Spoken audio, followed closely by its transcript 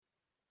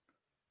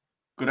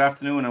Good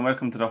afternoon and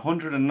welcome to the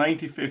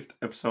 195th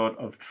episode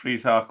of Tree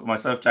Talk with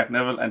myself, Jack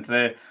Neville, and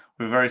today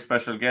we have a very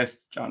special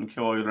guest, John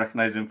Keogh. You'll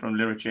recognise him from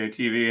Limerick GAA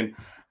TV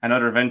and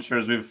other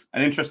ventures. We've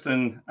an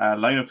interesting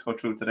lineup to go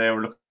through today.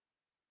 We're looking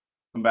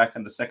back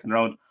on the second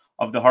round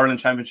of the Hurling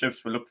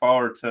Championships. We look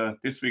forward to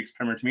this week's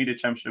Premier Intermediate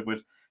Championship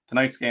with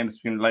tonight's game that's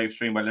been live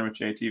streamed by Limerick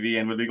GAA TV,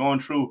 and we'll be going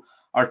through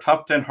our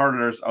top 10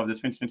 hurlers of the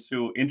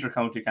 2022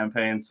 inter-county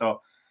campaign. So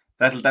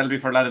That'll be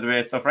for a lot of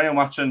debate. So for anyone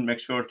watching, make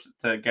sure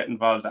to get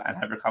involved and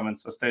have your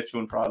comments. So stay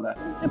tuned for all that.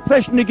 The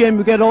impression the game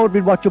you get out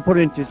with what you put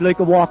into. It's like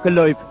a walk of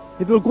life.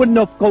 If you're good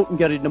enough, go out and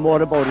get it, no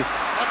more about it.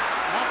 But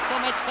not so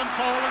much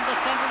control in the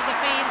centre of the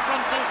field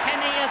from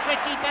Kilkenny as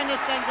Richie Bennett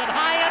sends it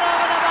high and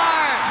over the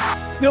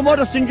bar. Your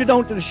mother sends you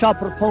down to the shop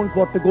for a pound's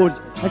worth of goods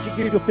and she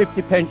gives you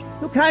 50 pence.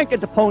 You can't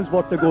get the pound's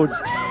worth of goods,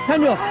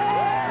 can you?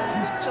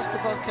 Just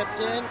about kept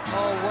in.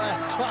 Oh,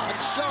 well,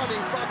 Johnny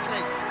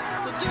Buckley.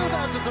 To do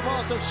that to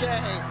Tomas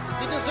O'Shea.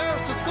 He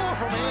deserves to score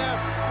from here.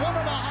 One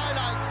of the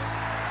highlights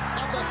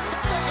of the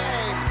Sunday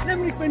game.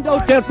 Limerick went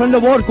out there from the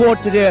word go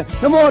today.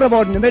 No more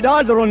about it. They made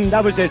all the running,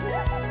 that was it.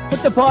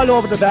 Put the ball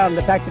over the bar and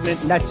the back of it,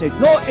 and that's it.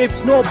 No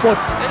ifs, no buts. Is there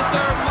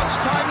much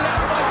time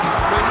left?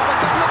 We have a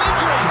couple of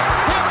injuries.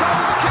 Here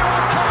comes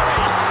Kieran Carey.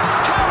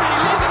 Carey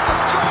leading the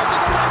charge of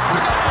the right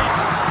brigade.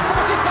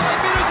 45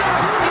 metres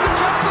out. He's a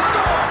chance to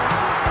score.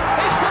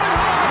 He's put it high.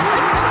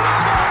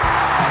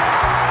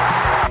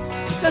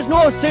 There's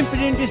no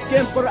sympathy in this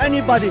game for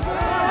anybody.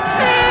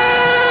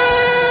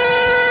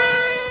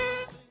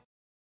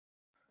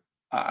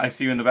 I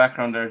see you in the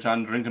background there,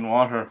 John, drinking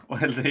water while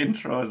the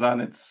intro is on.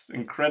 It's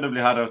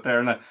incredibly hot out there,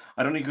 and I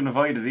don't think you can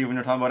avoid it even when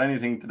you're talking about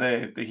anything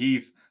today. The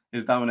heat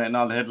is dominating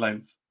all the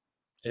headlines.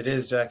 It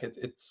is, Jack.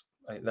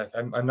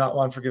 I'm not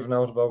one for giving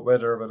out about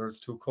weather, whether it's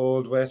too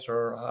cold, wet,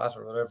 or hot,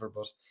 or whatever.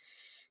 But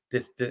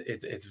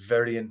it's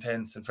very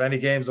intense. And for any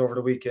games over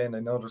the weekend,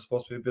 I know there's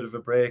supposed to be a bit of a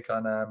break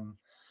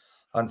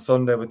on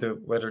Sunday with the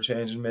weather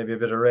changing, maybe a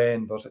bit of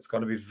rain, but it's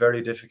going to be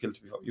very difficult.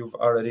 You've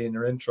already in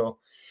your intro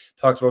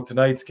talked about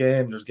tonight's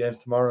game. There's games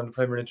tomorrow in the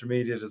Premier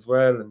Intermediate as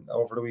well, and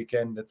over the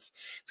weekend it's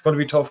going to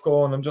be tough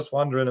going. I'm just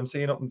wondering, I'm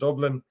seeing up in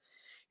Dublin,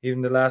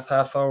 even the last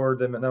half hour,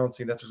 them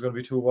announcing that there's going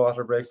to be 2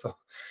 water breaks. So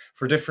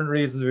for different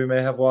reasons, we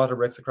may have water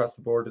breaks across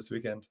the board this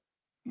weekend.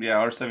 Yeah,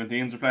 our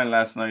 17s were playing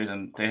last night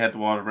and they had the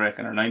water break,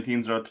 and our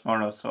 19s are out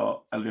tomorrow,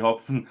 so I'll be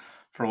hoping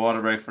for a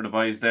water break for the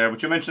boys there.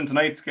 But you mentioned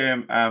tonight's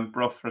game,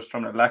 Bruff for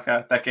Stromness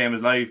Lacka. That game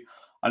is live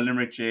on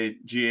Limerick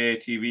GAA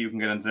TV. You can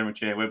get on the Limerick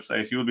GAA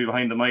website. You'll be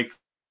behind the mic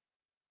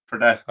for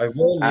that. I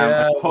will,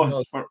 yeah. I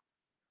suppose for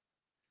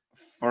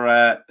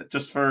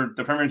just for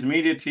the Premier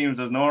Intermediate teams,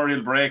 there's no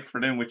real break for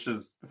them, which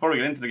is, before we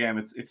get into the game,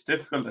 it's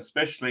difficult,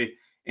 especially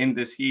in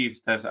this heat,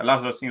 that a lot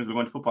of those teams will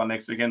go into football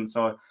next weekend.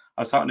 So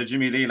I was talking to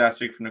Jimmy Lee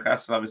last week from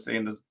Newcastle, obviously,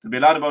 and there'll be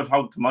a lot about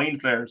how to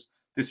mind players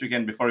this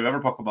weekend before you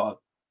ever puck a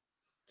ball.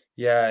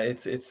 Yeah,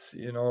 it's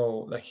you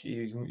know, like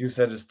you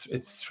said,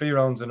 it's 3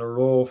 rounds in a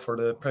row for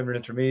the Premier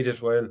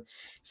Intermediate, while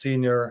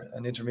senior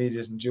and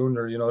intermediate and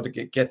junior, you know, to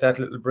get that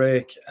little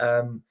break.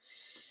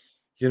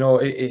 You know,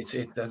 it's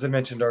as I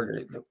mentioned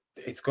earlier, look,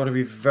 it's going to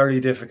be very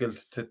difficult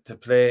to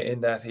play in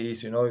that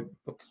heat. You know,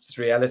 look, it's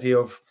the reality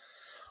of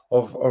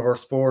our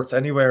sports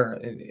anywhere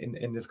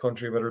in this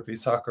country, whether it be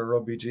soccer,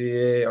 rugby,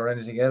 GAA, or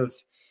anything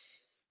else.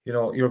 You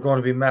know, you're going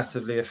to be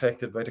massively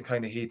affected by the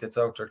kind of heat that's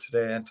out there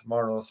today and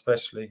tomorrow,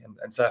 especially,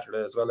 and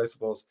Saturday as well, I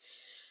suppose.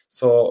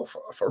 So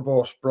for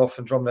both Bruff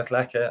and Drumnett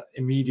Lacka,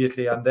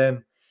 immediately on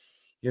them,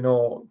 you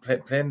know,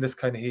 playing this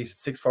kind of heat,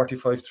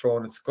 6:45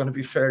 throwing, it's going to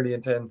be fairly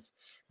intense.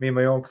 Me and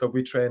my own club,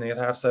 we training at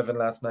 7:30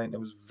 last night, and it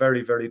was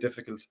very, very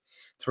difficult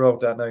throughout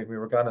that night. We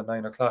were gone at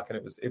 9 o'clock, and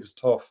it was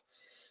tough.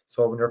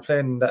 So when you're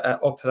playing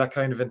up to that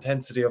kind of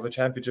intensity of a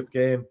championship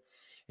game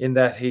in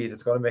that heat,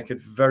 it's going to make it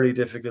very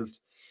difficult,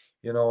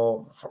 you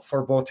know,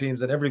 for both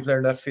teams and every player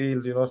in that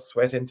field. You know,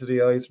 sweat into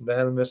the eyes from the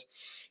helmet,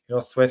 you know,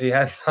 sweaty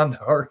hands on the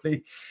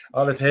hurley.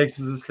 All it takes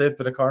is a slip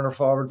and a corner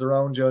forwards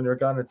around you and you're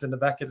gone. It's in the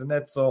back of the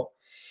net. So,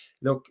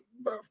 look,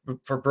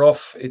 for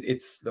Bruff,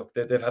 look,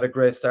 they've had a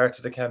great start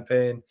to the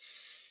campaign.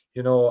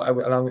 You know,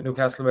 along with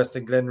Newcastle West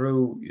and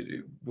Glenroe,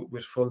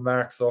 with full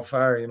marks so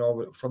far, you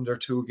know, from their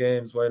 2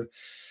 games, while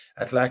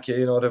at Lacka,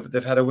 you know,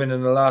 they've had a win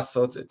and a loss.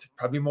 So it's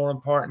probably a more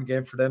important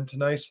game for them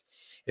tonight,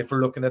 if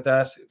we're looking at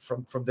that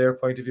from their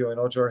point of view. I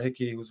know Ger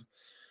Hickey, who's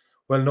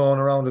well known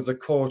around as a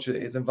coach,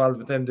 is involved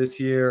with them this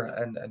year,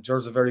 and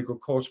Ger's a very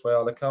good coach by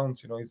all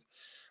accounts. You know,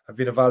 I've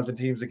been involved in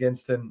teams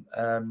against him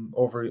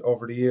over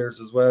the years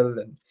as well.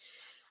 And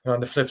you know, on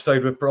the flip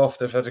side with Bruff,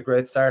 they've had a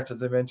great start,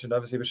 as I mentioned,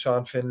 obviously with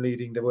Sean Finn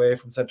leading the way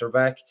from centre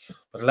back,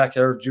 but Lacka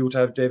are due to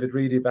have David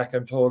Reedy back,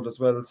 I'm told, as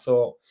well.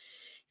 So,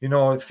 you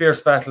know, fierce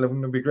battle. It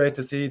would be great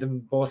to see them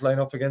both line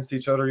up against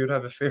each other. You'd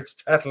have a fierce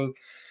battle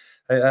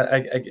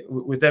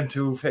with them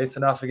two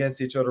facing off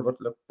against each other.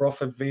 But look, Bruff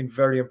have been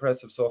very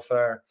impressive so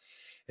far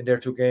in their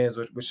 2 games,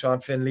 with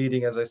Sean Finn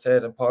leading, as I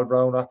said, and Paul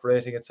Brown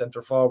operating at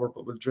centre forward,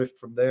 but will drift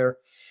from there.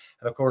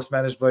 And of course,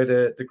 managed by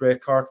the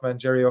great Cork man,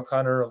 Jerry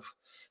O'Connor of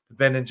the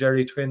Ben and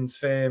Jerry twins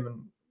fame,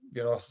 and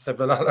you know,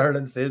 several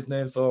All-Irelands to his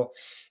name, so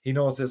he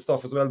knows his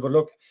stuff as well. But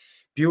look,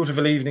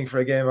 beautiful evening for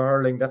a game of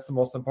hurling. That's the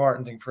most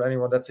important thing for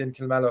anyone that's in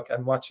Kilmallock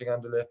and watching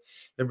on the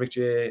Limerick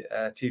GA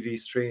TV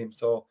stream.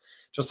 So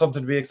just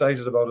something to be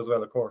excited about as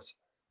well, of course.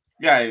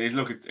 Yeah,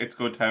 look, it's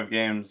good to have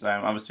games.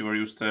 Obviously, we're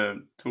used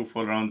to 2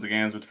 full rounds of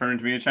games, but the Premier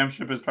Intermediate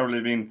Championship has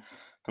probably been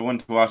the one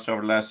to watch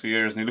over the last few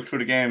years. And you look through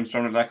the games,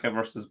 Drumnad Lacca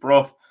versus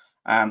Bruff.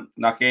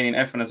 Knockany and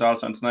Effin is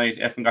also on tonight.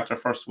 Effin got their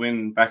first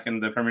win back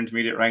in the Premier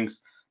Intermediate ranks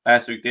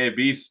last week. They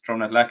beat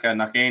Drumnad Lacca.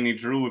 Knockany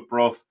drew with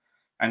Bruff,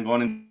 and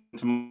going into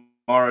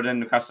tomorrow, then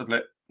Newcastle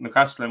play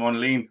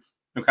Monaleen.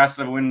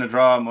 Newcastle have a win and a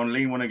draw.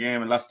 Monaleen won a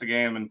game and lost a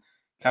game. And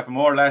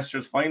Cappamore, last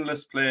year's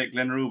finalists, play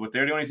Glenrue, but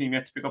they're the only team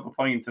yet to pick up a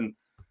point. And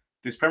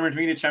this Premier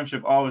Intermediate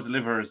Championship always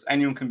delivers.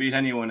 Anyone can beat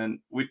anyone, and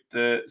with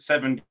the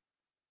 7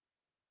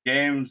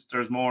 games,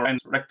 there's more to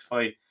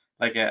rectify,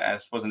 like I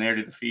suppose an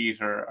early defeat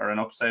or an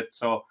upset.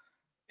 So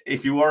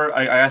if you were,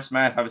 I asked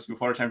Matt obviously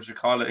before the championship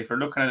call it, if you're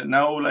looking at it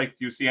now, like,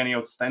 do you see any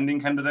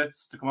outstanding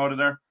candidates to come out of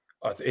there?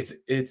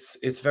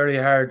 It's very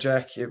hard,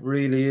 Jack. It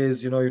really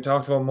is. You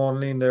talked about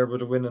Monaleen there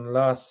with a win and a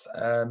loss.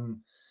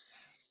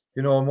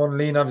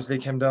 Monaleen obviously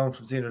came down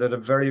from senior. They had a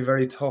very,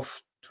 very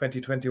tough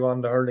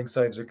 2021, the hurling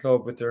side of the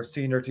club, with their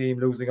senior team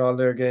losing all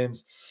their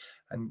games,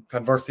 and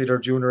conversely their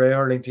junior A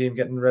hurling team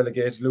getting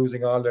relegated,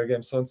 losing all their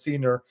games. So in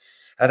senior,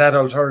 at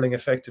adult hurling,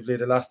 effectively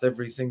they lost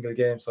every single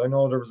game. So I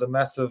know there was a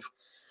massive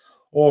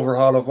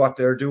overhaul of what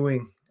they're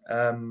doing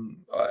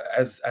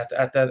as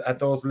at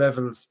those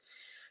levels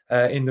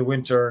in the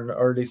winter and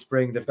early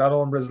spring. They've got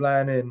Owen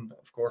Breslan in,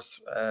 of course,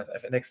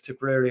 an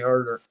ex-Tipperary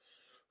hurler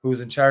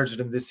who's in charge of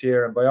them this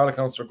year, and by all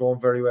accounts they're going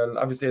very well.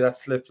 Obviously that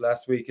slip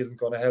last week isn't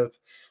going to help.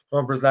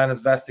 Owen Breslan has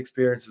vast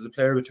experience as a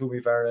player with Toomey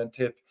Vara and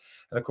Tip,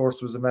 and of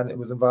course was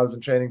involved in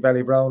training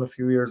Ballybrown a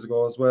few years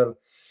ago as well.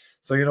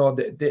 So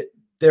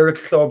they're a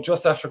club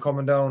just after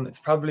coming down. It's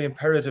probably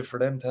imperative for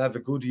them to have a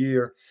good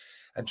year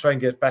and try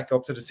and get back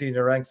up to the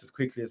senior ranks as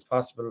quickly as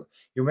possible.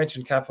 You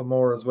mentioned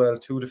Cappamore as well,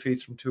 2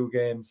 defeats from 2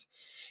 games.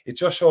 It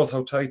just shows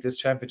how tight this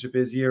championship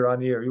is year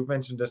on year. You've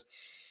mentioned it.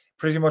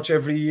 Pretty much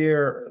every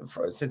year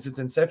since its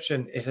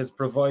inception, it has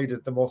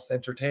provided the most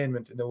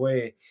entertainment in a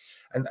way,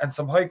 and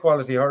some high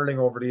quality hurling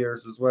over the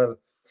years as well.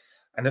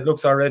 And it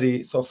looks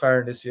already so far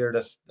in this year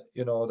that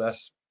that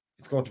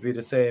it's going to be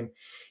the same.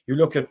 You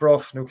look at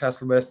Bruff,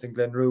 Newcastle West, and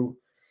Glenrue.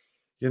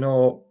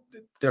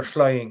 They're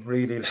flying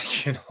really.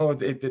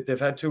 They've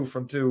had 2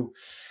 from 2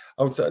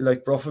 outside.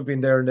 Like Bruff have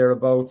been there and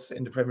thereabouts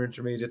in the Premier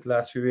Intermediate the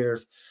last few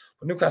years.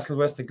 But Newcastle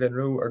West and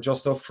Glenrue are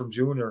just up from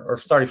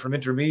from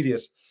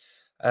intermediate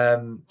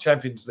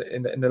champions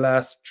in the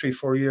last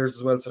 3-4 years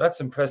as well. So that's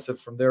impressive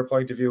from their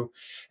point of view.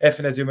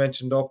 Effin, as you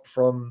mentioned, up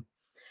from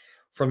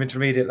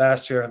intermediate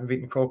last year, having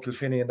beaten Croke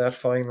Kilfinney in that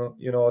final.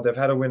 They've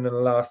had a win and a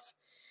loss.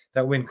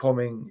 That win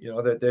coming,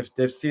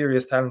 they've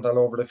serious talent all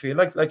over the field,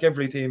 like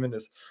every team in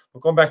this.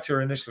 But going back to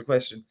your initial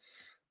question,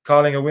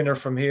 calling a winner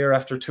from here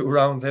after 2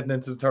 rounds heading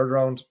into the 3rd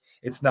round,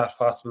 it's not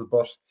possible.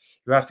 But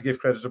you have to give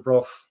credit to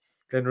Bruff,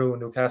 Glenrue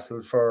and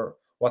Newcastle for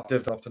what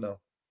they've done up to now.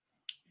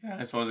 Yeah,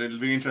 I suppose it'll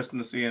be interesting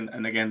to see.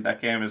 And again,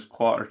 that game is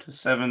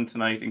 6:45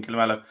 tonight in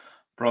Kilmallock,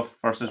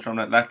 Bruff versus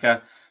Drumnad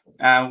Lacca.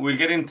 We'll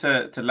get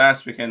into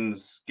last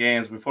weekend's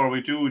games. Before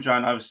we do,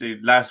 John, obviously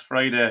last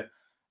Friday,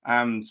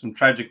 some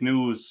tragic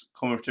news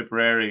coming from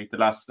Tipperary, the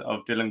loss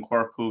of Dylan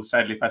Quirk, who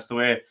sadly passed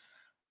away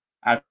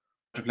after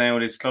playing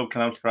with his club,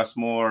 Clowney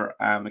Crossmore,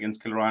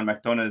 against Kilruan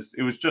McDonough's.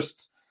 It was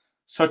just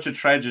such a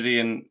tragedy,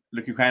 and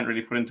look, you can't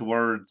really put into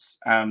words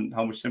how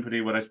much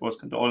sympathy, but I suppose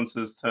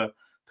condolences to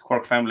the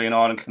Quirk family and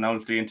all, and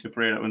Clowney and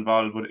Tipperary that were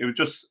involved. But it was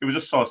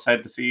just so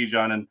sad to see,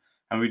 John,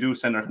 and we do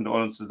send our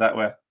condolences that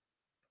way.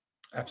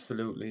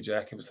 Absolutely,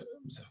 Jack. It was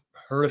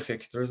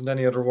horrific. There isn't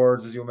any other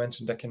words, as you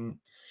mentioned, that can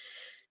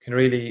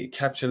really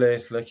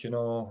encapsulate,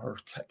 or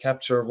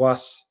capture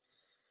what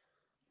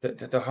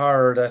the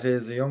horror that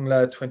is. A young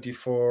lad,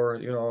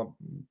 24.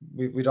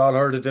 We'd all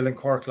heard of Dylan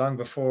Quirk long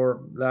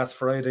before last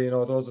Friday.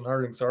 Those in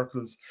hurling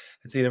circles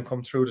had seen him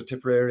come through the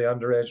Tipperary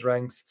underage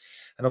ranks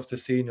and up to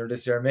senior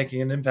this year,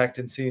 making an impact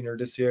in senior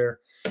this year.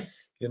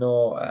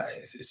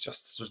 It's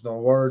just, there's no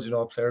words.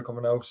 A player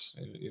coming out.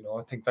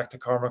 I think back to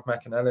Cormac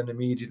McAnallen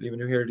immediately when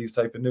you hear these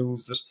type of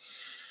news that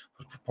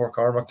poor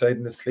Cormac died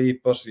in his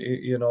sleep. But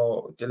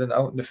Dylan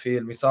out in the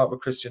field. We saw it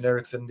with Christian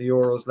Eriksen in the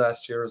Euros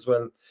last year as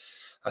well.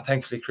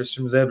 Thankfully,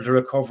 Christian was able to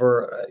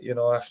recover,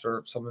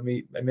 after some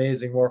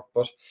amazing work,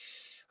 but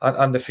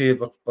on the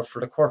field. But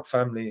for the Quirk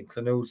family and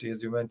Clonoulty,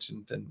 as you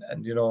mentioned, and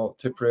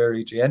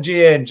Tipperary and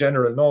GA in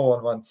general, no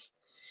one wants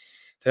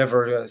to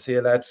ever see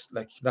a lad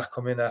not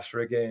come in after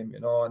a game,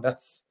 and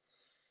that's,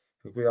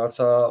 we all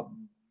saw,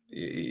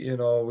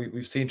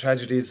 we've seen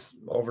tragedies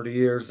over the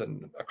years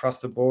and across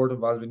the board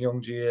involving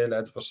young GA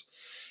lads, but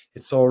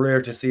it's so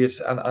rare to see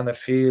it on a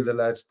field, a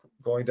lad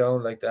going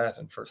down like that,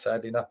 and for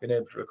sadly not being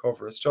able to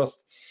recover. It's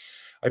just,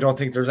 I don't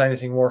think there's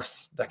anything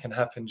worse that can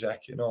happen,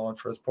 Jack, and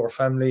for his poor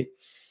family,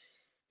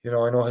 I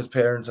know his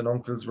parents and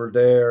uncles were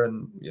there,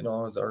 and, his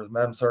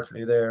mum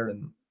certainly there,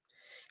 and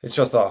it's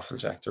just awful,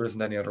 Jack. There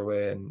isn't any other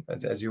way. And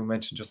as you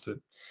mentioned, just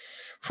to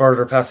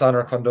further pass on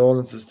our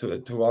condolences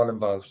to all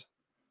involved.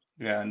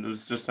 Yeah, and it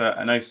was just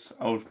a nice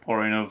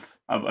outpouring of,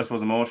 I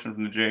suppose, emotion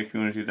from the J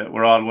community that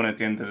we're all one at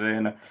the end of the day.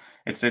 And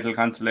it's little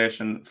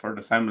consolation for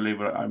the family,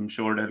 but I'm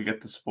sure they'll get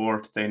the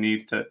support they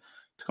need to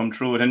come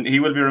through it. And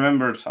he will be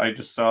remembered. I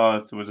just saw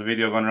there was a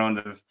video going around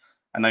of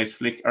a nice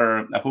flick or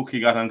a hook he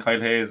got on Kyle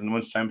Hayes in the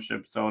Munch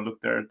Championship. So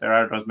look, there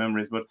are those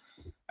memories. But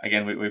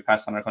again, we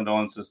pass on our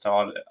condolences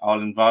to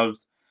all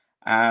involved.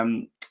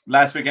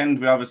 Last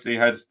weekend, we obviously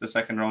had the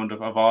second round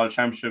of all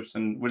championships,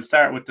 and we'll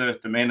start with the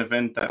main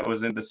event that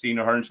was in the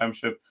Senior Hurling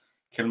Championship,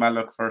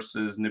 Kilmallock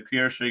versus Na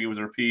Piarsaigh. It was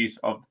a repeat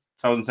of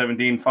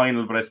 2017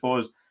 final, but I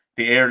suppose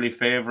the early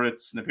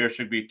favourites, Na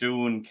Piarsaigh beat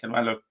Doon,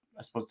 Kilmallock,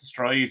 I suppose,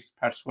 destroyed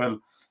Paterswell,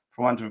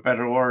 for want of a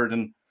better word.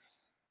 And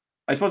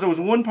I suppose it was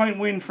a 1 point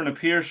win for Na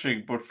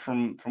Piarsaigh, but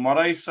from what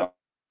I saw,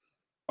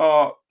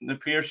 Na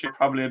Piarsaigh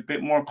probably a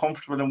bit more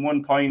comfortable than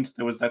 1 point.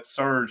 There was that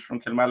surge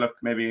from Kilmallock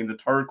maybe in the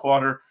third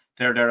quarter,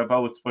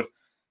 thereabouts, but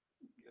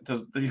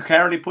you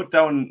can't really put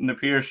down Na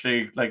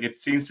Piarsaigh. Like, it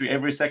seems to be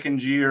every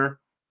second year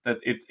that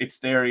it's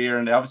their year,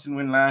 and they obviously didn't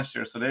win last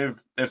year, so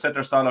they've set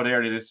their stall out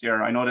early this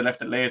year. I know they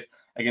left it late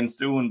against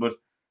Doon, but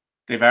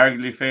they've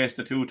arguably faced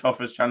the two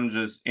toughest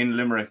challenges in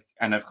Limerick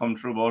and have come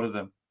through both of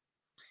them.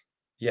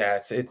 Yeah,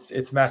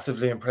 it's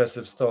massively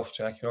impressive stuff,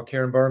 Jack. You know,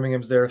 Kieran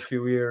Birmingham's there a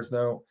few years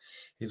now.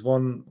 He's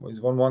won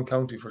one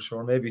county for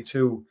sure, maybe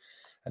two,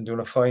 and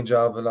doing a fine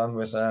job along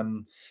with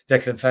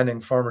Declan Fanning,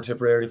 former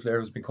Tipperary player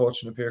who's been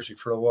coaching the Piarsaigh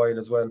for a while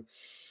as well.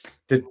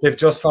 They've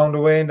just found a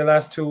way in the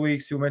last 2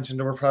 weeks. You mentioned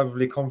they were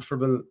probably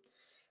comfortable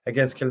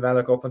against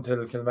Kilmallock up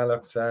until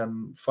Kilmallock's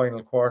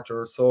final quarter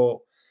or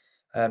so.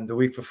 The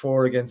week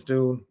before against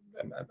Doon,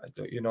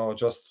 you know,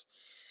 just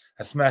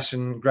a smash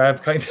and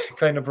grab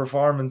kind of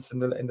performance in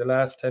the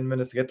last 10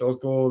 minutes to get those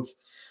goals.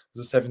 It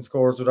was 7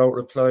 scores without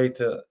reply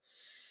to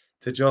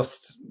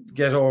just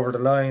get over the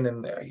line.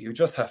 And you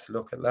just have to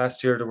look at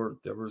last year.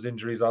 There was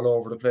injuries all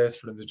over the place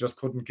for them. They just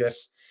couldn't get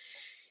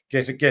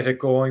it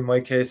going.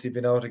 Mike Casey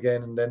been out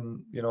again, and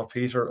then, you know,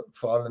 Peter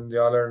falling in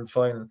the All-Ireland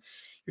final.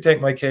 You take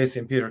Mike Casey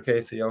and Peter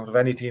Casey out of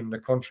any team in the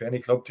country, any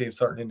club team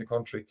certainly in the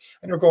country,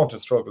 and you're going to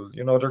struggle.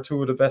 You know, they're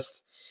two of the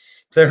best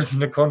players in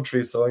the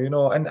country, so, you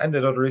know, and had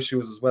other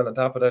issues as well on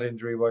top of that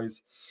injury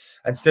wise,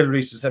 and still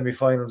reached the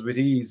semi-finals with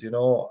ease, you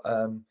know,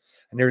 and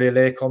nearly a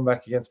late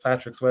comeback against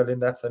Patrickswell in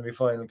that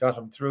semi-final got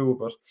them through.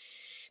 But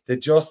they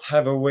just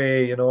have a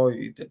way, you know,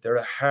 they're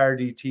a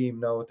hardy team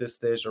now at this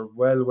stage. They're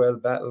well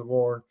battle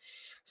worn.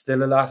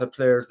 Still a lot of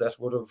players that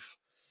would have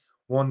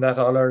won that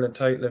All-Ireland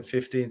title in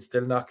 15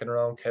 still knocking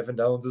around. Kevin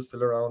Downs is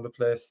still around the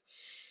place.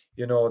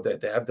 You know, they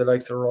have the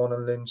likes of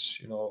Ronan Lynch,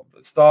 you know,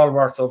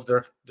 stalwarts of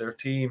their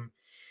team,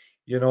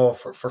 you know,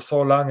 for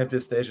so long at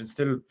this stage, and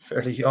still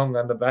fairly young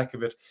on the back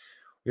of it.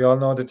 We all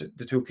know that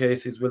the two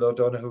cases, Will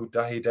O'Donoghue,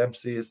 Dahi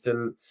Dempsey, is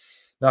still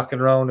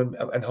knocking around,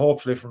 and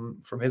hopefully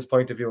from his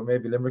point of view,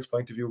 maybe Limerick's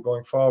point of view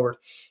going forward,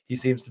 he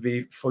seems to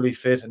be fully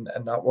fit and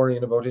not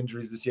worrying about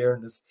injuries this year,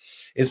 and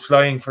is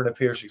flying for Na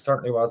Piarsaigh. He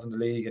certainly was in the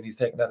league, and he's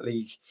taken that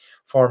league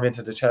form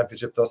into the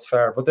championship thus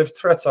far. But they've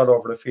threats all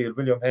over the field.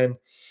 William Henn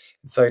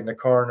inside in the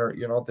corner,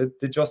 you know,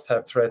 they just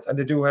have threats, and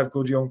they do have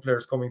good young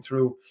players coming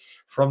through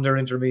from their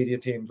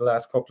intermediate team the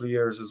last couple of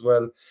years as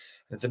well.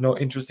 And it's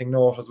interesting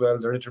note as well,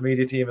 their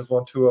intermediate team has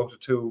won 2 out of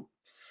 2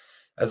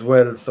 as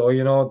well. So,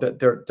 you know, that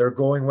they're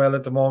going well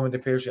at the moment,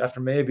 appears, after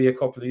maybe a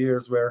couple of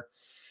years where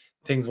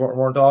things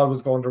weren't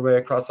always going their way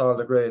across all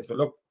the grades. But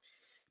look,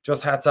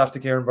 just hats off to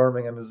Kieran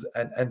Birmingham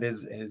and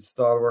his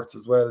stalwarts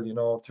as well. You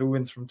know, 2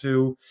 wins from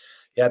 2.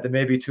 Yeah, they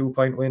may be 2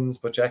 point wins,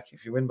 but Jack,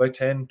 if you win by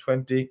 10,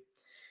 20,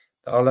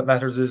 all that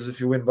matters is if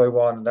you win by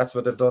 1, and that's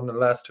what they've done in the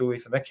last 2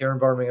 weeks. I met Kieran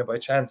Birmingham by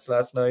chance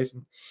last night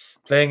and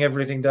playing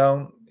everything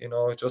down, you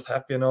know, just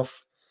happy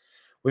enough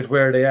with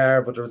where they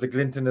are, but there was a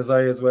glint in his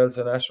eye as well,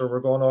 so not sure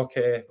we're going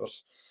okay, but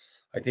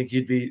I think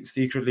he'd be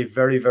secretly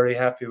very, very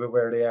happy with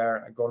where they are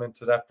and going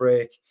into that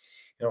break.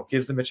 You know,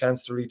 gives them a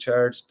chance to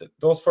recharge.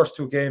 Those first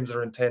 2 games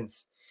are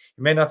intense.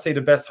 You may not see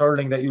the best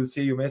hurling that you'll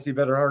see. You may see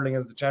better hurling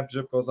as the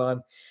championship goes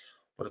on,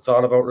 but it's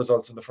all about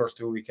results in the first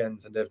 2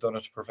 weekends, and they've done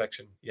it to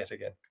perfection yet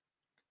again.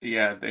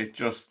 Yeah, they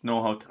just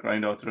know how to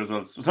grind out the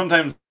results.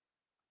 Sometimes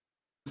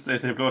they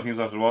blow teams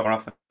out of the water,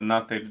 often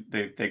not.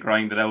 They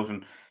grind it out.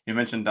 And you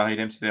mentioned Dahi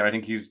Dempsey there. I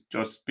think he's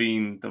just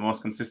been the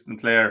most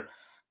consistent player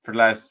for the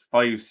last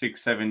 5,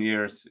 6, 7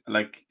 years.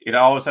 Like, it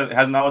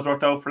hasn't always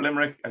worked out for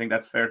Limerick. I think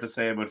that's fair to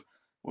say. But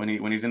when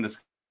he's in the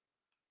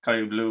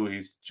sky blue,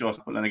 he's just.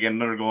 And again,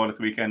 another goal at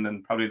the weekend,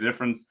 and probably the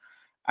difference.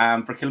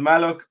 For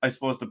Kilmallock, I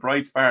suppose the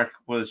bright spark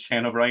was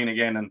Shane O'Brien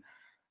again, and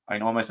I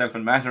know myself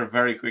and Matt are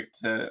very quick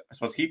to, I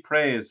suppose, heap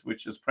praise,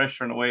 which is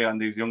pressuring away on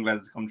these young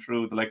lads to come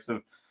through, the likes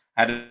of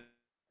Adam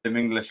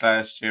English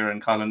last year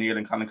and Colin Neal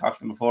and Colin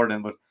Coughlin before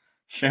them. But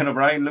Shane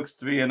O'Brien looks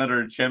to be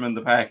another gem in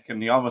the pack,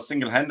 and he almost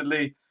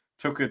single-handedly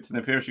took it to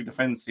the Piarsaigh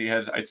defence. He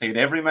had, I'd say,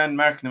 every man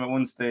marking him at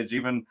one stage,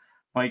 even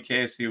Mike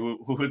Casey,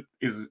 who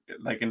is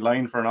like in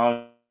line for an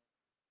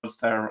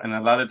all-star in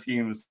a lot of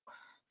teams.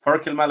 For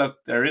Kilmallock,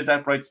 there is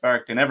that bright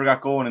spark. They never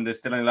got going, and they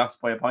still only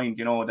lost by a point.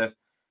 You know,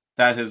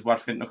 that is what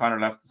Fintan O'Connor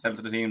left to sell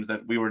to the teams,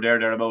 that we were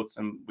thereabouts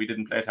and we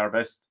didn't play to our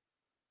best.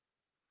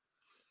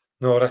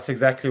 No, that's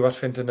exactly what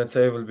Fintan would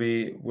say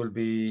will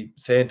be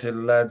saying to the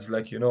lads.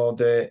 Like, you know,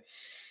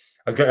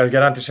 I'll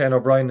get on to Shane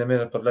O'Brien in a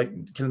minute, but like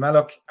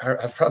Kilmallock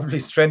have probably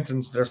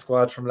strengthened their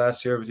squad from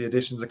last year with the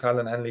additions of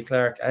Colin Henley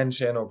Clark and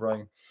Shane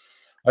O'Brien.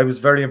 I was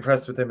very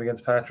impressed with them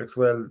against Patrick's.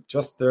 Well,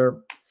 just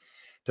their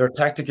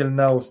tactical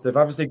nous. They've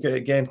obviously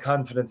gained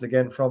confidence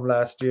again from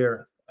last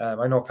year.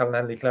 I know Colin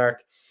Henley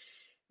Clark,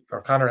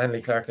 or Conor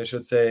Henley Clark, I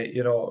should say,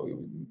 you know,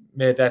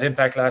 made that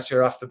impact last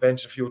year off the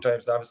bench a few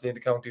times, obviously in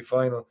the county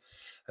final,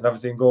 and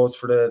obviously in goals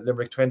for the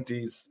Limerick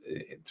 20s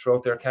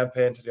throughout their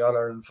campaign to the All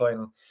Ireland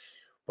final.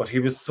 But he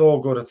was so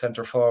good at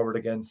centre forward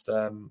against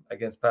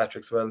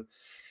Patrick's. Well,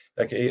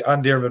 like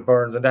on Diarmuid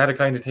Burns, and they had a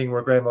kind of thing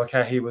where Graham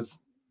Mulcahy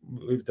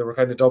they were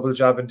kind of double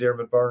jobbing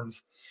Diarmuid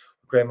Burns,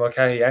 Graham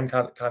Mulcahy and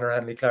Conor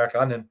Henley Clark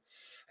on him,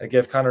 and it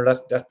gave Conor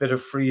that bit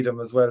of freedom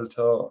as well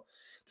to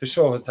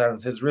show his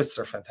talents. His wrists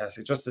are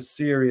fantastic, just a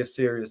serious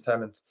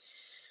talent.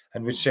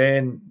 And with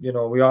Shane, you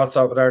know, we all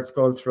saw with Art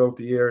Skull throughout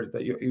the year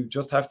that you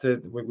just have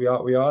to. We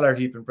all are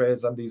heaping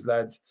praise on these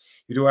lads.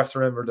 You do have to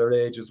remember their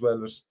age as well.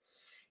 But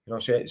you know,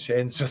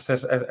 Shane's just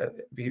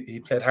he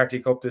played Harty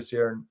Cup this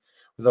year and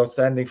was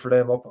outstanding for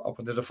them up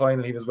into the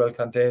final. He was well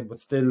contained, but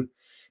still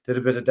did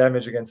a bit of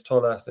damage against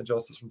Tulla, St.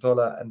 Joseph's from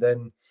Tulla, and then,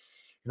 you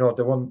know,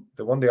 they won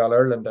the All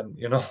Ireland, and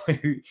you know,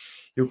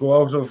 you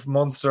go out of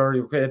Munster,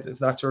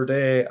 it's not your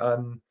day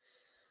on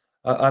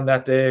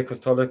that day because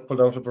Tulla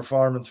pulled out a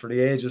performance for the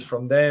ages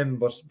from them,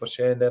 but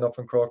Shane then up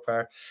in Croke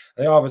Park.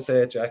 And I always say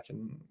it, Jack,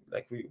 and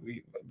like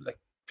we like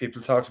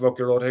people talked about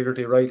Gerard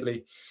Hegarty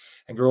rightly,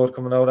 and Gerard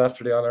coming out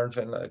after the All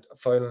Ireland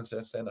final and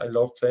saying, I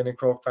love playing in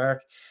Croke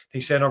Park. I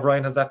think Shane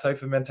O'Brien has that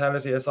type of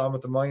mentality. I saw him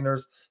with the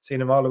minors,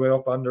 seen him all the way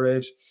up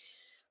underage.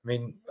 I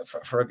mean,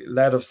 for a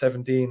lad of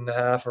 17 and a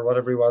half or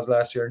whatever he was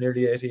last year,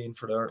 nearly 18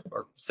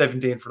 or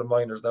 17 for the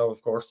minors now,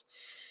 of course.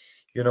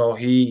 You know,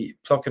 he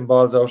plucking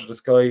balls out of the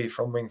sky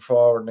from wing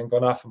forward and then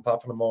going off and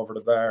popping them over the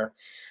bar.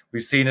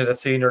 We've seen it at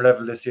senior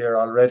level this year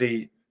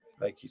already.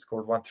 Like, he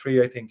scored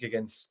 1-3, I think,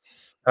 against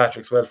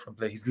Patrick's well from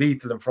play. He's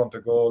lethal in front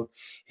of goal.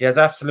 He has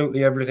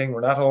absolutely everything.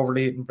 We're not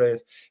overly hitting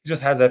praise. He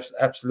just has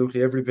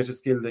absolutely every bit of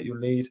skill that you'll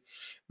need.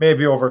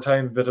 Maybe over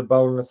time, a bit of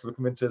boldness will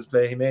come into his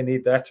play. He may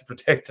need that to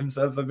protect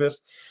himself a bit.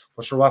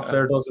 But sure, what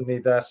player doesn't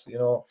need that? You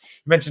know,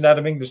 you mentioned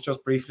Adam English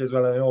just briefly as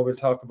well. I know we'll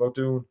talk about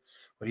Doon,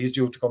 but he's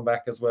due to come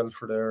back as well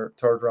for their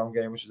third round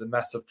game, which is a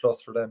massive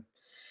plus for them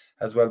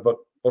as well.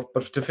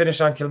 But to finish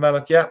on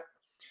Kilmallock, yeah,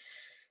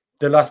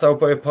 they lost out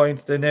by a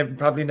point. They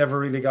probably never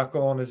really got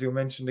going, as you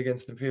mentioned,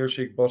 against the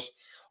Piershig, but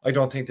I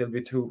don't think they'll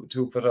be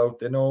too put out.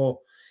 They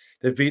know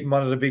they've beaten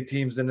one of the big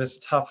teams in the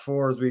top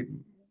four, as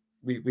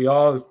we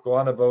all go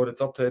on about.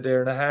 It's up to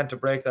Adair Nahan to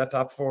break that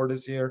top four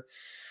this year.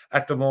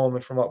 At the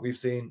moment, from what we've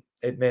seen,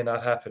 it may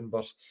not happen,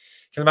 but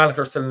Kilmallock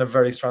are still in a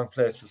very strong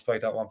place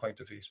despite that 1 point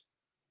defeat.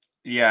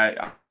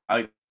 Yeah,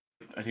 I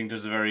think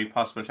there's a very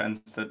possible chance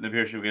that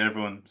Napier will get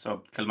everyone.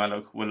 So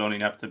Kilmallock will only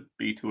have to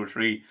be 2 or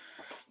 3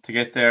 to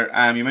get there.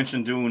 You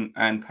mentioned Doon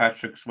and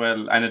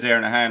Patrickswell and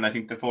Adair Nahan. I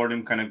think the four of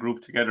them kind of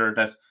grouped together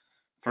that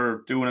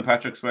for Doon and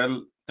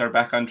Patrickswell, they're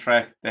back on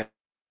track. They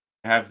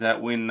have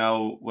that win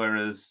now,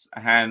 whereas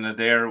Han and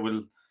Adair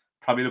will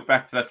probably look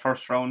back to that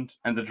first round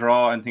and the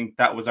draw and think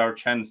that was our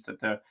chance,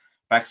 that the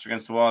backs are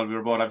against the wall. We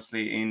were both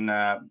obviously in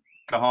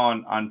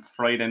Cahan on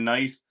Friday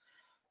night.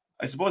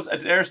 I suppose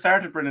Adair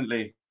started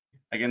brilliantly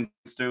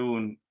against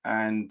Doon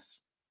and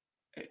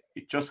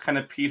it just kind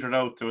of petered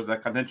out. There was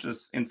that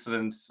contentious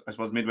incident, I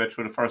suppose, midway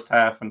through the first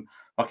half and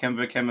what came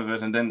of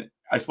it. And then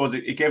I suppose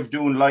it gave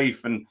Doon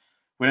life, and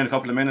within a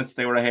couple of minutes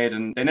they were ahead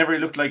and they never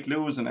looked like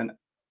losing. And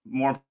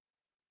more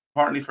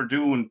importantly for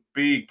Doon,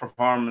 big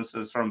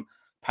performances from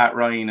Pat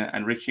Ryan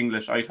and Rich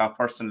English, I thought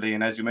personally.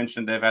 And as you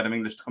mentioned, they've Adam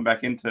English to come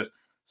back into it.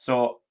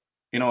 So,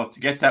 you know, to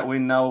get that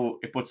win now,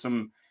 it puts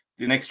them,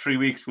 the next 3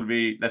 weeks will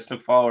be, let's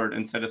look forward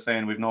instead of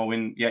saying we've no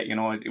win yet. You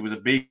know, it was a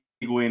big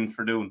win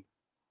for Doon.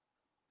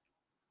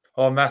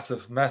 Oh,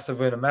 massive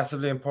win, a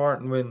massively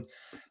important win.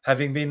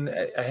 Having been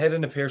ahead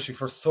in the Piershig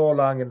for so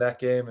long in that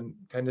game and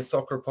kind of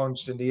sucker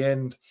punched in the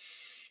end.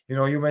 You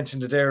know, you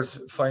mentioned Adair's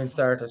fine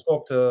start. I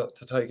spoke to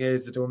Tyke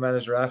Hayes, the Doon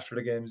manager, after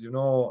the games, you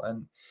know,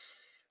 and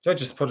I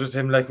just put it to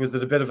him like, was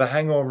it a bit of a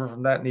hangover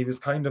from that? And he was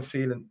kind of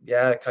feeling,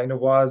 yeah, it kind of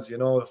was, you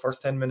know, the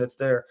first 10 minutes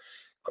there.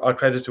 All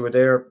credit to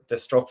Adair. They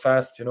struck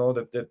fast, you know,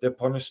 they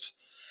punished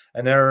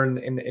an error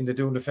in the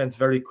Doon defence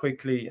very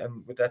quickly,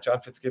 and with that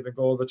John Fitzgibbon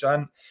goal. But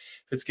John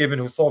Fitzgibbon,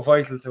 who's so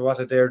vital to what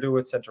Adair do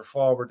at centre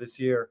forward this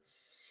year,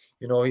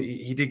 you know,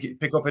 he did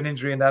pick up an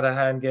injury in that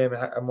hand game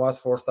and was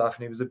forced off,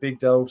 and he was a big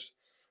doubt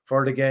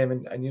for the game.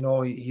 And you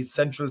know, he's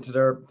central to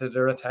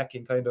their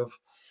attacking kind of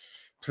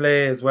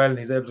play as well. And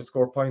he's able to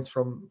score points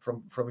from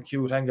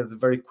acute angles. A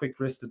very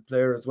quick-wristed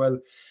player as well.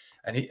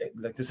 And he,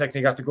 like, the second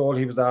he got the goal,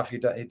 he was off. He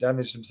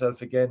damaged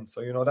himself again.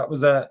 So, you know, that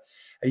was a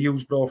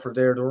huge blow for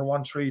there. They were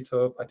 1-3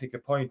 to, I think, a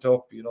point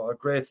up. You know, a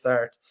great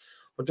start.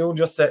 But Doon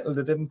just settled.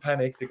 They didn't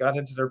panic. They got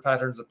into their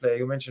patterns of play.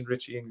 You mentioned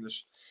Richie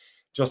English.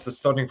 Just a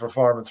stunning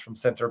performance from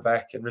centre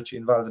back, and Richie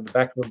involved in the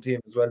backroom team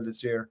as well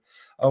this year.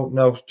 Out and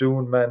out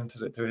Doon man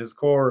to his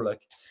core,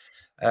 like.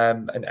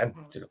 And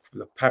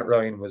look, Pat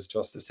Ryan was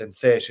just a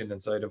sensation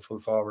inside of full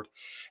forward.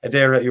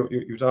 Adair,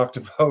 you talked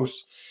about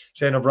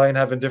Shane O'Brien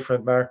having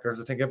different markers.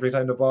 I think every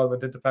time the ball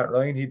went into Pat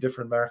Ryan, he had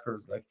different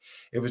markers. Like,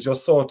 it was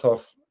just so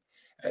tough.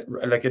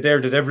 Like, Adair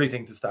did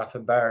everything to stop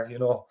him, bar,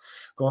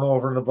 going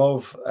over and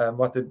above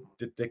what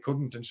they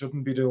couldn't and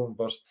shouldn't be doing.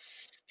 But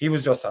he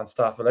was just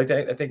unstoppable.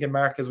 I think in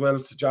Mark as well,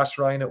 to Josh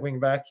Ryan at wing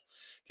back,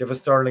 give a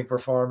sterling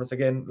performance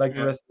again, like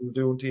the rest of the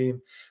Doon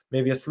team.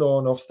 Maybe a slow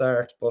enough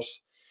start, but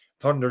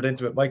thundered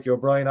into it. Mikey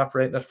O'Brien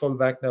operating at full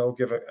back now,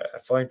 give a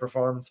fine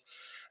performance.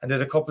 And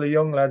then a couple of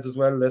young lads as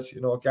well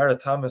that,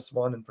 Gareth Thomas,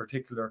 one in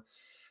particular,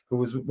 who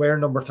was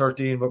wearing number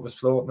 13 but was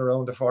floating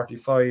around the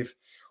 45,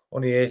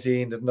 only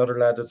 18. Did another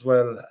lad as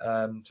well.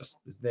 Just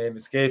his name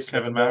escapes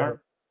me.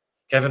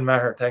 Kevin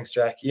Maher, thanks,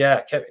 Jack.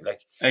 Yeah, Kevin,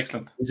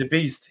 excellent. He's a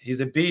beast. He's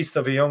a beast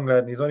of a young lad,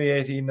 and he's only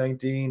 18,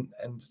 19,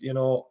 and I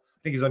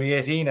think he's only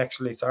 18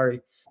 actually. Sorry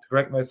to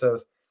correct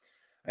myself.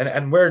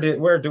 And we're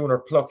doing our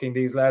plucking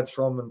these lads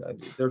from,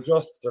 and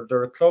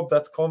they're a club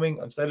that's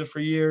coming. I've said it for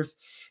years.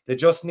 They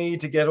just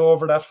need to get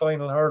over that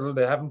final hurdle.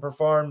 They haven't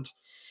performed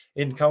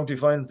in county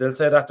finals. They'll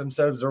say that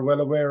themselves. They're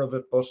well aware of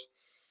it, but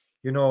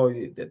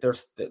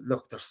there's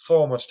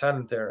so much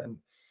talent there, and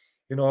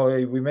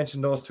we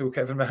mentioned those two,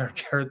 Kevin Maher,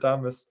 Gareth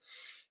Thomas.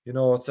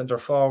 Centre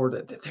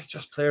forward, they've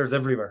just players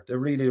everywhere. They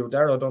really do.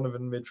 Darragh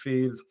Donovan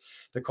midfield,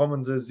 the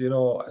Cumminses,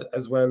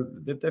 as well.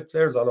 They've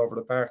players all over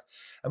the park.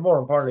 And more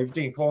importantly, if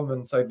Dean Coleman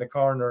inside in the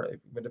corner,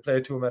 when they play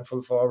a two-man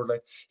full forward,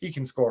 he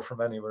can score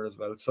from anywhere as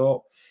well.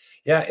 So,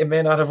 yeah, it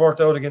may not have worked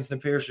out against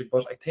Napier,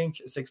 but I think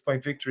a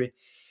 6-point victory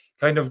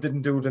kind of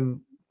didn't do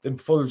them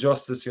full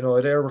justice.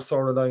 Adair were so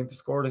reliant. They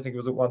scored, I think it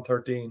was at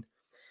 113.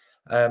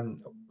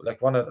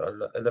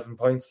 11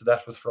 points of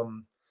that was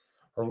from,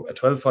 or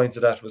 12 points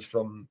of that was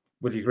from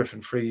Willie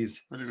Griffin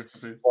Freeze.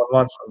 1-1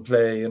 from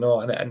play,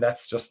 and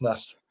that's just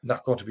not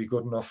going to be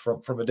good enough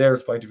from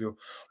Adair's point of view.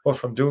 But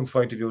from Doon's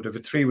point of view, they have a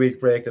 3-week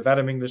break. They've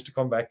Adam English to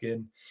come back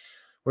in.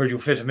 Where do you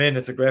fit him in?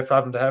 It's a great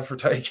problem to have for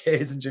Ty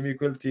Case and Jimmy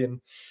Quilty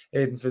and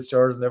Aidan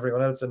Fitzgerald and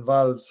everyone else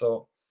involved.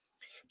 So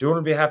Doon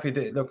will be happy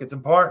to look. It's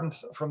important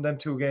from them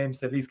 2 games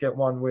to at least get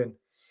 1 win.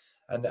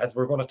 And as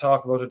we're going to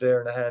talk about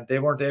Adair in a hand, they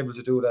weren't able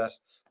to do that.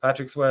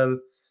 Patrick Swell,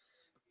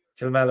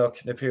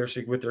 Kilmallock, Napier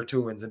with their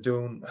 2 wins, and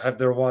Doon have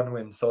their 1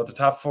 win. So the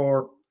top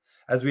 4,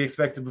 as we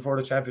expected before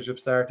the championship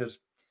started,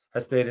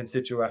 has stayed in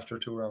situ after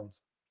 2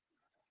 rounds.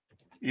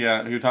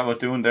 Yeah, you talk about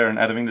Doon there and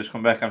Adam English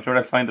come back. I'm sure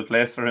they'll find a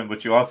place for him,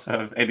 but you also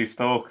have Eddie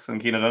Stokes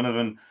and Keane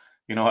Donovan,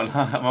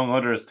 among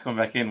others, to come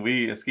back in.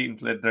 Skeeton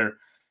played their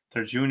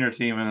junior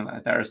team,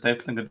 and Dara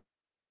Stapleton could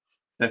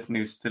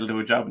definitely still do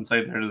a job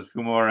inside there. There's a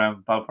few more.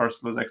 Bob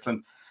Purcell was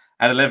excellent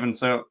at 11.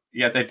 So,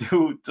 yeah, they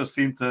do just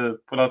seem to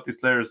put out these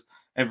players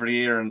every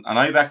year, and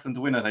I back them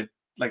to win it.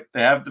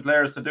 They have the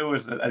players to do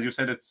it. As you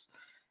said, it's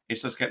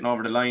just getting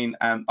over the line.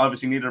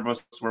 Obviously, neither of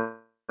us were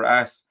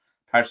at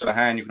Patrick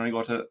Lahan. You can only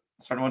go to a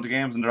certain amount of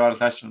games, and they're all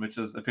attached, which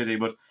is a pity.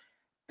 But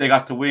they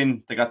got the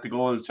win. They got the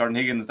goals. Jordan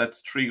Higgins,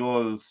 that's 3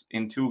 goals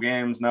in 2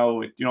 games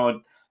now. It's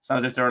not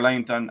as if they're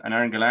reliant on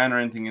Aaron Gillan or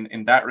anything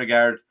in that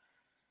regard.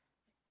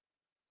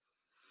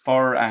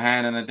 For a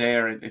Han and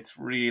Adair, it's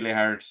really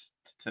hard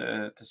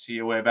to see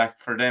a way back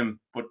for them.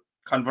 But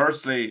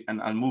conversely, and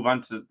I'll move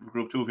on to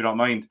Group 2 if you don't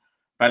mind,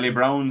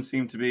 Ballybrown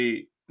seem to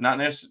be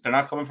they're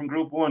not coming from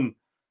Group 1,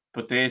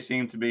 but they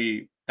seem to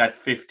be that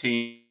 5th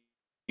team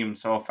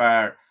so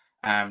far.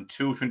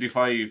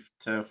 225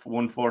 to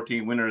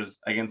 114 winners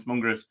against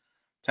Mungret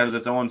tells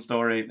its own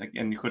story.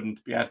 Again, you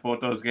couldn't be at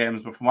both those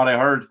games, but from what I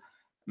heard,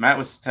 Matt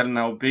was telling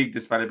how big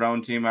this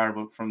Ballybrown team are,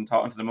 but from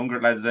talking to the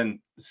Mungret lads, then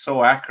it's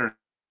so accurate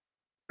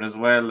as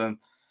well. And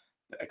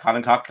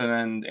Colin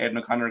Coughlin and Aidan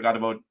O'Connor got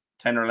about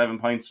 10 or 11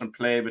 points from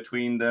play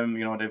between them.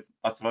 They've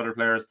lots of other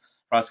players.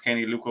 Ross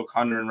Kenny, Luke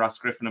O'Connor, and Ross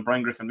Griffin and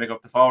Brian Griffin make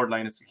up the forward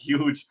line. It's a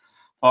huge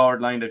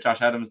forward line. That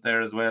Josh Adams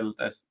there as well.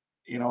 That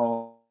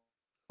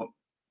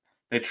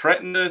they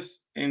threatened it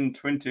in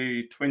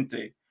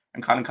 2020,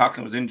 and Colin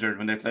Coughlin was injured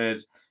when they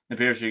played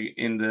Napier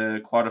in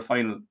the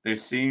quarter-final. They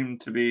seem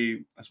to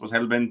be, I suppose,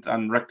 hell-bent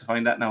on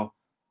rectifying that now.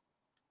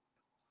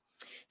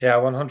 Yeah,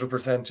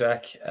 100%,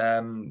 Jack.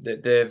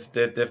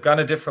 They've gone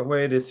a different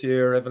way this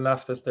year. Evan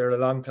Loftus there a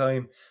long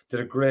time,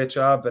 did a great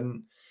job,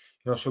 and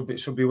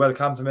should be well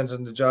complimented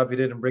on the job he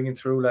did in bringing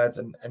through lads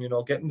and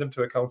getting them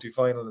to a county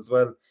final as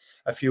well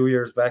a few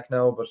years back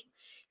now. But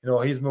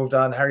he's moved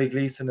on. Harry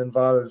Gleeson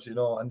involved,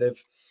 and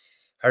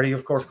Harry,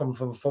 of course, coming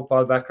from a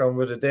football background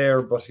with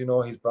Adair, but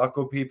he's brought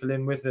good people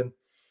in with him.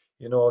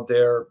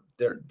 They're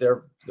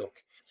look.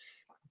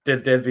 They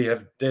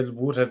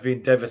would have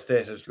been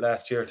devastated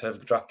last year to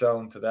have dropped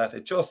down to that.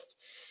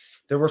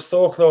 They were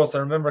so close. I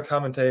remember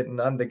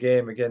commentating on the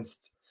game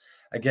against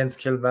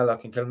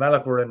Kilmallock, and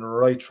Kilmallock were in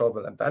right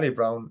trouble. And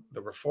Ballybrown,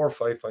 they were 4 or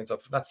 5 points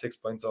up, not 6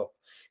 points up,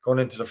 going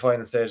into the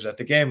final stage. That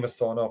the game was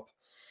sewn up,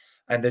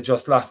 and they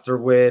just lost their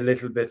way a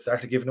little bit.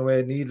 Started giving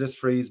away needless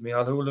frees.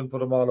 Micheál Hoolan put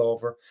them all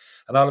over,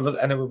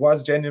 and it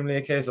was genuinely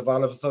a case of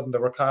all of a sudden they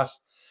were caught.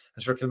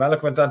 And sure,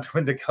 Kilmallock went on to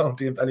win the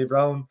county, and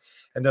Ballybrown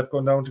ended up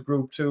going down to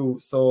Group 2.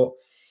 So,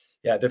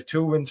 Yeah, they've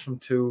 2 wins from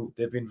 2.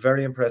 They've been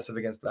very impressive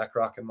against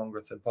Blackrock and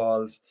Mungret St.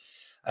 Paul's.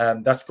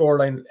 That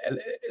scoreline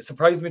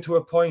surprised me to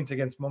a point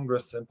against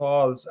Mungret St.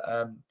 Paul's.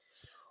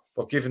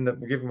 But given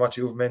what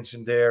you've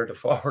mentioned there, the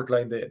forward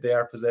line, they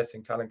are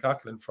possessing Colin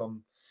Coughlin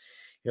from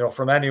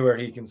anywhere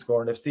he can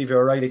score. And if Stevie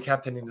O'Reilly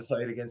captaining the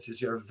side against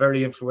this year, a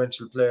very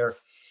influential player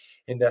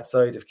in that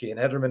side. If Cian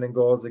Hederman in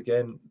goals,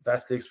 again,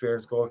 vastly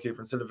experienced goalkeeper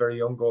and still a very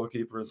young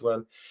goalkeeper as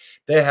well.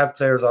 They have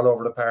players all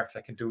over the park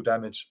that can do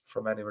damage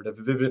from anywhere. They've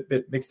a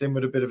bit mixed in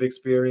with a bit of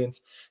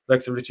experience.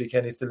 Like so Richie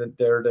Kenny still in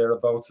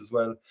thereabouts as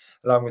well,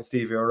 along with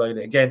Stevie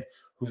O'Reilly. Again,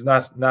 who's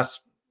not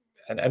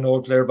an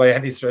old player by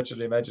any stretch of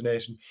the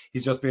imagination.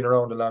 He's just been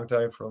around a long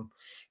time from,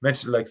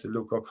 mentioned the likes of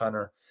Luke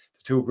O'Connor,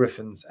 the 2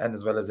 Griffins, and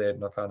as well as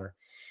Aidan O'Connor.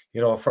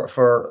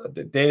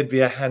 They'd be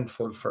a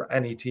handful for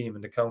any team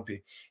in the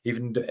county,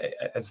 even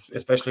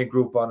especially in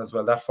Group 1 as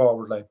well. That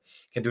forward line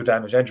can do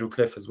damage. Andrew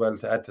Cliff as well,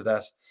 to add to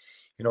that,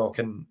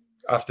 can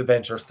off the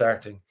bench or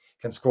starting,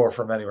 can score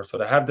from anywhere. So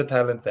they have the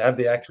talent, they have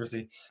the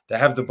accuracy, they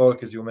have the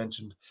bulk, as you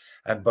mentioned,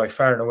 and by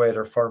far and away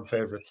they're firm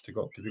favourites to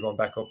be going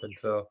back up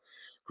into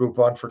Group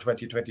 1 for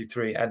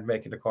 2023 and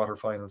making the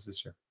quarterfinals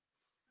this year.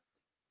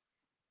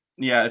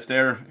 Yeah, if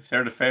they're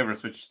the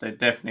favourites, which they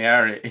definitely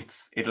are,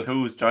 it'll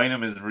who's join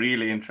them is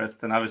really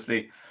interesting.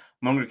 Obviously,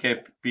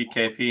 Mungret beat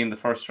KP in the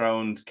first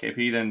round.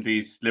 KP then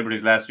beat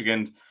Liberties last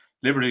weekend.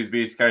 Liberties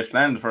beat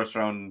Garrisplan in the first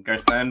round.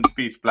 Garrisplan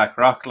beat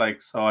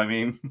Blackrock. So I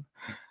mean,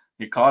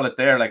 you call it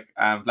there.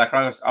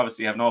 Blackrock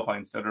obviously have no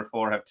points. The other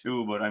 4 have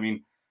 2. But I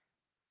mean,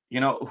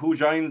 who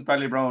joins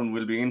Ballybrown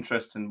will be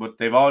interesting. But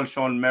they've all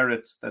shown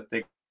merits that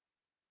they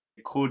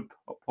could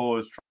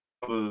pose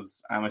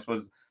troubles. I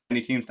suppose. Any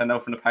teams stand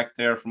out from the pack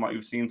there from what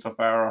you've seen so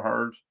far or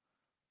heard?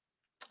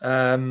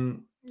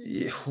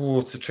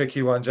 It's a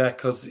tricky one, Jack,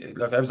 because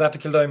I was at the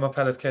Kildimo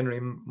Palace Kenry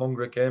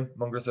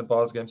Mungret St.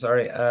 Paul's game,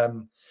 sorry.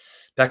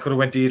 That could have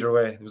went either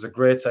way. There was a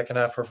great second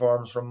half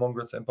performance from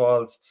Mungret St.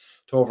 Paul's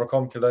to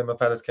overcome Kildimo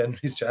Palace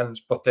Kenry's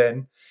challenge, but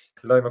then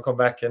Kildimo come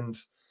back and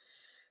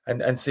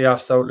see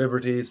off South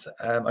Liberties.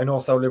 I know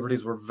South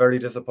Liberties were very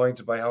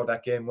disappointed by how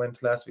that game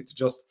went last week.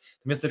 They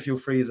missed a few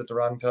frees at the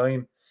wrong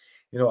time.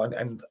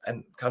 And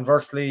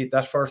conversely,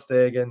 that first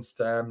day against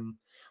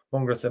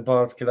Mungret St.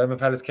 Paul's, Kildimo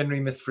Palace Kenry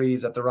missed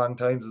frees at the wrong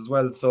times as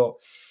well. So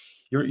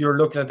you're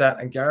looking at that,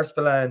 and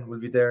Garrisplan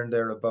will be there and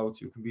thereabouts.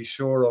 You can be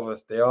sure of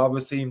it. They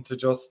always seem to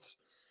just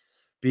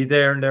be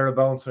there and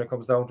thereabouts when it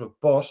comes down to it.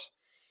 But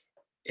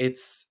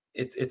it's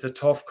a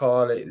tough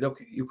call. Look,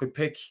 you could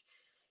pick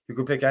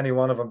any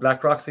one of them.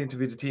 Blackrock seem to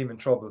be the team in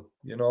trouble.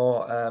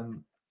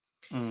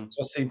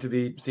 Just seem to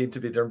be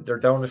they're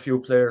down a few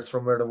players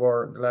from where they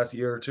were in the last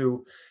year or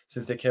 2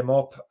 since they came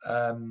up,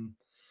 and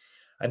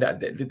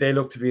they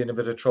look to be in a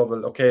bit of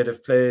trouble. Okay,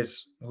 they've played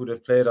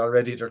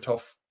already. They're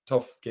tough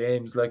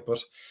games, but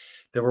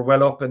they were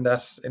well up in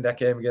that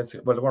game against.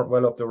 Well, they weren't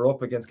well up. They were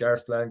up against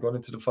Garrisplan going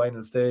into the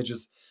final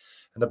stages,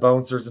 and the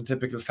Bouncers, in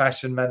typical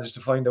fashion, managed to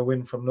find a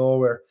win from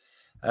nowhere.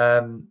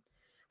 From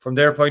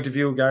their point of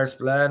view,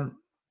 Garrisplan,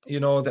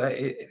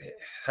 it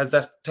has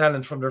that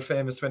talent from their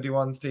famous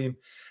 21s team.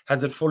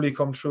 Has it fully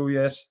come true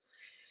yet?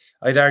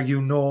 I'd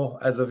argue no,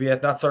 as of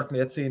yet. Not certainly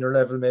at senior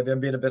level. Maybe I'm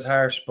being a bit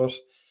harsh, but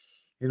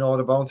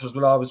the Bouncers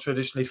will always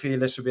traditionally feel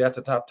they should be at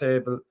the top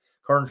table.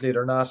 Currently,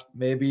 they're not.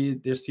 Maybe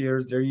this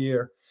year's their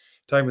year.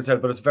 Time will tell.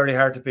 But it's very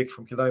hard to pick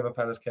from Kildimo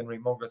Palace Kenry,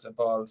 Mungret St.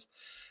 Paul's,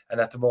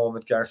 and at the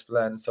moment,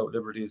 Garrisplan and South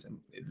Liberties. And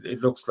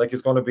it looks like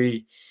it's going to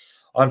be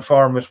on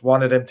form with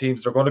one of them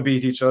teams. They're going to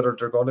beat each other.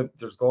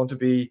 There's going to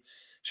be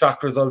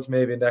shock results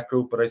maybe in that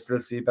group, but I still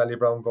see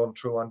Ballybrown going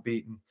through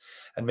unbeaten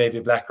and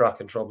maybe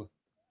Blackrock in trouble.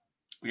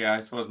 Yeah,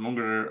 I suppose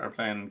Mungret are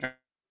playing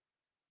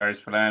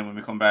Garrisplan. When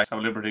we come back,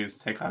 South Liberties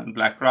take on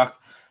Blackrock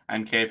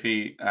and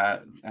KP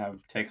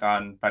take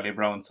on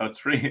Ballybrown. So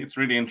it's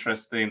really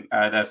interesting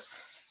that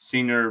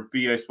Senior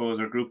B, I suppose,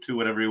 or Group 2,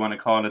 whatever you want to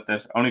call it,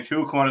 that only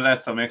 2 come out of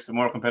that, so it makes it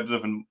more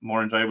competitive and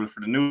more enjoyable for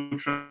the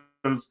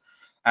neutrals.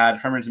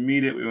 Premier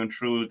Intermediate, we went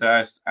through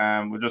that.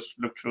 We'll just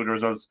look through the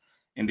results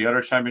in the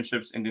other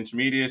championships. In the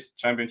Intermediate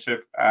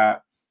Championship,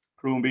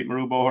 Croom beat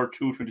Maruboher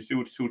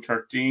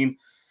 222-213. In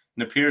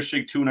the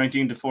Piershig,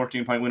 219 to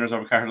 14-point winners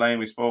over Caroline.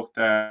 We spoke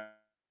that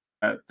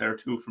they're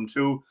 2 from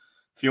 2.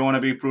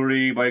 Fiona beat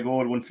Brewery by a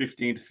goal,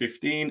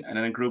 115-15. And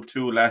then in Group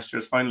 2, last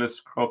year's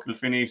finalists, Croke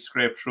Kilfinney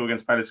scraped through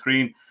against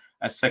Ballyskeen,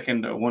 a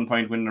second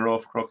 1-point win in a row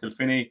for Croke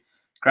Kilfinney.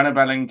 Granite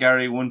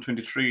Ballingarry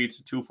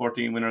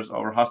 123-214 winners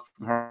over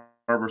Hospital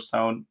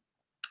Herberstown.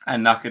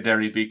 And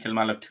Knockadderry beat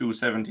Kilmallock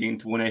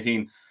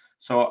 217-118.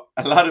 So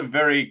a lot of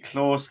very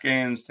close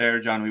games there,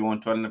 John. We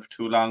won't dwell on it for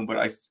too long, but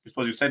I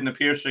suppose you said in the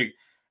Piershig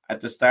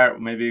at the start,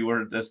 maybe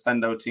we're the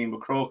standout team,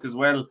 but Croke as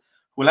well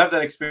will have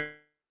that experience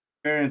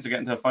of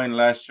getting to the final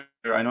last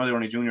year. I know they were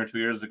only junior 2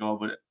 years ago,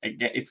 but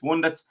it's one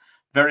that's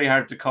very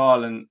hard to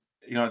call, and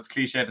it's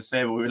cliche to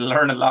say, but we'll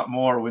learn a lot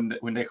more when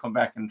they come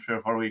back in 3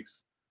 or 4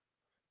 weeks.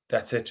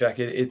 That's it, Jack.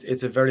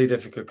 It's a very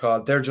difficult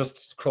call. They're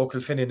just Croke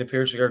Kilfinney and the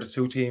Piershig are the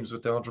 2 teams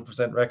with the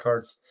 100%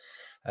 records.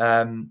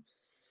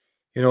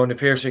 you know, Na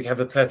Piarsaigh have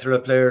a plethora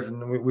of players,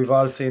 and we've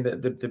all seen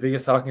that the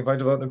biggest talking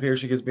point about Na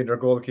Piarsaigh has been their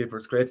goalkeeper.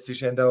 It's great to see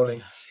Shane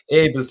Dowling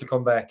able to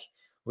come back,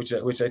 which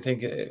I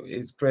think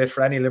is great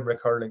for any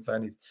Limerick hurling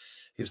fan.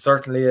 He's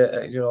certainly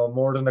you know,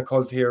 more than a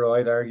cult hero,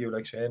 I'd argue.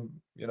 Like Shane,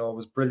 you know,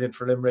 was brilliant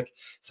for Limerick.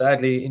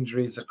 Sadly,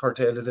 injuries have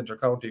curtailed his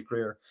inter-county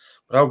career,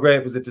 but how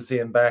great was it to see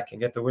him back and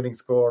get the winning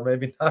score?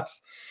 Maybe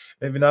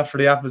not for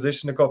the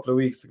opposition a couple of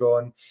weeks ago,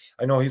 and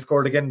I know he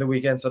scored again the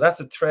weekend. So that's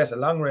a threat, a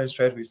long-range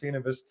threat. We've seen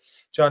a bit.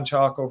 John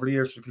Chalk over the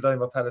years for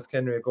Kildima,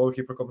 Pallaskenry, a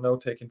goalkeeper coming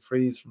out taking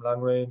frees from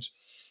long range.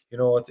 You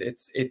know,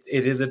 it's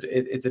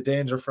a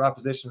danger for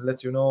opposition. It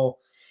lets you know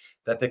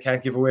that they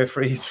can't give away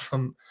frees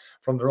from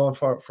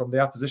the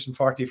opposition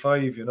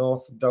 45. You know,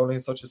 so Dowling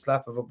is such a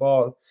slap of a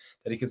ball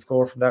that he can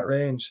score from that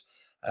range.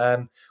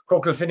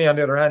 Croke Finney, on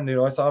the other hand, you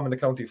know, I saw him in the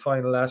county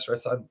final last year. I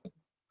saw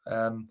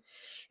him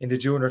in the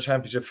junior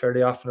championship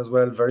fairly often as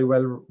well. Very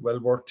well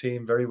worked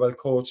team, very well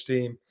coached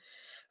team.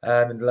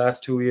 In the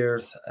last 2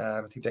 years,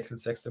 I think Declan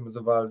Sexton was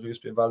involved. He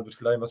used to be involved with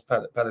Kilimus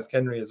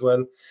Pallaskenry as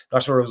well.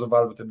 Not sure I was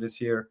involved with him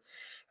this year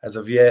as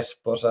of yet.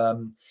 But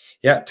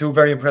yeah, 2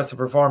 very impressive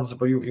performances.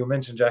 But you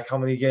mentioned, Jack, how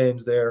many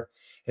games there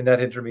in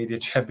that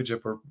intermediate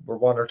championship were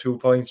 1 or 2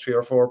 points, 3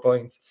 or 4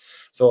 points.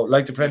 So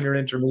like the Premier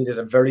Intermediate,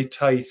 a very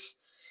tight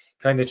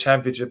kind of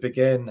championship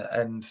again.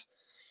 And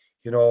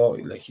you know,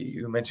 like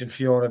you mentioned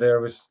Fiona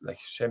there with like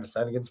Seamus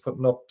Flanagan's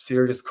putting up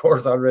serious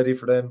scores already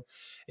for them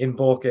in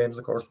both games.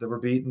 Of course, they were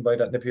beaten by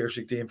that Na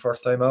Piarsaigh team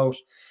first time out.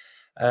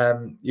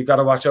 You got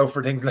to watch out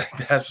for things like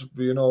that.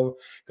 You know,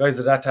 guys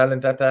of that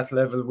talent at that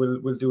level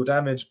will do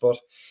damage. But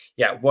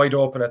yeah, wide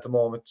open at the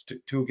moment.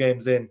 2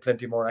 games in,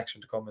 plenty more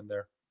action to come in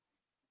there.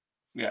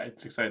 Yeah,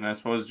 it's exciting. I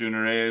suppose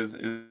Junior A is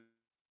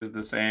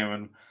the same,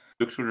 and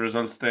look through the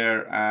results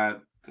there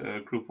at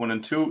Group 1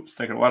 and 2.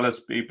 Staker Wallace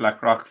beat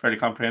Blackrock fairly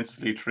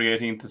comprehensively,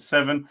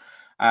 3-18-7.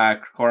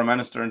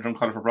 Coromanister and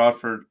Drumcollar for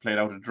Broadford played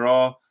out a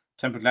draw.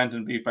 Temple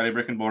Glanton beat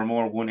Ballybrick and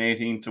Bournemore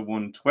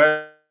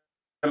 1-18-112.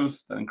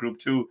 Then in Group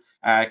 2,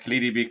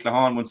 Killeedy beat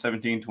Clahon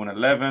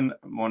 117-111.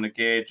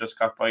 Monagate just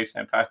got by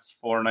St. Pat's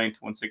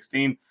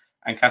 4-9-116.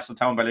 And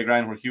Castletown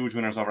Ballygrind were huge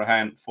winners over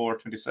hand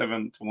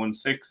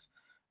 4-27-16.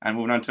 And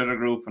moving on to the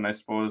group, and I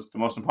suppose the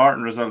most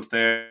important result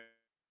there,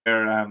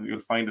 you'll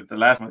find that the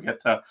last one we'll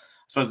get to. I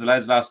suppose the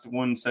lads lost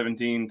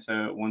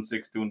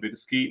 117-116 and beat the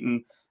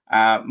Skeeton.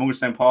 Mungo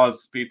St.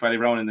 Paul's beat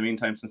Ballybrown in the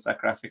meantime since that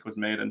graphic was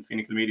made, and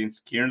Phoenix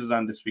Medians Kieran's is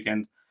on this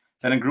weekend.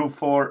 Then in Group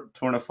 4,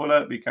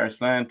 Tournafulla beat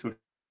Carrisplan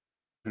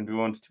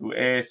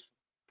 2-21-2-8.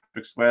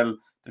 Brixwell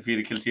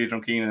defeated Kiltee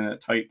Drunkeen in a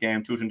tight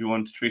game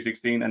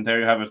 2-21-316, and there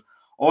you have it.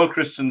 All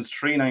Christians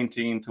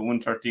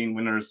 3-19-113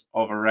 winners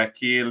over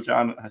Rackeel.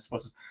 John, I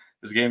suppose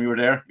this game you were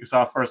there, you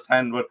saw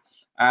firsthand, but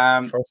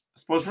I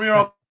suppose from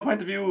your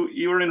point of view,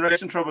 you were in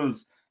relation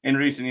troubles in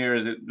recent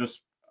years. It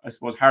just, I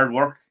suppose, hard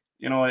work,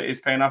 you know, is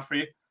paying off for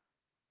you.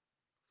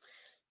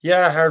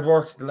 Yeah, hard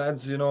work. The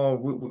lads, you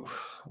know,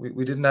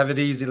 we didn't have it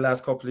easy the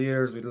last couple of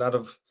years. We had a lot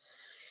of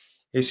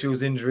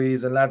issues,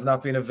 injuries, and lads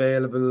not being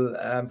available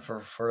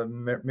for a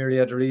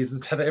myriad of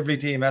reasons that every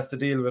team has to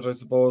deal with, I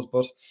suppose.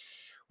 But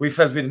we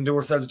felt we didn't do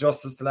ourselves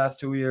justice the last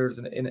 2 years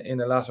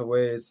in a lot of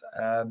ways.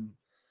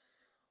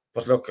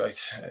 But look,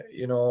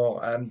 you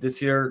know,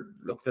 this year,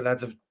 look, the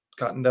lads have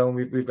gotten down.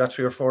 We've got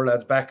 3 or 4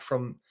 lads back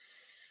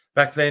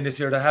playing this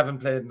year that haven't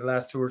played in the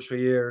last 2 or 3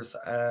 years.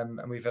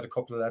 And we've had a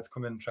couple of lads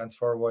come in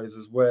transfer-wise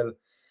as well,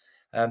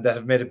 that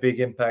have made a big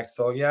impact.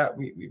 So, yeah,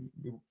 we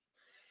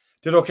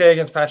did okay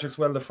against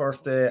Patrickswell the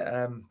first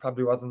day.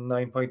 Probably wasn't a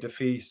 9-point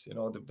defeat. You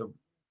know,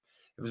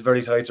 it was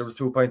very tight. There was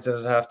 2 points in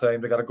at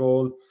half-time. They got a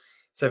goal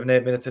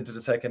 7-8 minutes into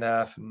the second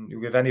half. And you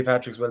give any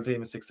Patrickswell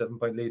team a 6-7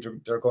 point lead,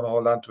 they're going to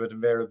hold on to it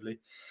invariably.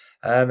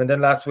 And then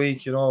last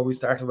week, you know, we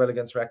started well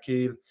against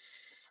Rackeel,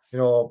 you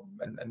know,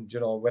 and you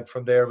know, went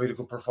from there, really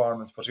good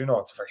performance. But you know,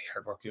 it's very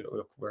hard work. You know,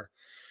 look, we're,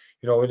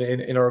 you know,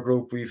 in our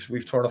group, we've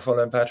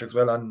Tournafulla and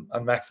Patrickswell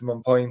on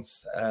maximum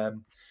points.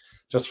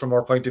 Just from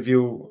our point of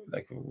view,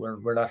 like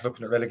we're not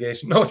looking at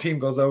relegation. No team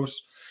goes out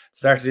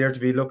start of the year to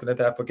be looking at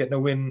that, but getting a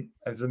win,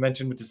 as I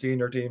mentioned with the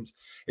senior teams,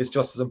 is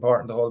just as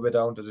important the whole way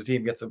down to the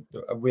team gets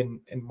a win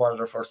in one of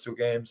their first 2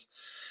 games.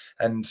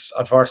 And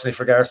unfortunately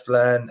for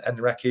Carrisplan and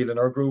Rackeel in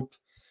our group,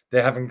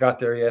 they haven't got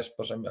there yet,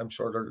 but I'm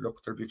sure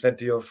there'll be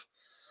plenty of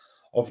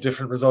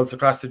different results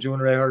across the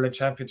Junior A Hurling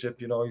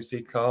Championship. You know, you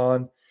see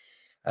Clahon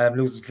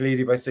losing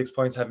Killeedy by 6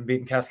 points, having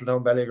beaten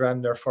Castletown Ballygran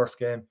in their first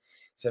game.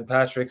 St.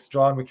 Patrick's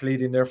drawn with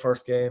Killeedy in their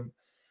first game.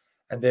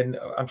 And then,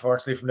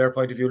 unfortunately, from their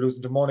point of view,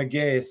 losing to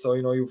Monagate. So,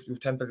 you know, you've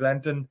Temple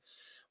Glanton,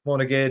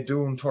 Monagate,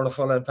 Doon,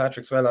 Tournafulla and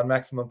Patrickswell on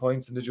maximum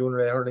points in the Junior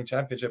A Hurling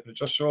Championship. And it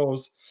just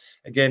shows,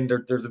 again,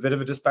 there's a bit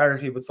of a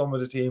disparity with some of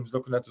the teams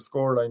looking at the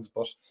score lines,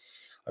 but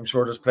I'm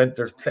sure there's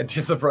plenty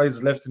of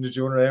surprises left in the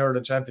Junior A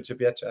Hurling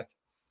Championship yet, Jack.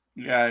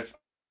 Yeah,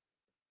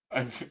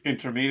 I've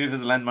intermediate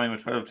as a landmine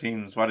with 12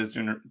 teams. What is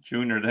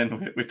junior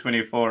then with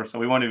 24? So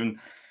we won't even.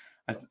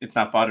 It's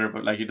not bother,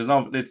 but like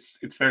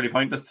it's fairly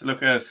pointless to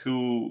look at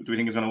who do we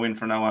think is going to win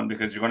from now on,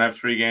 because you're going to have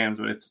 3 games,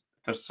 but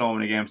there's so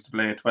many games to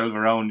play, 12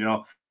 around, you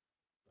know.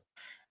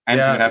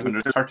 anything could happen.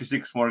 There's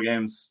 36 more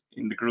games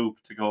in the group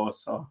to go,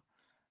 so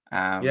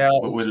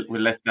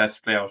we'll let that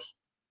play out.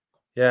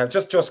 Yeah,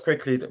 just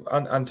quickly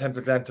on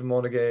Templeton and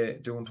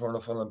Monaghan doing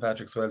Tournafull and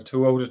Patrickswell,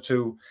 2 out of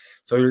 2.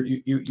 So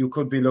you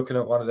could be looking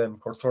at one of them. Of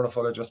course,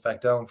 Tournafull are just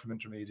back down from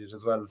intermediate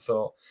as well,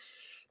 so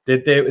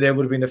they would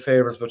have been the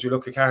favourites. But you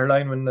look at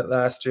Caroline winning it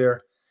last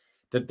year.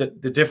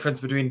 The difference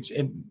between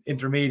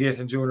intermediate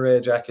and junior A,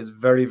 Jack, is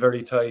very,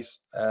 very tight.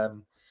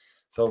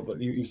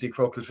 But you see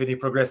Crow Kilfinny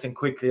progressing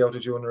quickly out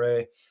of junior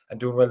A and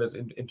doing well at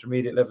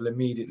intermediate level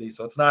immediately.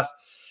 So it's not,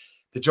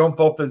 the jump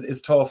up is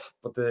tough,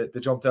 but the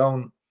jump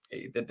down,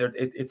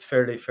 it's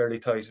fairly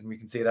tight, and we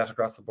can see that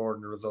across the board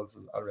in the results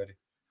already.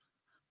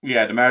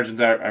 Yeah, the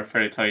margins are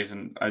fairly tight,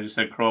 and I just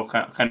said Crow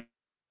kind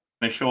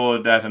of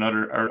showed that in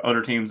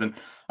other teams. And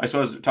I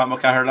suppose talking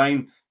about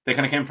Caherline, they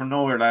kind of came from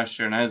nowhere last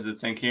year, and as did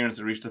St. Kieran's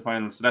to reach the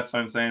final. So that's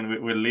what I'm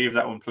saying. We'll leave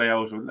that one play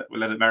out. We'll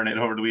let it marinate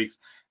over the weeks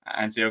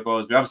and see how it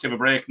goes. We obviously have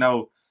a break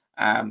now.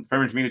 Premier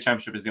Intermediate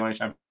Championship is the only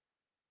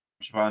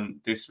championship on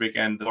this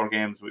weekend. The 4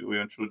 games, we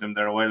went through them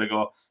there a while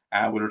ago.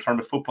 We'll return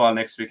with football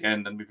next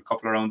weekend, and we have a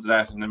couple of rounds of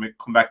that, and then we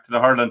come back to the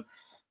hurling.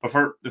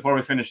 But before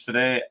we finish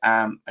today,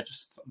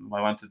 what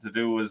I wanted to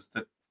do was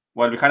that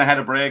while we kind of had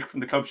a break from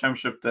the club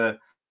championship,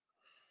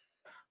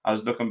 I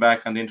was looking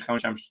back on the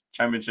Intercounty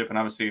Championship, and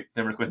obviously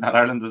Limerick winning that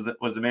Ireland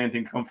was the main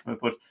thing to come from it.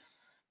 But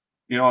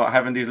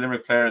having these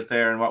Limerick players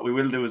there, and what we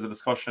will do is a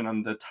discussion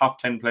on the top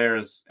 10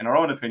 players in our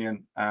own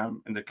opinion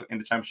in the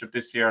championship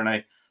this year.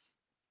 And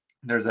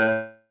there's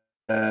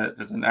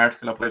an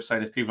article up on the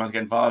website if people want to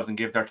get involved and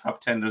give their top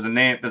 10. There's a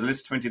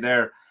list of 20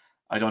 there.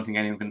 I don't think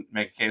anyone can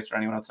make a case for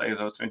anyone outside of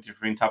those 20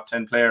 for being top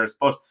 10 players.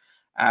 But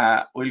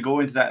we'll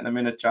go into that in a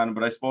minute, John.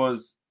 But I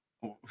suppose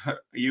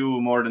you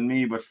more than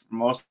me, but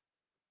most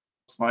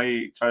of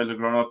my childhood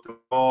growing up,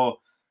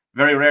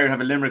 very rare to have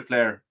a Limerick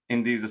player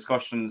in these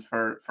discussions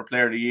for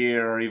Player of the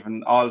Year or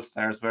even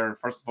All-Stars, where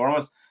first and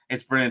foremost,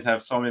 it's brilliant to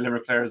have so many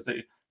Limerick players that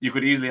you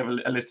could easily have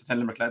a list of 10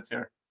 Limerick lads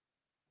here.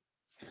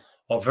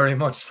 Oh, very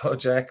much so,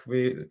 Jack.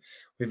 We've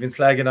been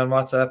slagging on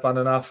WhatsApp on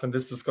and off, and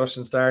this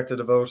discussion started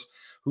about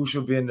who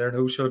should be in there and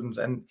who shouldn't.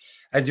 And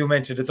as you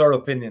mentioned, it's our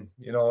opinion,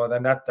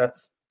 and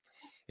that's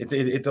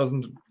it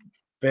doesn't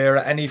bear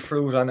any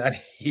fruit on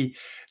any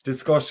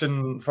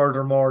discussion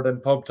furthermore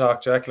than pub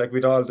talk, Jack, like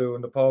we'd all do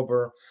in the pub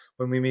or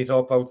when we meet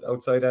up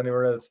outside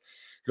anywhere else.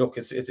 Look,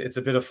 it's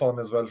a bit of fun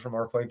as well from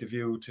our point of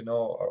view to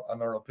know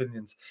on our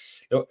opinions.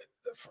 Look,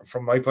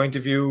 from my point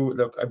of view,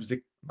 look, I was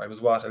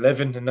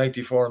 11 in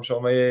 '94. I'm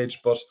showing my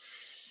age, but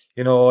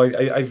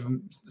I've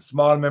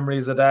small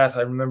memories of that.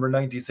 I remember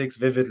 '96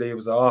 vividly. It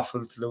was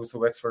awful to lose to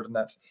Wexford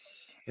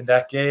in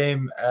that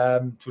game.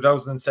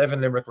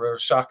 2007, Limerick were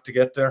shocked to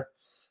get there.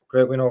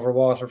 Great win over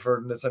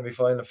Waterford in the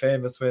semi-final,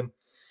 famous win.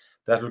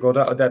 That will go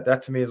down.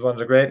 That to me is one of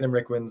the great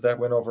Limerick wins. That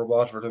win over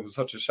Waterford, it was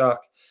such a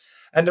shock.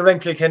 And they ran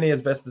Kilkenny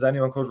as best as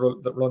anyone could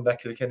run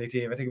that Kilkenny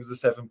team. I think it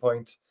was a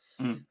 7-point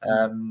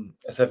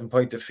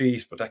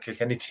defeat. But that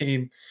Kilkenny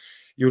team,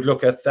 you'd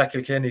look at that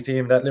Kilkenny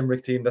team, that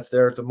Limerick team that's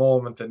there at the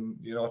moment, and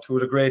two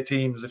of the great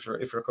teams if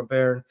you're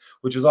comparing,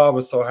 which is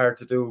always so hard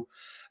to do.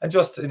 And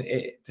just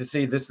to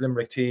see this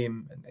Limerick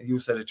team, and you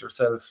said it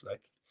yourself,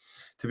 like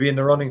to be in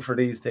the running for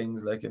these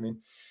things, like I mean,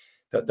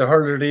 the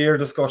Hurler of the Year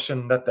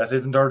discussion that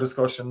isn't our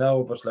discussion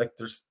now, but like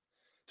there's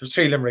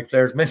 3 Limerick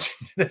players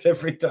mentioned in it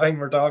every time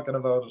we're talking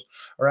about it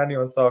or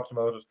anyone's talking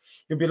about it.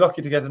 You'd be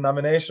lucky to get a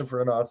nomination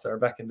for an All-Star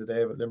back in the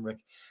day with Limerick,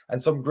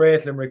 and some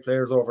great Limerick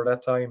players over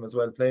that time as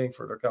well, playing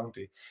for their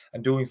county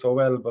and doing so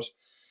well. But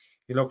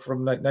you look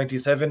from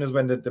 97 is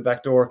when the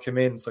back door came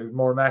in, so you have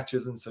more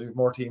matches and so you have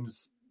more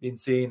teams being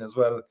seen as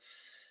well.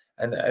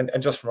 And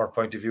just from our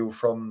point of view,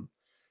 from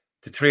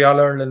the 3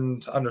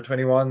 All-Ireland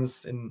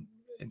under-21s in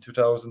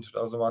 2000,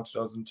 2001,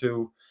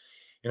 2002,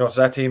 to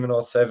that team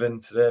in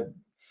 07, to the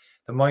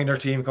minor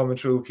team coming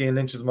through, Cian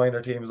Lynch's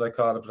minor team, as I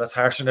call it, but that's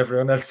harsh on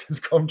everyone else that's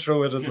come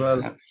through it as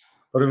well.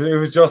 But it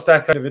was just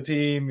that kind of a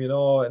team,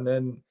 and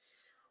then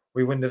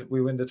we win the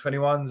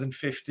 21s in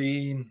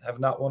 15, have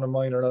not won a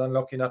minor, and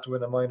unlucky not to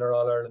win a minor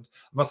All-Ireland.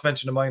 I must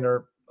mention a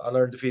minor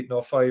All-Ireland defeat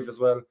in 05 as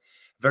well.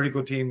 Very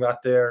good team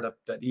got there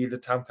that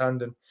yielded Tom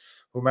Condon,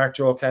 who marked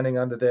Joe Canning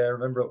on the day. I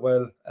remember it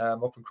well,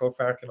 up in Croke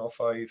Park in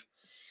 05,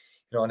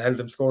 and held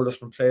them scoreless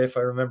from play, if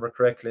I remember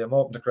correctly. I'm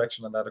open to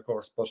correction on that, of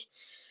course, but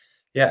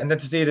yeah, and then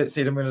to see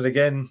them win it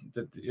again,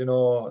 to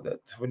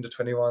win the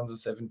 21s and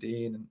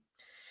 17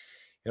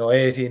 and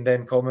 18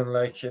 then coming,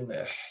 like, and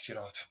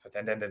but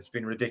then it's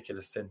been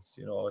ridiculous since.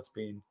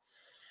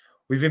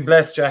 We've been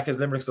blessed, Jack, as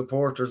Limerick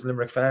supporters,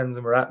 Limerick fans,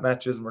 and we're at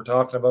matches and we're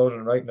talking about it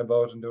and writing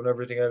about it and doing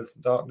everything else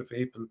and talking to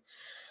people.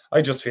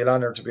 I just feel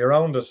honoured to be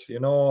around it.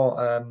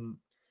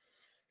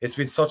 It's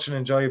been such an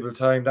enjoyable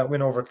time. That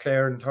win over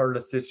Clare and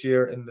Thurles this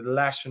year in the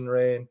lashing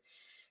rain,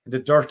 in the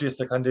dirtiest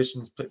of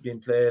conditions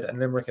being played, and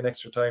Limerick in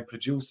extra time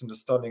producing the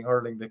stunning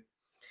hurling that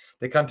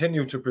they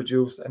continue to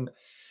produce. And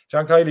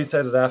John Kiley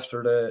said it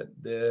after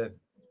the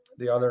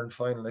All-Ireland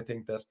final, I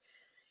think, that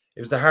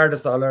it was the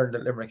hardest All-Ireland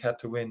that Limerick had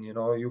to win.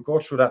 You go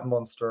through that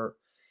Munster,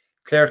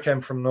 Clare came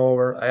from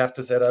nowhere. I have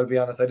to say, I'll be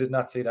honest, I did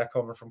not see that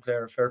coming from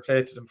Clare. Fair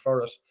play to them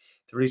for it,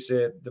 to reach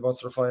the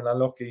Munster final.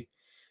 Unlucky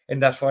in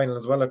that final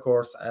as well, of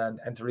course, and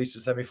to reach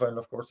the semi-final,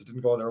 of course, it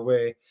didn't go their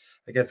way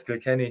against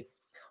Kilkenny.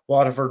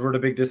 Waterford were the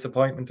big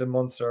disappointment in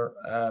Munster.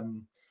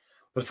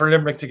 But for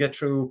Limerick to get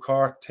through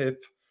Cork,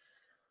 Tip,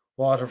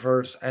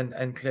 Waterford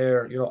and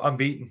Clare,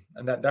 unbeaten.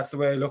 And that's the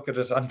way I look at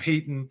it,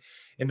 unbeaten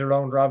in the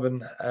round robin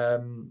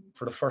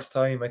for the first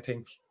time, I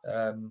think.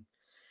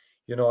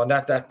 And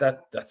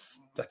that's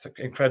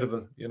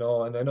incredible,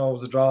 and I know it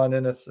was a draw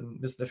in us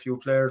and missing a few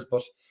players,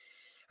 but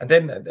and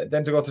then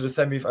to go to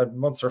the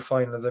Munster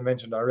final, as I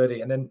mentioned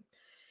already, and then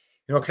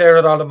Clare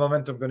had all the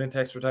momentum going into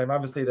extra time.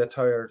 Obviously they're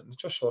tired, and it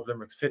just showed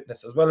Limerick's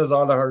fitness as well as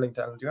all the hurling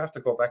talent. You have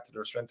to go back to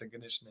their strength and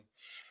conditioning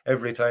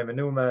every time. A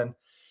new man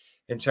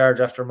in charge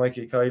after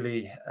Mikey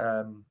Kiley,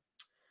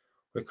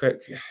 with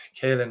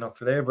Caelan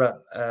O'Calebra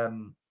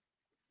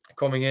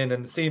coming in,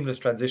 and seamless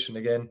transition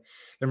again.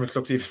 Limerick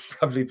looked even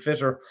probably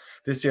fitter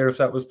this year if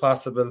that was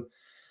possible,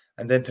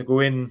 and then to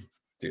go in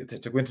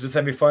to go into the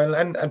semi-final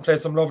and play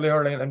some lovely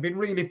hurling, and been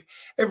really,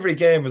 every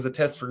game was a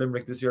test for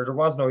Limerick this year. There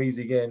was no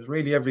easy games.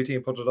 Really, every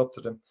team put it up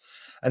to them.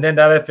 And then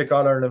that epic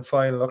All-Ireland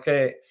final.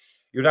 Okay,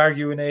 you'd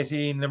argue in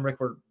 18, Limerick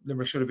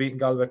should have beaten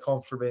Galway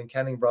comfortably, and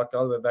Canning brought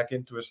Galway back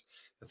into it.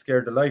 That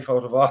scared the life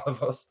out of all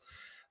of us.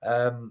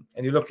 And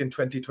you look in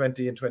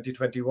 2020 and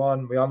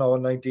 2021, we all know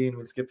in 19,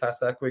 we'll skip past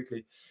that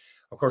quickly.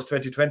 Of course,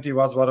 2020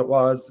 was what it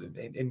was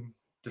in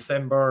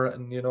December,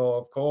 and,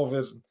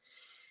 COVID,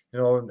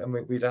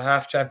 and we had a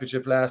half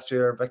championship last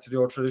year, back to the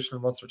old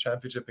traditional Munster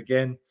championship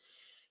again,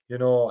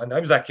 and I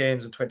was at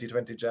games in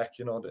 2020, Jack,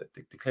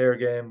 the Clare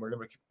game where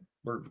Limerick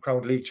were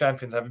crowned league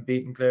champions, having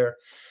beaten Clare,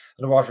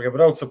 and the Waterford game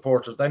without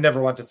supporters. I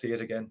never want to see it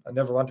again. I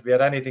never want to be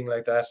at anything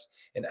like that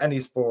in any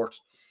sport.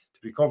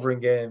 To be covering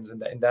games in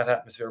that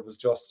atmosphere was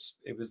just,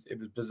 it was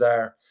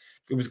bizarre.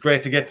 It was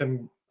great to get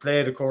them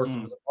played, of course.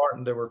 It was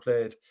important they were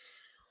played.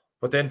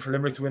 But then for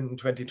Limerick to win in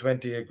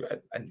 2020,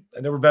 and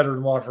they were better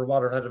than Waterford.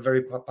 Waterford had a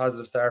very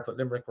positive start, but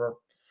Limerick were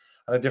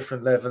on a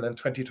different level in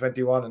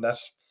 2021, and that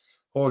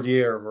whole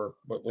year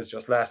was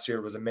just, last year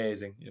was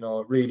amazing. It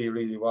really,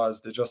 really was.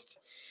 They just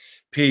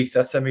peaked.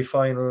 That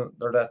semi-final,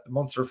 or that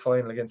Munster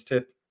final against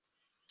Tip.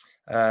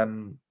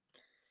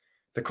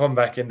 The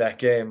comeback in that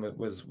game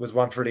was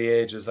one for the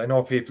ages. I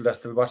know people that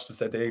still watch this,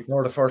 that they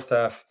ignore the first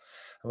half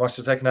and watch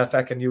the second half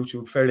back on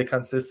YouTube fairly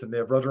consistently.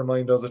 A brother of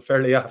mine does it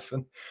fairly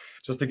often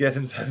just to get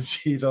himself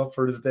cheated up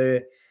for his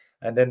day.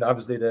 And then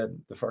obviously the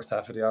first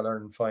half of the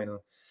All-Ireland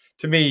final.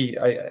 To me,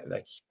 I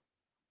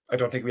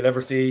don't think we'll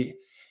ever see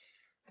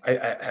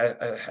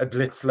a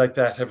blitz like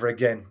that ever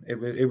again.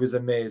 It was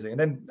amazing.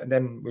 And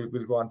then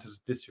we'll go on to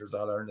this year's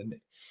All-Ireland.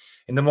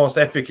 In the most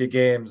epic of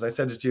games, I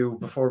said it to you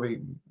before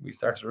we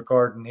started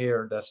recording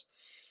here, that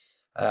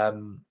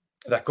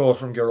that goal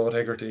from Gearóid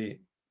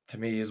Hegarty, to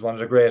me, is one of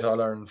the great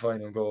All-Ireland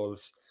final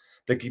goals.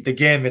 The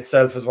game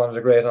itself is one of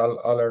the great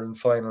All-Ireland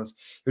finals.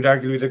 You'd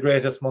argue the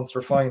greatest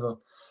Munster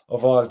final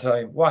of all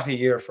time. What a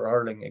year for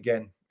hurling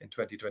again in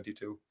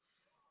 2022.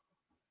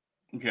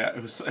 Yeah,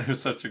 it was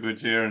such a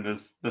good year, and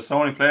there's so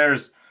many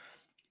players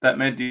that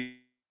made the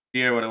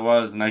year what it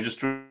was, and I just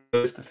drew a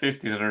list of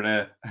 50 the other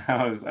day.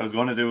 I was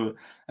going to do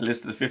a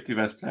list of the 50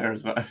 best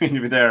players, but I mean,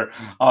 you'd be there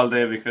all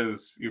day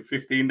because you're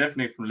 15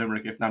 definitely from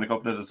Limerick, if not a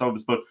couple of the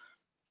subs. But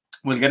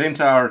we'll get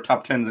into our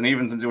top 10s, and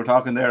even since you were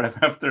talking there, I'm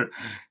after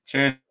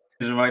changing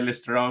my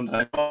list around.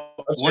 I know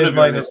one of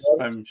your lists,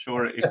 I'm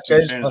sure it's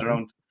been changed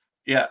around.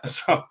 Yeah,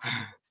 so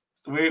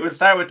we'll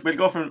start with, we'll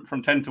go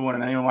from 10 to 1,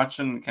 and anyone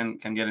watching can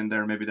get in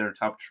there, maybe their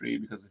top 3,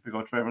 because if we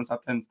go through everyone's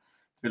top 10s,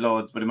 it'll be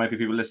loads, but it might be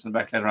people listening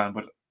back later on.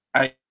 But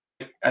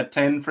at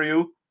 10 for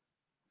you,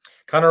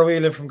 Conor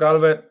Whelan from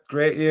Galway,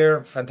 great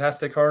year,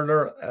 fantastic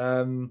hurler.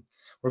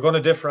 We're going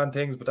to differ on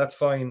things, but that's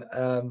fine.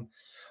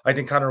 I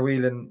think Conor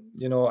Whelan,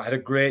 had a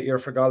great year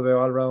for Galway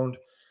all round.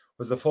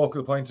 Was the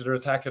focal point of their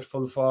attack at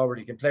full forward.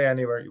 He can play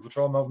anywhere. You could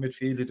throw him out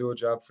midfield, he'd do a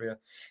job for you.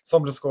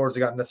 Some of the scores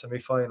he got in the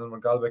semi-final when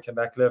Galway came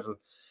back level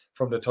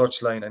from the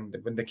touchline, and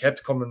when they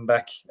kept coming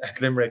back at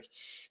Limerick,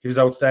 he was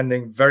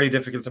outstanding. Very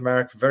difficult to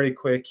mark, very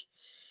quick,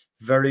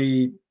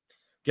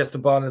 gets the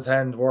ball in his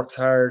hand, works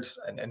hard,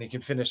 and he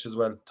can finish as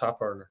well.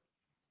 Top hurler.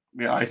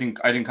 Yeah, I think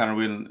Conor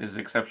Whelan is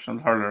an exceptional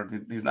hurler.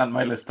 He's not on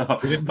my list though.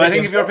 But I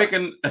think if you're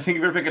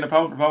picking a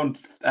pound for pound,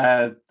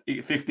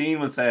 15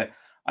 will say,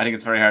 I think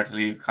it's very hard to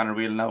leave Conor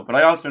Whelan out. But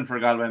I also went for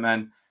a Galway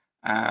man.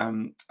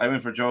 I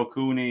went for Joe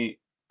Cooney.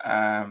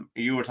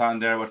 You were talking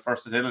there with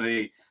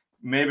versatility.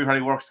 Maybe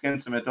probably works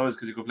against him. It does,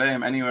 because you could play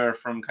him anywhere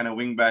from kind of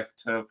wing back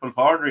to full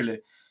forward. Really,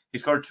 he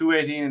scored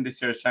 218 in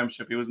this year's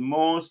championship. He was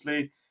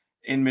mostly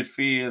in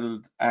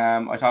midfield.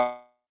 I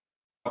thought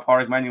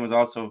Pádraig Mannion was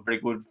also very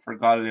good for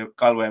Galway,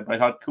 but I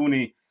thought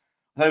Cooney,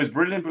 he was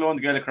brilliant below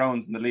the Gaelic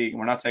rounds in the league, and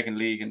we're not taking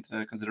league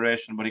into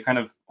consideration, but he kind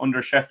of,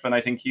 under Shefflin,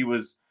 I think he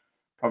was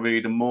probably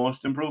the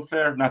most improved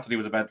player. Not that he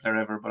was a bad player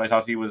ever, but I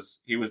thought he was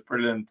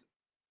brilliant.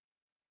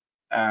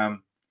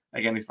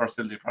 Again, his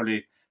versatility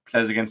probably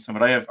plays against him,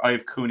 but I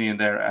have Cooney in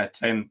there at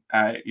 10.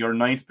 Your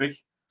ninth pick?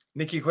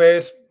 Nicky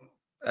Quaid,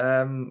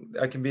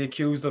 I can be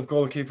accused of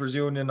goalkeepers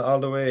union all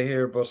the way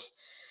here, but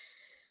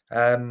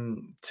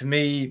to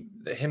me,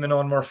 him and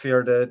Owen Murphy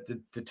are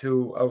the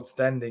two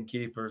outstanding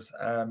keepers.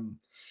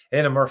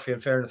 Éanna Murphy, in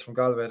fairness, from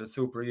Galway, had a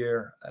super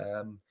year.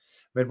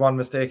 Made one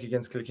mistake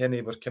against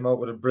Kilkenny, but came out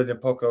with a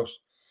brilliant puck out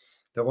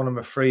that won him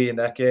a free in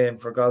that game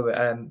for Galway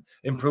and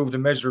improved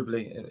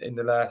immeasurably in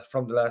the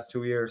last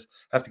 2 years.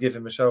 Have to give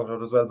him a shout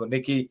out as well. But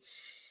Nicky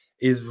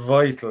is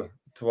vital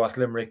to what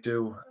Limerick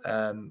do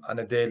on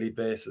a daily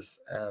basis.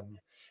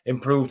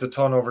 Improved a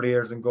ton over the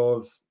years in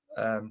goals.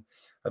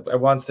 At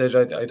one stage,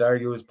 I'd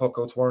argue his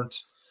puckouts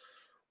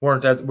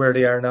weren't as where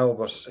they are now,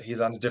 but he's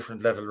on a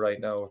different level right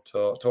now.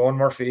 To Owen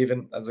Murphy,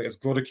 even as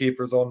good a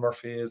keeper as Owen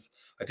Murphy is,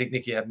 I think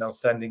Nicky had an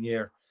outstanding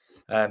year.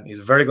 He's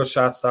a very good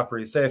shot stopper.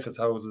 He's safe as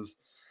houses,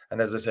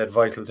 and as I said,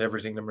 vital to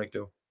everything Limerick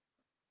do.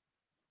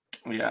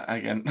 Yeah,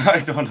 again, I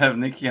don't have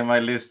Nicky on my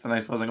list, and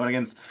I suppose I'm going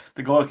against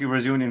the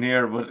goalkeepers union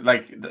here. But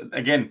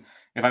again,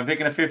 if I'm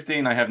picking a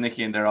 15, I have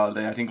Nicky in there all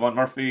day. I think Owen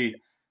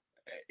Murphy,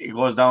 it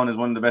goes down as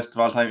one of the best of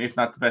all time, if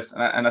not the best,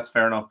 and that's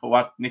fair enough. But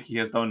what Nicky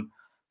has done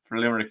for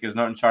Limerick is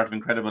nothing short of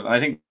incredible. And I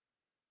think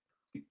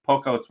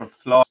puckouts were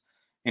flawed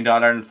in the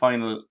All-Ireland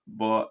final,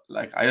 but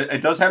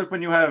it does help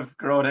when you have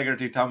Gearóid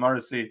Hegarty, Tom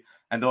Morrissey,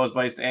 and those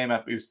boys to aim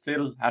at, but you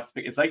still have to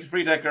pick. It's like the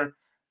free taker.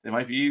 They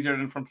might be easier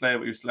than from play,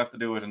 but you still have to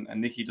do it. And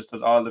Nicky just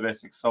does all the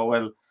basics so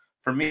well.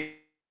 For me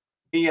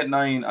at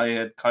 9, I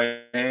had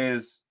Kyle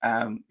Hayes.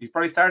 He's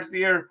probably started the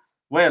year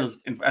well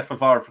at full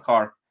forward for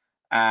Cork.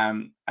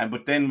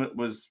 But then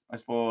was, I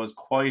suppose,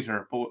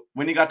 quieter. But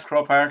when he got to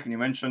Croke Park and you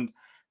mentioned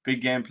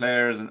big game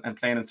players and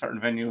playing in certain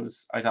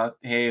venues, I thought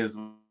Hayes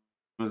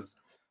was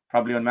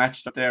probably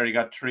unmatched up there. He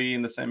got 3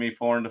 in the semi,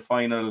 4 in the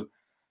final.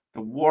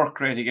 The work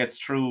rate he gets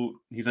through,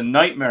 he's a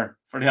nightmare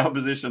for the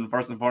opposition,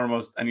 first and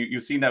foremost. And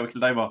you've seen that with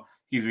Kildimo.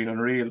 He's been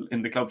unreal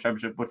in the club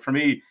championship. But for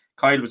me,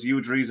 Kyle was a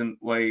huge reason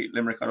why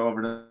Limerick got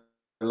over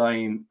the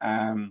line.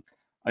 I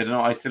don't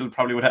know. I still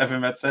probably would have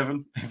him at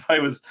 7 if I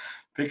was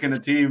picking a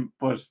team,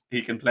 but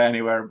he can play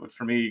anywhere. But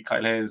for me,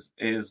 Kyle Hayes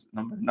is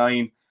number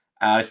 9.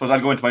 I suppose I'll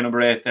go into my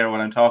number 8 there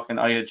when I'm talking.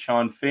 I had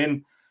Sean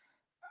Finn,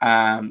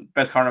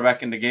 best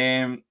cornerback in the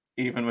game,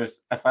 even with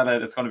a fella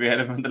that's going to be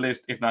ahead of him on the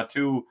list, if not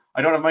 2.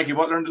 I don't have Mikey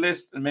Butler on the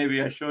list, and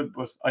maybe I should,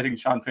 but I think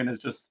Sean Finn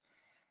is just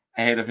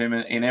ahead of him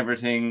in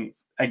everything.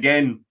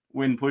 Again,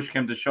 when push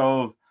came to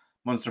shove,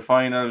 Munster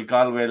final,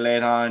 Galway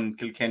late on,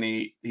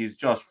 Kilkenny, he's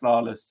just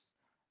flawless.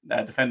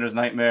 Defender's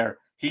nightmare.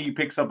 He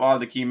picks up all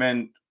the key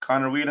men.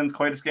 Conor Whelan's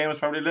quietest game was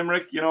probably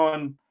Limerick,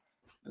 and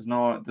there's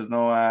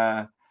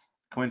no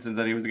coincidence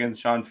that he was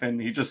against Sean Finn.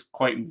 He just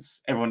quietens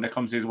everyone that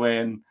comes his way,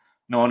 and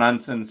no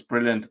nonsense,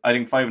 brilliant. I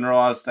think 5 in a row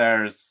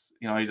All-Stars,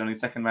 he's only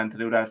second man to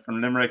do that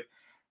from Limerick.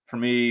 For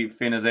me,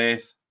 Finn is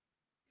 8.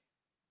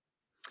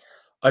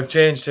 I've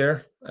changed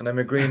here, and I'm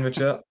agreeing with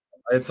you.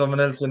 I had someone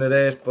else in at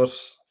 8, but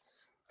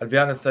I'll be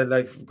honest, I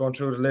like going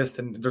through the list,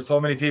 and there's so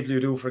many people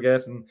you do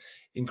forget, and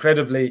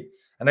incredibly,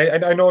 and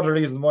I know the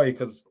reason why,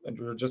 because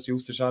we're just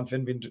used to Sean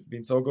Finn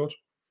being so good.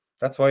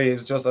 That's why it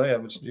was just,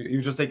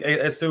 you just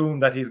assume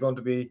that he's going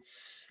to be.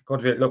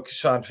 Look,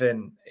 Sean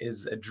Finn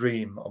is a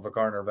dream of a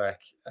cornerback.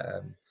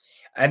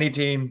 Any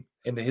team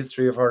in the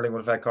history of hurling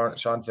would have had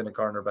Sean Finn a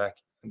cornerback,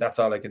 and that's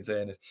all I can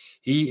say in it.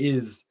 He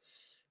is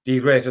the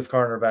greatest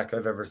cornerback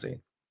I've ever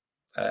seen.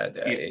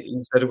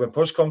 He said it when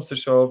push comes to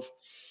shove.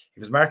 He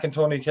was marking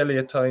Tony Kelly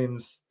at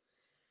times.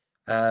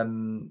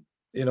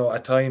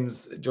 At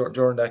times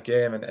during that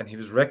game, and he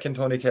was wrecking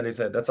Tony Kelly's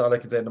head. That's all I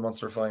can say in the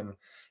Munster final.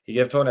 He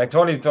gave Tony.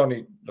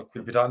 Look,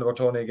 we'll be talking about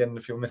Tony again in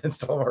a few minutes.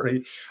 Don't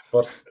worry.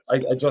 But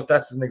I just,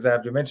 that's an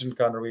example. You mentioned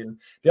Conor Whelan,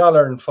 the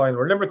All-Ireland final,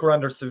 where Limerick were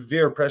under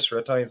severe pressure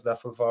at times. That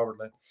full forward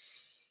line,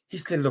 he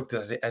still looked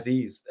at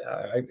ease.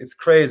 It's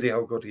crazy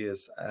how good he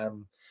is.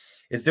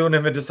 It's doing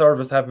him a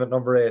disservice to have him at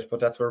number 8, but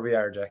that's where we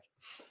are, Jack.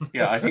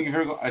 Yeah, I think if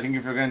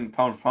you're getting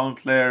pound for pound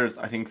players,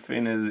 I think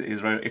Finn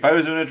is right. If I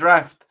was doing a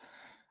draft,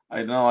 I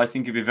don't know. I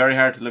think it'd be very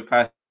hard to look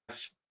past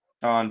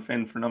Sean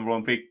Finn for number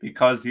 1 pick,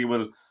 because he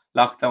will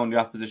lock down the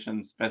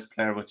opposition's best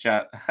player. But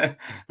yeah,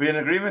 we're in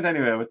agreement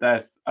anyway with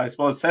that. I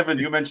suppose 7,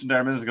 you mentioned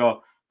there a minute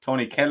ago,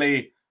 Tony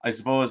Kelly. I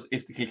suppose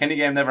if the Kilkenny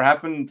game never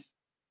happened,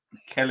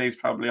 Kelly's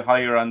probably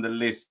higher on the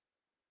list.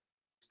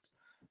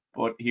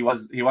 But he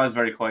was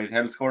very quiet.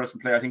 Held scoreless in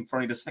play, I think, for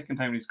only the 2nd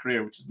time in his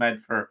career, which is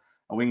mad for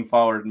a wing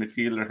forward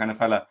midfielder kind of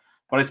fella.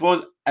 But I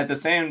suppose at the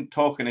same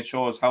token, it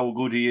shows how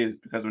good he is,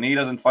 because when he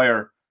doesn't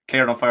fire,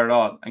 Clare don't fire at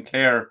all, and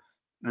Clare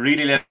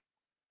really let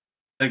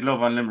the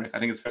glove on Limerick. I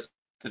think it's first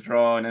to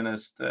draw, and then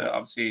it's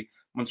obviously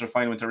Munster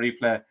final went to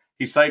replay.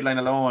 He's sideline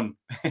alone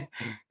to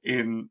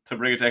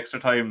bring it to extra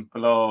time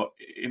below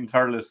in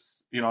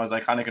Thurles, as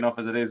iconic enough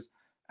as it is.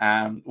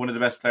 One of the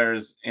best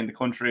players in the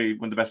country,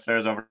 one of the best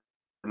players over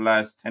the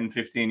last 10,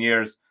 15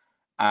 years.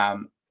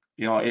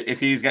 If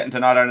he's getting to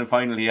an All-Ireland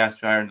final, he has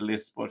to be higher on the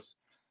list. But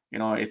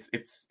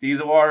it's these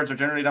awards are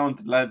generally down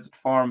to the lads that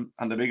perform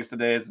on the biggest of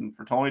days. And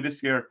for Tony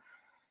this year,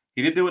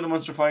 he did do it in the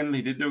Munster final.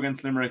 He did do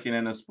against Limerick in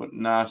Ennis, but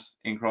not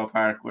in Croke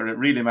Park, where it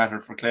really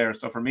mattered for Clare.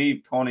 So for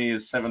me, Tony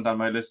is 7th on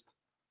my list.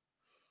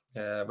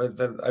 Yeah,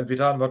 well, I'll be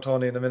talking about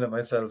Tony in a minute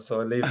myself,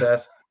 so I'll leave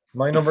that.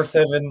 My number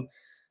 7,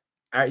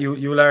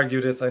 you'll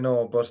argue this, I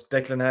know, but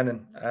Declan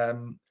Hannon.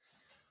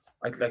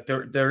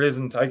 There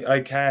isn't.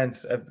 I can't.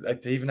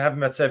 Like, to even have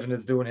him at 7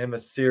 is doing him a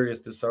serious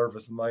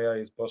disservice in my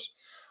eyes. But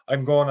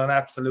I'm going on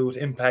absolute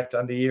impact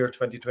on the year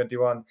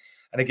 2021.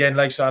 And again,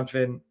 like Sean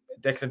Finn,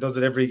 Declan does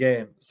it every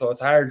game, so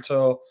it's hard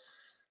to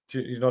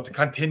to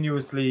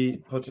continuously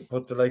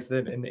put the likes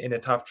of them in a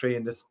top 3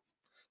 in this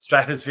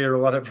stratosphere or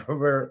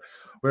whatever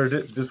we're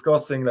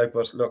discussing. Like,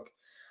 but look,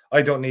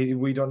 we don't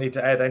need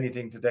to add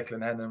anything to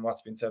Declan Hannon and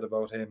what's been said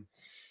about him.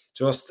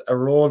 Just a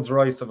Rolls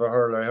Royce of a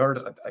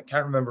hurler. I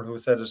can't remember who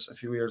said it a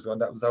few years ago,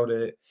 and that was how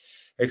they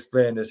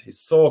explained it. He's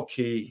so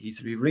key.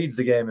 He reads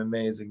the game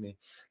amazingly,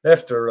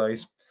 left or right.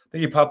 I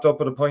think he popped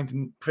up at a point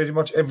in pretty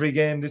much every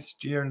game this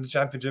year in the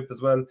championship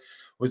as well.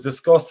 Was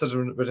disgusted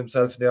with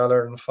himself in the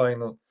All-Ireland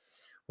final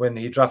when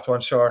he dropped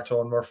one short to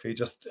Owen Murphy.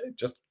 Just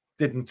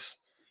didn't,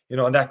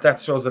 and that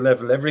shows the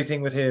level.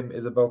 Everything with him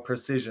is about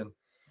precision,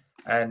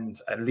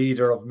 and a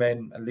leader of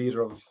men, a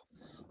leader of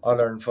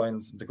All-Ireland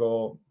finals, and to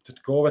go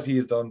what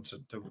he's done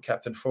to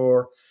captain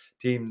 4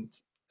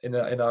 teams in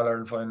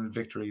All-Ireland final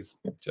victories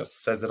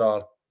just says it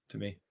all to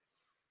me.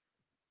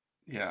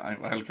 Yeah,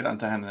 I'll get on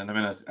to Hannon in a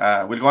minute.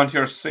 We'll go on to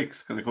your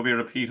 6 because it could be a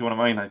repeat of one of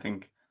mine, I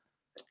think.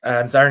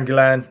 It's Aaron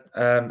Gillan.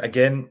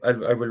 Again, I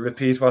will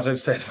repeat what I've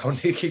said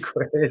about Nicky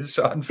Quaid,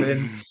 Sean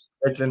Finn,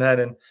 Declan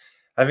Hannon.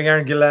 Having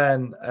Aaron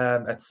Gillan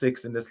at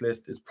 6 in this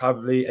list is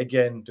probably,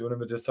 again, doing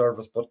him a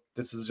disservice, but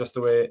this is just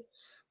the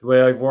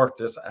way I've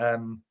worked it.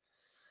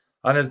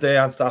 On his day,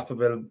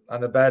 unstoppable.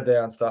 On a bad day,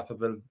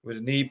 unstoppable. With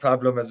a knee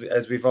problem, as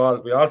we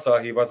all saw,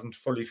 he wasn't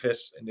fully fit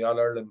in the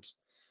All-Ireland.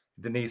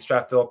 The knee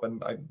strapped up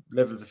and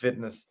levels of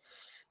fitness.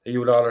 The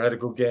Hugh Lawler had a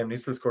good game. He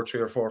still scored 3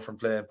 or 4 from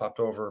play and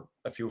popped over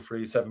a few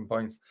free 7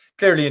 points.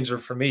 Clearly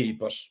injured for me,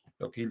 but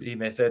look, he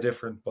may say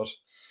different. But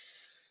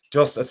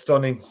just a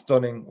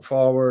stunning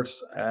forward.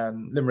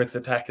 Limerick's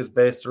attack is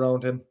based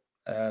around him.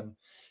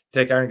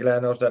 Take Aaron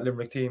Gillan out of that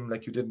Limerick team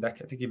like you did in that.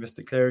 I think he missed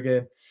the Clare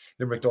game.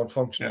 Limerick don't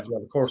function as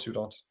well. Of course you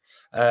don't.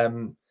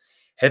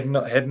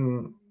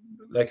 Heading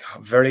like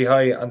very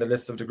high on the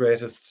list of the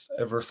greatest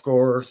ever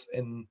scorers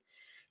in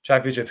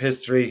championship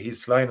history.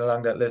 He's flying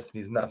along that list, and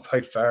he's not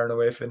quite far and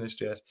away finished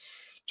yet.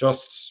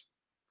 Just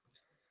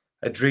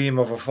a dream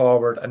of a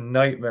forward, a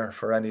nightmare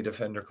for any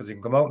defender, because he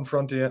can come out in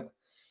front of you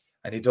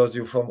and he does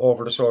you from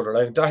over the shoulder.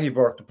 Like Dahi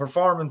Burke, the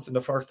performance in the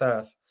first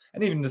half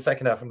and even the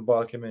second half when the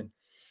ball came in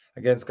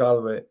against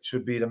Galway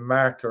should be the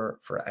marker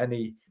for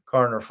any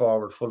corner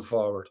forward, full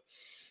forward.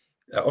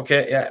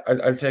 Okay, yeah,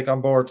 I'll take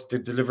on board the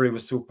delivery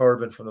was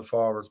superb from the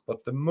forwards,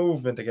 but the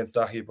movement against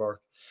Dahi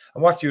Burke,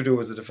 and what do you do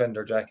as a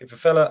defender, Jack? If a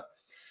fella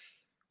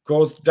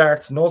goes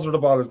darts, knows where the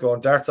ball is going,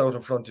 darts out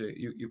in front of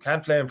you, you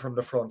can't play him from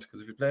the front, because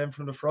if you play him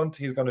from the front,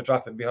 he's going to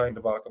drop him behind.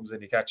 The ball comes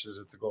in, he catches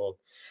it, it's a goal.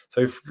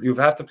 So you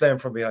have to play him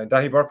from behind.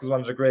 Dahi Burke is one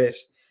of the great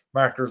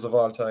markers of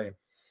all time.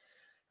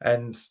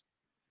 And,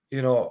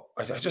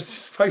 I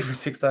just 5 or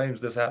 6 times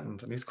this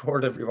happened, and he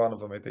scored every one of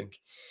them, I think.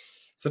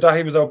 So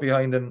Dahi was out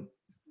behind him.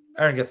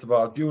 Aaron gets the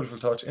ball, beautiful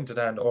touch, into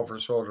the hand, over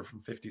his shoulder from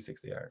 50,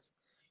 60 yards.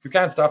 You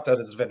can't stop that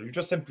as a defender. You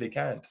just simply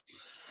can't.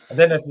 And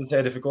then, as I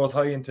said, if it goes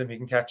high into him, he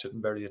can catch it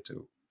and bury it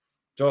too.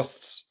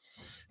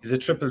 He's a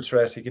triple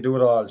threat. He can do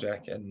it all,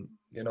 Jack. And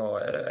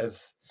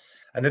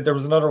and then there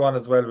was another one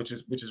as well, which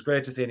is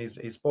great to see. And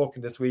he's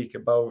spoken last week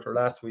about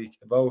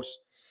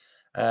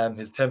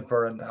his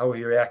temper and how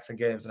he reacts in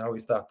games and how he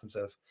stopped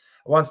himself.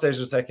 At one stage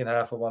in the second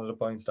half of one of the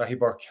points, Dahi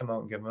Burke came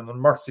out and gave him an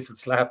unmerciful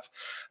slap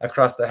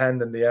across the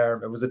hand and the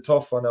arm. It was a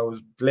tough one. It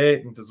was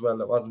blatant as well.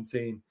 It wasn't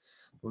seen.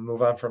 We'll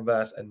move on from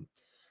that. And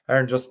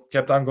Aaron just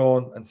kept on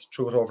going and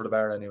threw it over the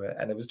bar anyway.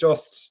 And it was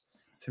just,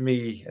 to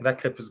me, and that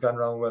clip has gone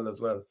around well as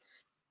well,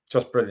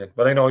 just brilliant.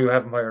 But I know you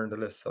have him higher on the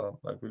list, so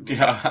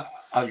yeah,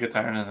 I'll get to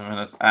Aaron in a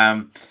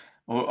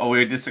minute.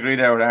 We disagree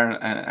there with Aaron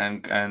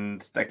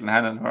and Declan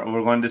Hannon.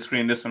 We're going to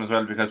disagree in this one as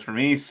well, because for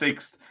me,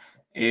 6th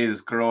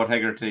is Gearóid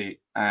Hegarty,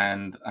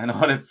 and I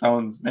know that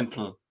sounds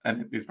mental,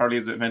 and it probably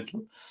is a bit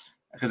mental.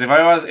 Because if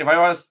I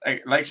was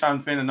like Sean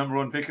Finn, a number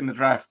 1 pick in the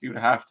draft, you'd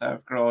have to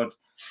have Gearóid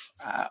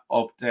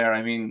up there.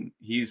 I mean,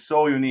 he's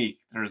so unique.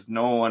 There's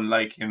no one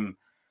like him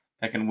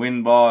that can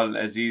win ball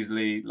as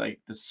easily, like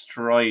the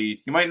stride.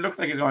 He might look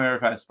like he's going very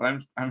fast, but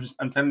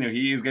I'm telling you,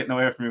 he is getting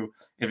away from you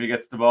if he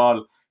gets the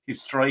ball.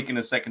 He's striking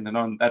a second to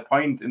none. That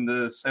point in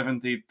the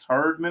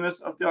 73rd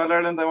minute of the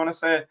All-Ireland, I want to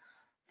say,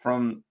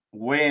 from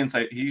way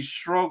inside, he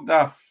shrugged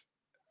off.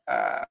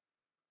 I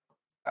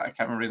can't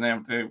remember his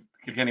name. The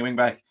Kilkenny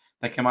wingback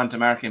that came on to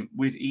mark him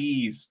with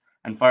ease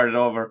and fired it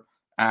over.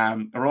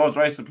 A Rolls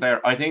Royce player.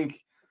 I think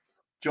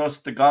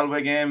just the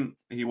Galway game,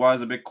 he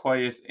was a bit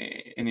quiet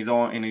in his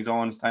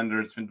own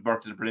standards. Finn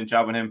Burke did a brilliant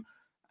job on him,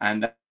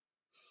 and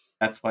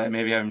that's why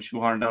maybe I have him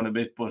shoehorned down a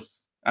bit. But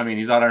I mean,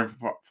 he's out there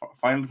for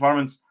final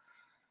performance,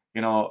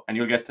 and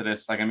you'll get to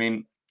this. Like, I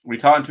mean, we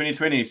thought in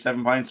 2020,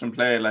 7 points from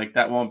play, like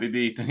that won't be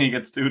beat. Then he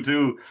gets 2-2,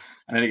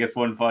 and then he gets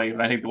 1-5.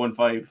 And I think the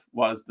 1-5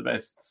 was the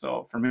best.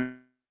 So for me,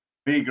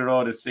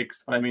 Gearóid is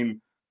 6. But I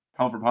mean,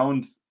 pound for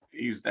pound,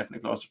 he's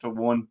definitely closer to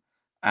 1.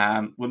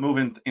 We'll move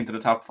into the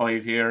top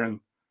 5 here, and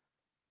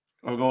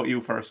I'll go with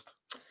you first.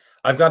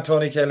 I've got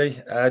Tony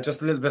Kelly,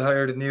 just a little bit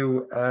higher than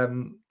you,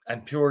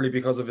 and purely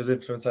because of his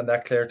influence on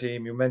that Clare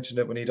team. You mentioned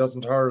it, when he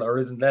doesn't hurl or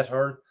isn't let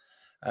hurl,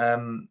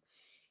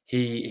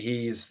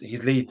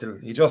 he's lethal.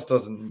 He just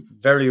doesn't,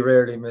 very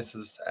rarely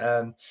misses.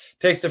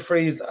 Takes the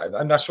frees.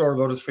 I'm not sure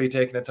about his free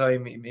taking at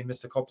time. He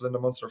missed a couple in the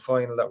Munster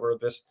final that were a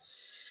bit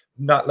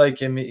not like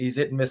him. He's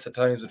hit and miss at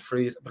times with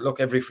frees. But look,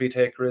 every free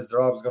taker is.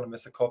 They're always going to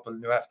miss a couple.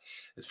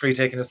 His free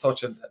taking is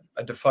such a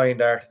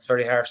defined art. It's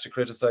very harsh to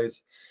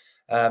criticise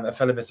a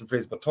fella missing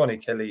frees. But Tony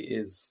Kelly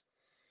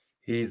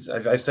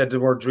I've said the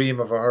word dream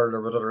of a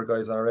hurler with other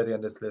guys already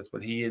on this list,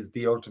 but he is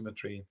the ultimate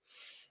dream.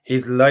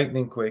 He's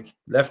lightning quick,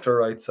 left or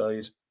right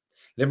side.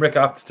 Limerick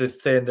opted to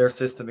stay in their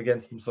system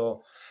against him,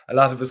 so a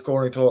lot of his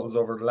scoring totals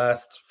over the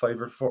last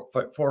 4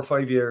 or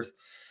 5 years,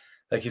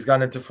 like he's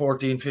gone into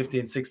 14,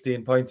 15,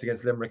 16 points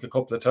against Limerick a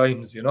couple of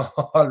times,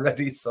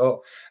 already.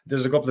 So did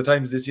it a couple of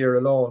times this year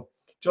alone.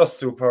 Just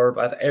superb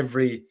at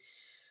every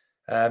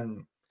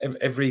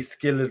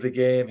skill of the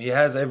game. He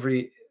has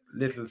every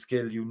little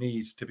skill you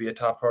need to be a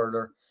top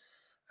hurler.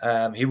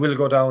 He will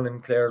go down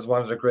in Clare as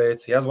one of the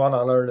greats. He has won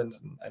All Ireland,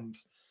 and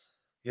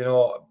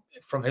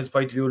from his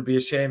point of view, it'll be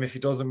a shame if he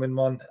doesn't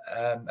win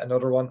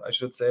another one, I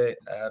should say,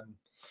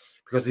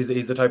 because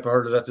he's the type of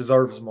hurler that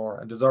deserves more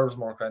and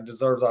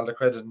deserves all the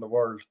credit in the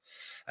world.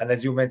 And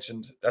as you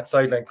mentioned, that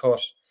sideline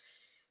cut.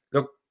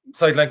 Look,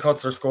 sideline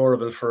cuts are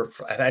scoreable for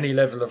at any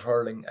level of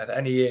hurling, at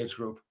any age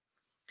group.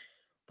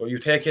 But you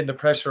take in the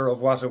pressure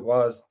of what it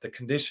was, the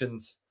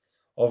conditions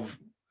of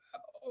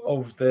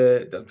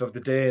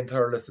the day in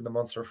Thurles in the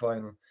Munster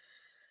final,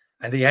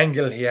 and the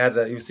angle he had.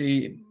 I've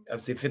seen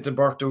Fintan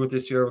Burke do it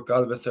this year with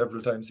Galway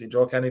several times. Seen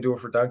Joe Kenny do it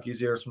for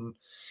Donkey's years from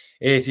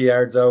 80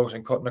 yards out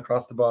and cutting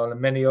across the ball, and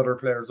many other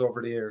players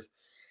over the years.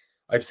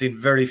 I've seen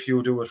very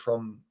few do it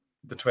from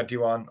the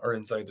 21 or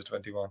inside the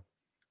 21,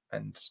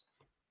 and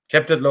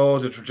kept it low.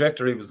 The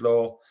trajectory was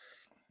low,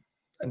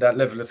 and that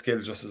level of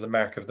skill just is a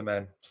mark of the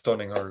man.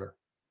 Stunning hurler.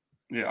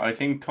 Yeah, I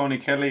think Tony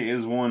Kelly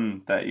is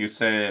one that you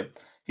say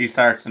he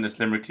starts in this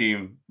Limerick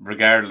team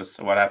regardless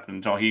of what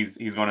happened. He's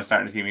going to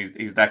start in the team.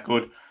 He's that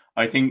good.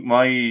 I think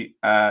my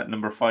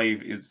number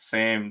 5 is the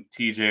same,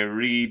 TJ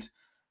Reid.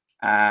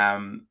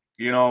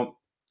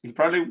 He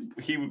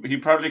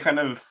probably kind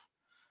of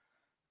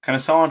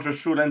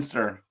saunters through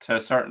Leinster to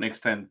a certain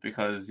extent,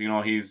 because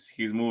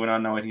he's moving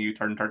on now. I think he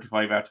turned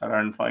 35 after that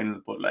Ireland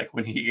final, but like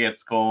when he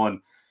gets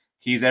going,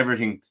 he's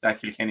everything to that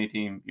Kilkenny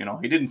team.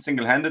 He didn't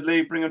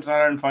single-handedly bring him to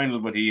that Ireland final,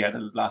 but he had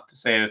a lot to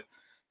say.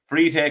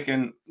 Free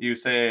taking, you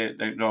say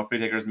free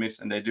takers miss,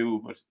 and they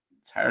do, but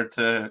it's hard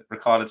to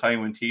recall a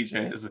time when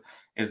TJ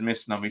is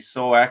missing them. He's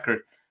so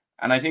accurate.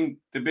 And I think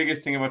the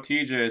biggest thing about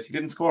TJ is he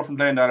didn't score from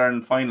playing that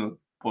Ireland final,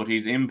 but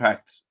his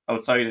impact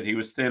outside it, he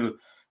was still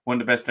one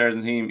of the best players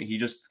in the team. He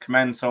just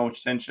commands so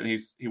much attention.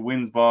 He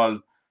wins ball.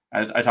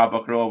 I thought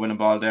Buckrow winning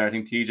ball there. I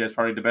think TJ is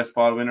probably the best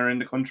ball winner in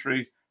the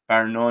country,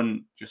 bar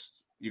none.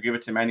 Just you give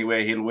it to him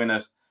anyway, he'll win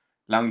it.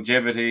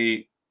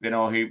 Longevity,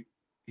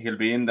 he'll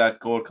be in that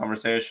goal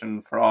conversation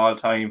for all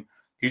time.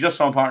 He's just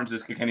so important to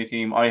this Kilkenny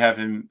team. I have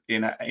him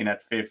in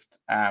at 5th.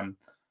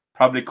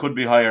 Probably could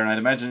be higher, and I'd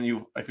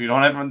imagine if you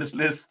don't have him on this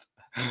list,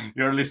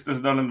 your list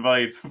is null and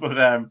void. But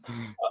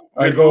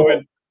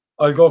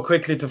I'll go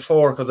quickly to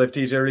 4 because I've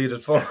TJ Reid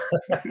at 4.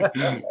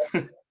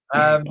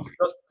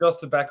 Just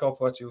to back up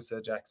what you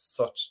said, Jack.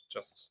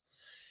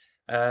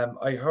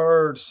 I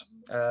heard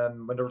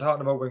when they were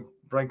talking about when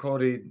Brian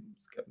Cody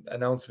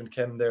announcement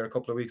came there a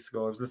couple of weeks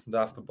ago. I was listening to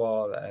After the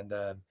Ball, and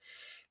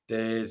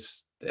they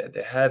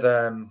had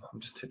I'm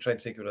just trying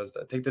to think of it as,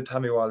 I think they had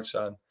Tommy Walsh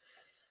on,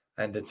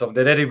 and they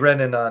had Eddie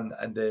Brennan on,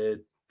 and they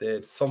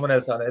had someone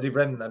else on, Eddie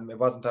Brennan, and it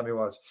wasn't Tommy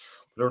Walsh.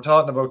 But they were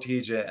talking about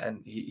TJ,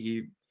 and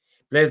he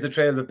blazed the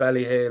trail with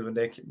Ballyhale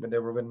when they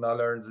were winning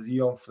All Irelands as a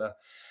young fella,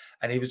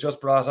 and he was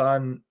just brought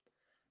on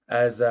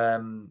as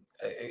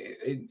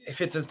if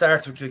it's in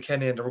starts with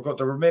Kilkenny, and they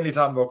were mainly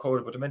talking about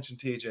Cody, but they mentioned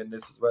TJ in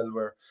this as well,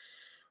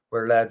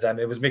 where lads,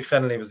 it was Mick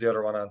Fennelly was the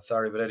other one on,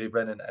 sorry, but Eddie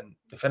Brennan, and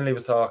Fennelly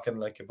was talking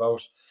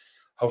about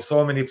how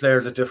so many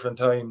players at different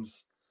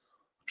times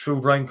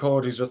through Brian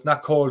Cody's just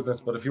not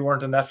coldness, but if you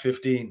weren't in that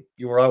 15,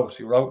 you were out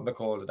in the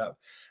cold,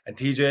 and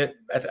TJ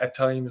at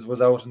times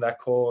was out in that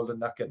cold and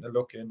not getting a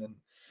look in, and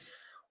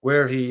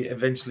where he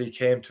eventually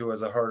came to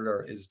as a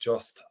hurler is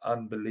just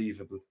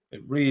unbelievable.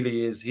 It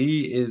really is.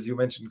 He is, you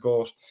mentioned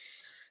GOAT.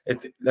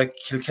 Like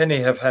Kilkenny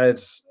have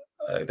had,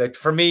 like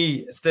for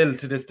me, still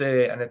to this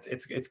day, and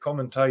it's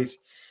coming tight,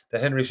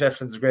 that Henry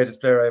Shefflin's the greatest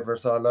player I ever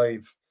saw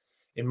live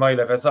in my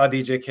life. I saw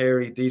DJ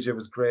Carey. DJ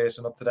was great,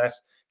 and up to that,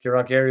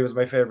 Kieran Carey was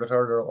my favourite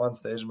hurler at one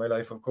stage in my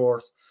life, of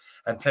course,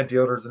 and plenty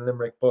others in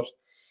Limerick. But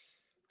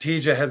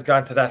TJ has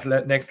gone to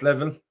that next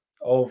level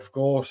of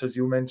GOAT, as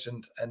you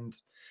mentioned, and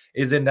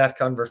is in that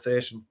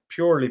conversation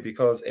purely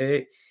because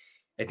I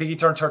think he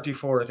turned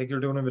 34. I think you're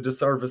doing him a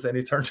disservice and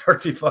he turned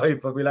 35,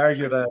 but we'll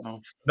argue that. No.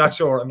 I'm not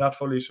sure. I'm not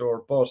fully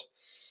sure. But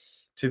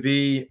to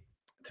be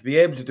to be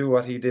able to do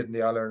what he did in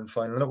the All-Ireland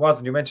final, and it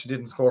wasn't, you mentioned he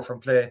didn't score from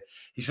play.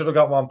 He should have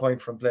got 1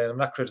 point from play. And I'm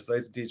not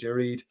criticising TJ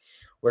Reid,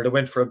 where they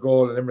went for a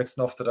goal and Limerick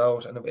snuffed it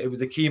out. And it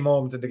was a key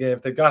moment in the game.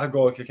 If they got a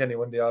goal, Kilkenny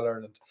won the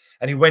All-Ireland.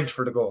 And he went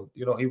for the goal.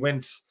 You know, he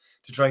went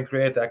to try and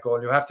create that goal.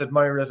 And you have to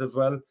admire it as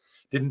well.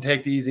 Didn't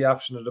take the easy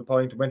option at the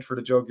point. Went for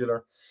the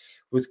jugular.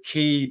 Was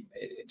key,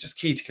 just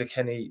key to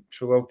Kilkenny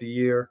throughout the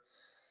year.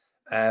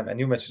 And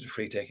you mentioned the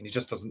free taking. He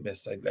just doesn't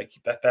miss. Like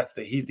that.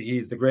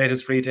 He's the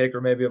greatest free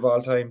taker maybe of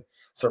all time,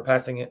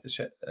 surpassing it.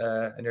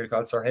 And you're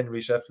called Sir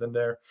Henry Shefflin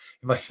there.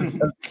 You might as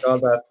well call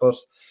that. But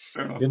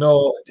you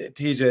know,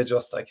 TJ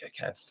just I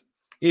can't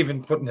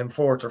even putting him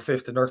fourth or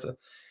fifth in Earth.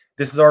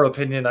 This is our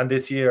opinion on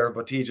this year,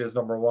 but TJ is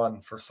number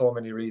one for so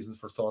many reasons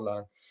for so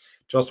long.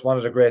 Just one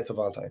of the greats of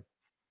all time.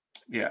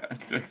 Yeah,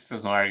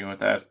 there's no arguing with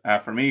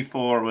that. For me,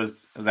 4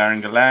 was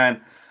Aaron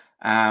Gillane.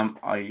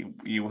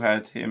 You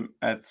had him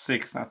at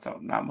 6. That's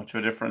not much of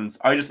a difference.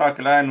 I just thought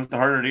Gillane was the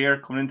hurler of the year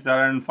coming into that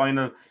Ireland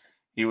final.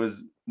 He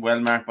was well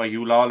marked by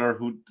Hugh Lawler,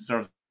 who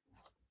deserves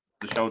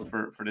the shout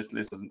for this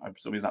list. I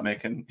presume he's not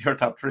making your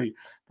top 3.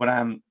 But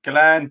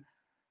Gillane,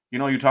 you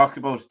know, you talk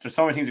about, there's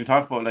so many things you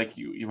talk about. Like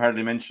you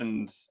hardly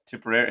mentioned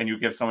Tipperary, and you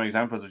give so many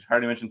examples. But you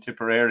hardly mentioned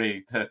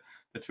Tipperary, the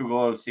 2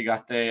 goals he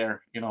got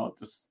there. You know,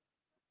 just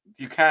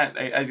you can't,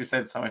 as you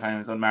said so many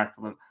times, it's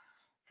unmarkable.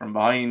 From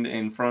behind,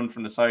 in front,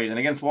 from the side. And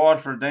against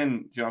Waterford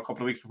then, you know, a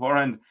couple of weeks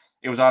beforehand,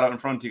 it was all out in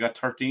front. He got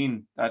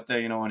 13 that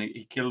day, you know, and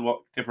he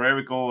killed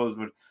Tipperary goals,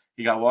 but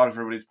he got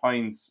Waterford with his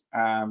points.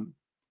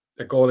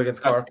 The goal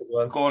against Cork as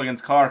well. Goal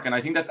against Cork. And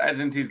I think that's added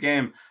into his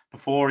game.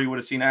 Before you would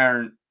have seen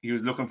Aaron, he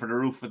was looking for the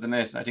roof of the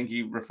net. I think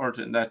he referred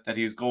to it in that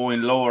he's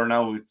going lower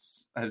now.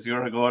 It's, as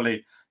you're a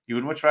goalie, you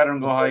would much rather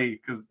him go high,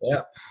 because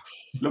it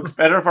looks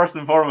better first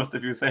and foremost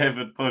if you save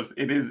it, but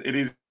it is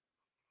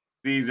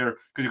easier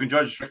because you can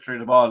judge the trajectory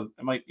of the ball.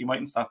 You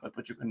mightn't stop it,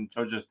 but you can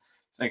judge it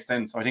to an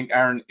extent. So I think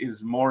Aaron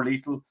is more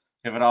lethal,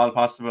 if at all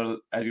possible.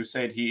 As you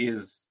said, he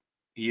is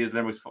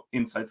Limerick's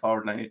inside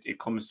forward line. It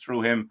comes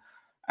through him.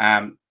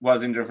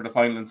 Was injured for the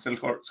final and still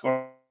scored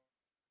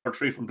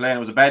 3 from play. And it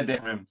was a bad day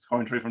for him,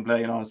 scoring 3 from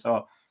play, you know.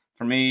 So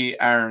for me,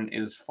 Aaron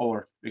is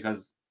 4th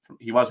because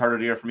he was hurler of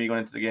the year for me going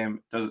into the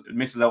game.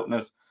 Misses out on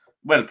it.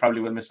 Well, probably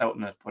will miss out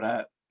on it,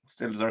 but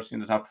still deserves to be in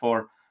the top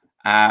 4.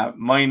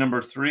 My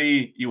number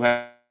 3, you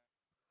had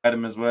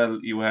him as well.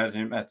 You had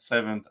him at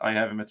 7th. I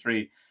have him at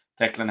 3.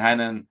 Declan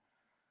Hannon.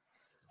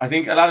 I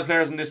think a lot of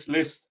players in this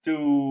list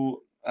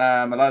do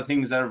a lot of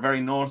things that are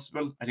very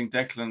noticeable. I think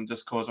Declan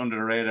just goes under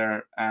the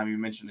radar. You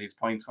mentioned his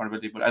point scoring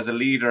ability, but as a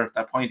leader,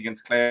 that point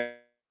against Clare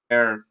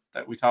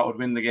that we thought would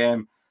win the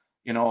game,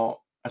 you know,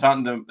 I thought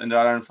in the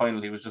Ireland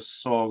final he was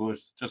just so good.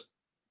 Just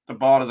the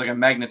ball is like a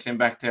magnet to him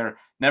back there.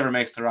 Never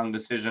makes the wrong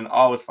decision.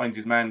 Always finds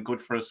his man. Good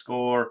for a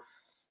score.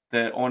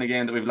 The only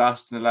game that we've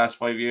lost in the last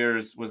 5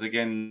 years was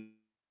against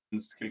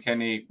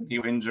Kilkenny. He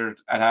was injured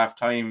at half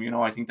time. You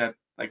know, I think that,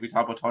 like we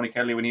talked about Tony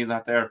Kelly when he's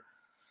not there,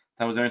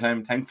 that was the only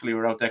time, thankfully,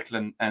 we're out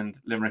Declan and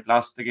Limerick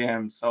lost the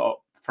game.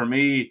 So for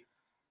me,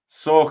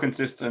 so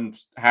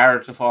consistent,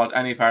 hard to fault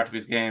any part of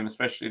his game,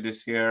 especially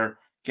this year.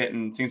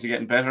 Seems to be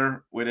getting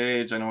better with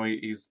age. I know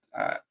he's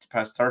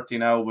past 30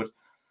 now, but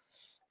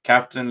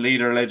captain,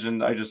 leader,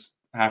 legend, I just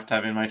have to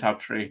have in my top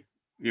 3.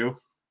 You?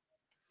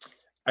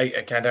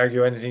 I can't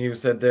argue anything you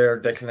said there.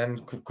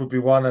 Declan could be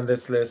one on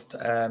this list.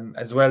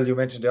 As well, you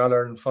mentioned the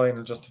All-Ireland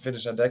final, just to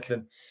finish on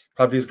Declan.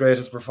 Probably his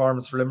greatest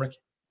performance for Limerick.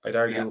 I'd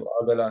argue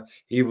all day long.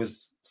 He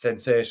was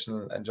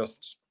sensational and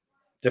just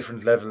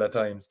different level at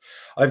times.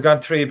 I've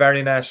gone 3,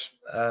 Barry Nash.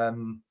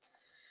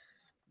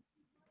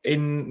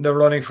 In the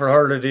running for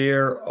hurler of the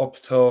year up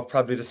to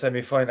probably the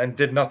semi-final, and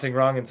did nothing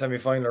wrong in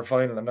semi-final or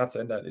final. I'm not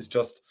saying that. It's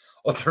just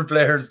other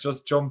players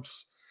just jumped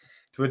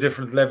to a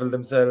different level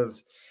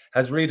themselves.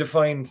 Has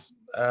redefined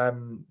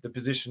the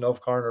position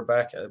of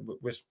cornerback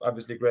with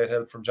obviously great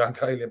help from John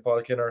Kiley and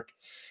Paul Kinnerk.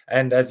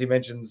 And as he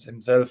mentions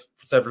himself,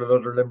 several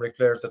other Limerick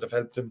players that have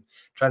helped him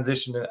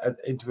transition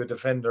into a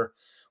defender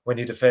when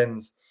he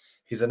defends.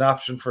 He's an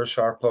option for a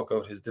sharp puck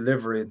out. His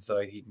delivery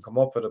inside, he can come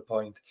up at a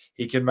point.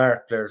 He can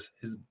mark players.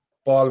 His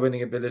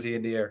ball-winning ability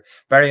in the air.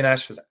 Barry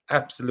Nash has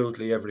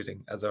absolutely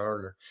everything as a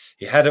hurler.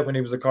 He had it when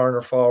he was a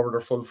corner forward or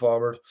full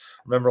forward.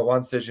 Remember at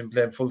one stage him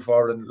playing full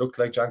forward and it looked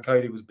like John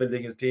Kiley was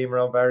building his team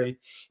around Barry.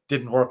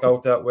 Didn't work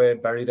out that way.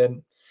 Barry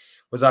then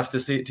was off the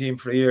team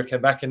for a year,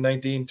 came back in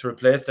 19 to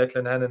replace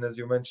Declan Hannon, as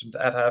you mentioned,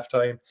 at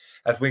halftime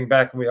at wing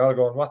back, and we all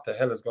going, what the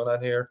hell is going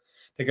on here?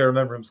 I think I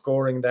remember him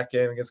scoring that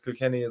game against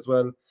Kilkenny as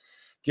well.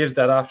 Gives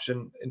that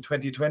option. In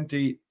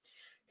 2020,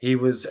 he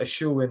was a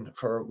shoo-in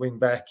for wing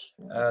back,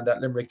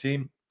 that Limerick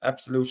team.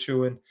 Absolute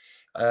shoo-in.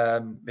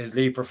 His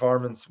league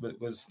performance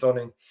was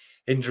stunning.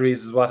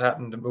 Injuries is what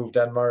happened to move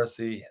Dan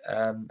Morrissey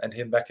and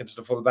him back into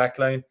the full back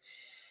line.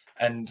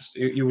 And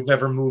you would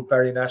never move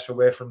Barry Nash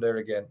away from there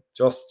again.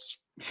 Just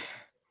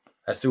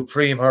a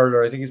supreme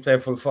hurler. I think he's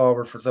playing full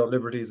forward for South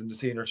Liberties in the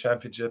senior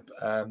championship.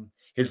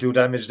 He'll do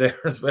damage there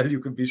as well, you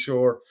can be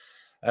sure.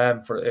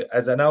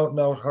 As an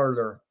out-and-out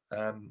hurler,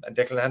 and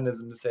Declan Hannon is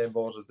in the same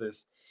boat as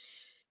this.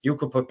 You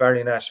could put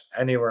Barry Nash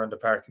anywhere in the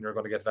park and you're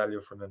going to get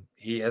value from him.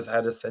 He has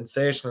had a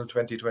sensational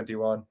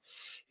 2021.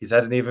 He's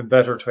had an even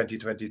better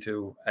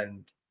 2022,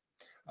 and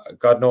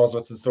God knows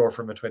what's in store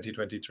for him in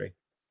 2023.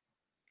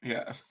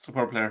 Yeah,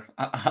 super player.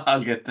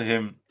 I'll get to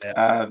him.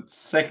 Yeah.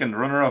 Second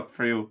runner-up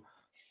for you.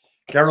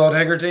 Gerard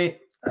Hegarty.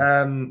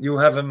 You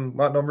have him.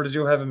 What number did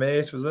you have him?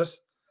 8, was it?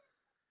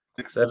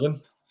 Sixth.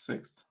 7?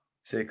 Sixth.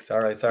 6. All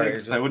right, sorry.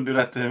 Sixth. I wouldn't do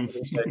that to him.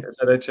 I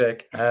said I'd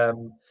check.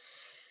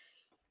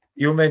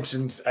 You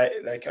mentioned,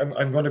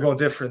 I'm going to go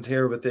different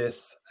here with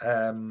this.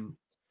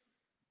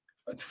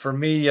 For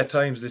me, at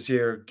times this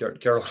year,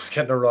 Gerald was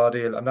getting a raw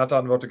deal. I'm not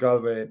talking about the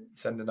Galway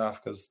sending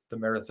off, because the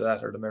merits of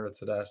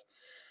that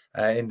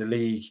in the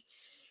league.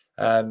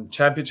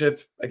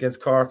 Championship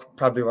against Cork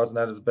probably wasn't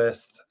at his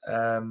best.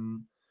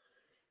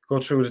 Go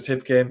through the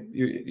Tip game,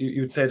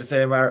 you'd say the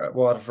same at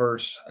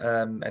Waterford,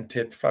 and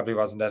Tip probably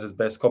wasn't at his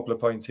best. Couple of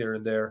points here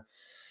and there.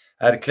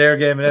 The Clare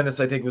game in Ennis,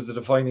 I think, was the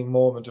defining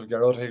moment of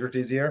Gerard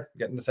Hegarty's year,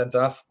 getting the sent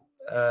off.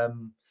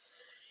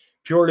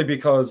 Purely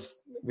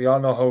because we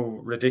all know how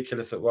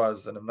ridiculous it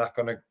was, and I'm not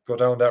going to go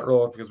down that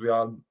road, because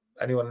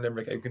anyone in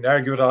Limerick, you can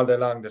argue it all day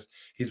long that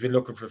he's been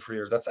looking for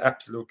years. That's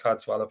absolute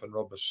codswallop and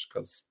rubbish,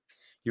 because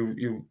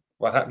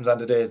what happens on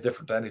the day is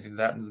different to anything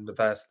that happens in the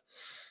past,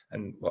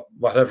 and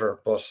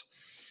whatever. But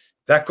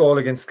that goal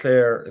against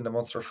Clare in the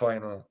Munster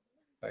final,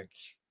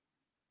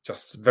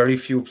 just very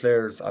few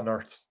players on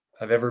earth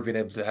have ever been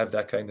able to have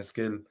that kind of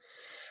skill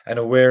and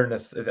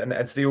awareness. And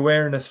it's the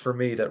awareness for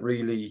me that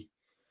really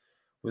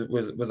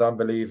was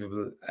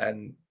unbelievable.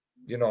 And,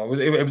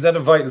 it was at a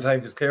vital time,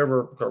 because Clare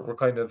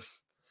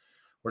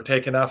were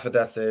taken off at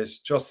that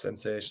stage, just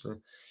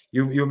sensational.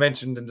 You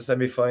mentioned in the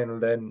semi-final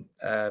then,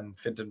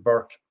 Fintan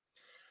Burke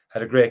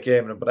had a great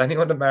game in it, but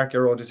anyone that Mark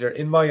Garrow this year,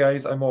 in my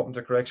eyes, I'm open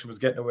to correction, was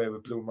getting away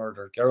with blue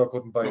murder. Garrow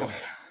couldn't buy it.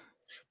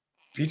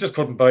 He just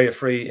couldn't buy a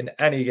free in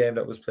any game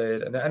that was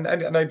played, and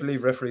I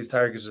believe referees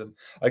targeted him.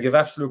 I give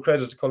absolute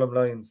credit to Colm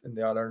Lyons in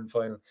the All-Ireland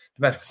final,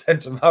 the man who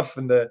sent him off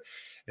in the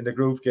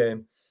group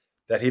game,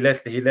 that he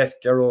let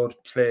Garrod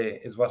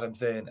play, is what I'm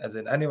saying. As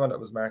in, anyone that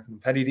was marking him,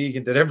 Paddy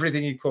Deegan did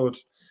everything he could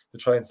to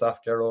try and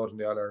stop Garrod in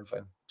the All-Ireland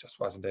final,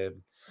 just wasn't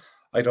able.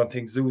 I don't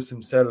think Zeus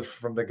himself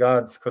from the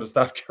gods could have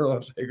stopped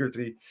Gerard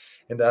Hegarty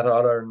in that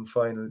All-Ireland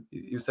final.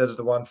 You said it,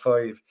 the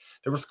 1-5.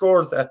 There were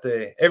scores that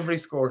day. Every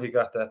score he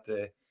got that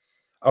day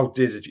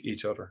outdid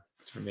each other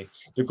for me.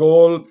 The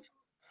goal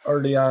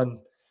early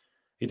on,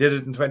 he did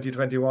it in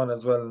 2021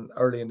 as well,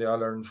 early in the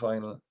All-Ireland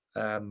final.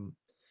 The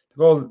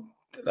goal,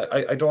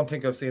 I don't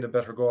think I've seen a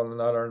better goal in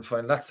an All-Ireland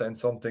final. That's saying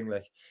something.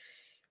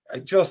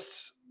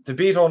 To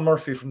beat Owen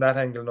Murphy from that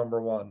angle,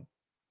 number one,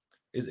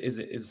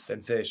 is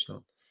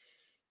sensational.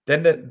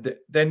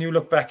 Then you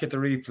look back at the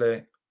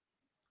replay,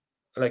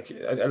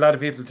 a lot of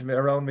people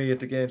around me at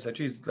the game said,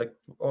 geez,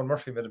 Owen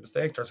Murphy made a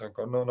mistake or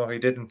something. No, he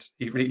didn't.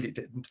 He really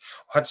didn't.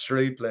 Watch the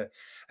replay.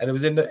 And it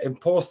was in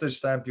postage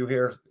stamp, you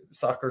hear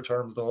soccer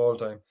terms the whole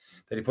time,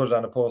 that he put it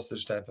on a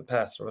postage stamp, a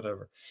pass or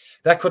whatever.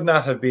 That could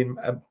not have been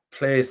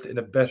placed in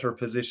a better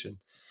position.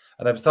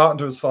 And I was talking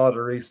to his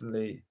father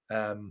recently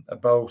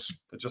about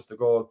just the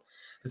goal.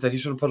 He said he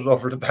should have put it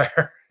over the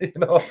bar.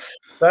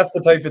 That's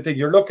the type of thing.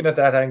 You're looking at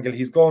that angle.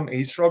 He's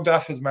shrugged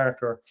off his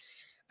marker,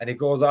 and he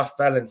goes off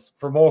balance.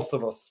 For most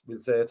of us, we'll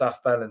say it's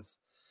off balance.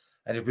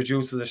 And he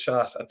produces a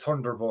shot, a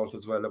thunderbolt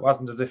as well. It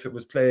wasn't as if it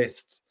was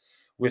placed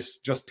with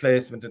just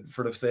placement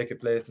for the sake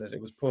of placing it.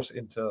 It was put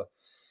into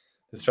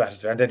the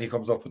stratosphere. And then he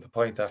comes up with the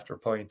point after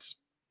point.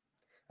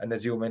 And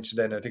as you mentioned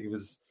then, I think it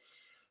was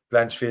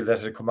Blanchfield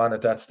that had come on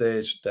at that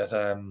stage, that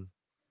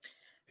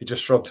he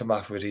just shrugged him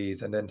off with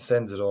ease and then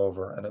sends it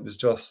over. And it was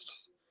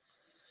just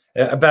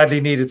a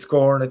badly needed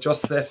score, and it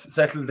just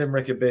settled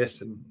Limerick a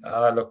bit. And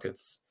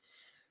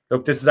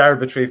this is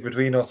arbitrary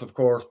between us, of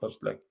course, but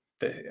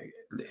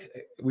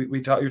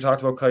you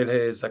talked about Kyle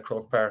Hayes at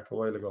Croke Park a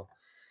while ago,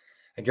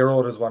 and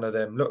Garrod is one of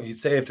them. Look, he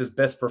saved his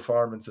best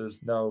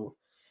performances now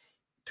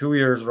 2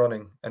 years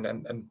running,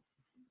 and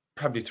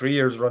probably 3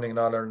 years running in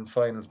All-Ireland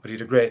finals, but he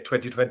had a great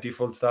 2020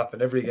 full stop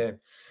in every game.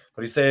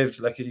 But he saved,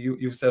 like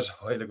you said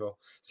a while ago,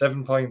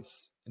 7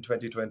 points in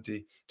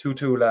 2020,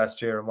 2-2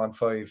 last year and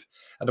 1-5.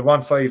 And the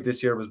 1-5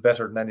 this year was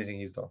better than anything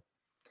he's done.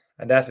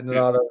 And that in an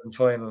All-Ireland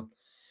final,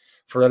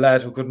 for a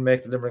lad who couldn't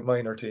make the Limerick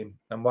minor team,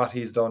 and what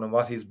he's done and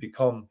what he's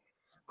become,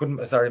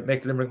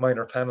 make the Limerick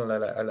minor panel,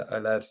 a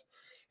lad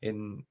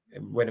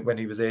when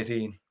he was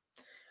 18.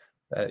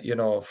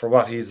 For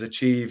what he's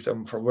achieved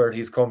and for where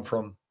he's come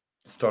from,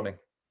 stunning.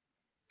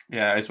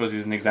 Yeah, I suppose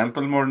he's an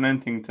example more than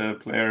anything to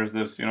players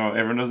that,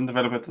 everyone doesn't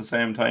develop at the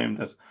same time,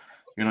 that,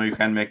 you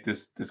can make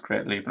this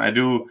great leap. And I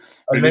do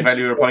really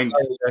value your point.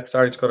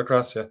 Sorry to cut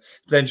across you.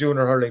 Playing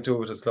junior hurling too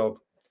with his club.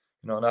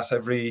 Not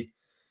every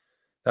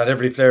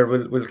player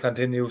will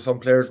continue. Some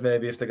players,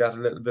 maybe if they got a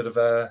little bit of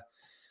a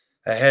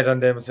head on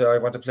them and say, I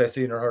want to play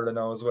senior hurling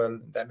now as well.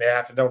 That may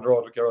happen down the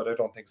road with Garrod. I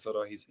don't think so,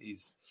 though.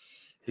 He's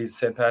he's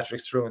St.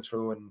 Patrick's through and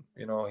through, and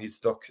he's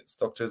stuck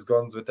to his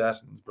guns with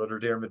that, and his brother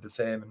Diarmid the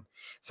same. And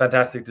it's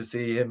fantastic to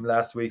see him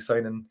last week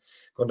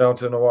going down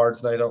to an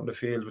awards night out in the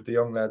field with the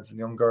young lads and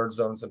young girls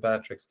down in St.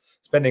 Patrick's,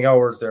 spending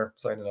hours there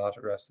signing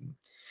autographs. And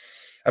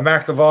a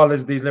mark of all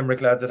is these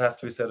Limerick lads, it has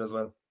to be said as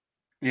well.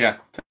 Yeah,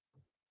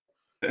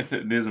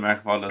 it is a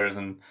mark of all others,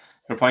 and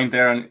your point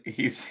there, and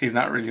he's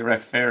not really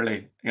ref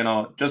fairly,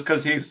 just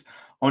because he's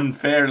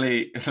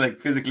unfairly like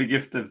physically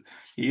gifted,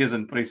 he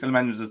isn't, but he still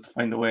manages to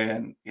find a way.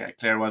 And yeah,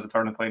 Clare was a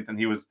turning point, and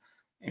he was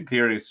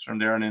imperious from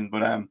there on in.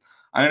 But I'm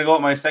going to go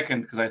with my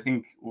second, because I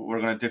think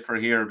we're going to differ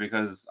here,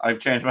 because I've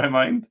changed my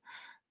mind.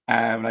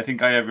 And I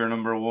think I have your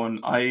number one.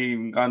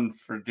 I'm gone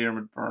for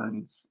Diarmaid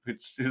Byrnes,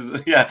 which is,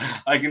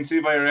 I can see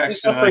by your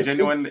reaction.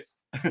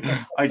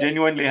 I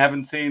genuinely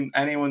haven't seen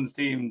anyone's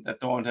team that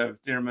don't have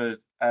Diarmaid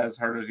as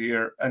hurler of the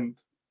year, and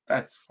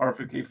that's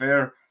perfectly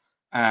fair.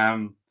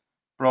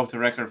 Broke the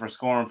record for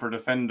scoring for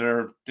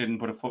defender, didn't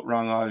put a foot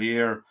wrong all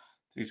year.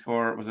 He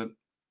scored, was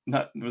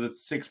it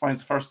 6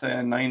 points the first day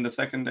and 9 the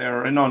second day,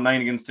 or no,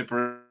 9 against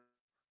Tipperary,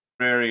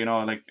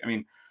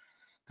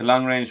 the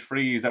long range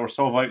frees that were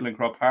so vital in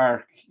Croke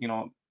Park,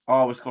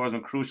 always scores in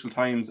crucial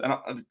times. And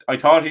I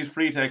thought his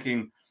free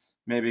taking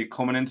maybe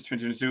coming into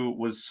 2022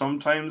 was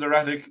sometimes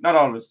erratic, not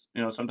always,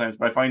 sometimes,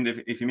 but I find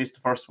if you missed the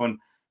first one,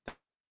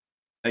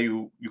 that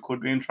you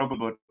could be in trouble.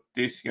 But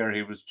this year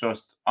he was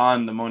just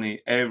on the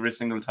money every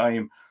single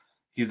time.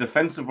 His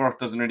defensive work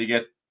doesn't really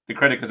get the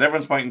credit, because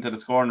everyone's pointing to the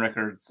scoring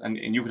records, and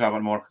you could have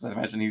one more, because I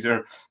imagine he's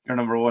your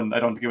number one. I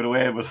don't want to give it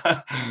away,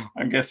 but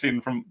I'm guessing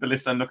from the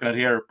list I'm looking at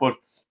here. But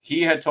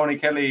he had Tony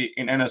Kelly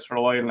in Ennis for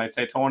a while, and I'd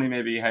say Tony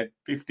maybe had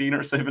 15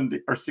 or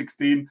 17 or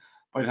 16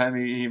 by the time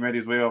he made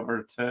his way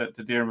over to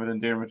Diarmaid,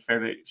 and Diarmaid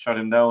fairly shut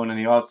him down. And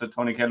he also had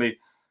Tony Kelly,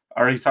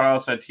 or he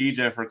also had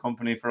TJ for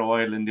company for a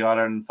while in the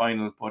All-Ireland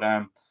final. But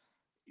I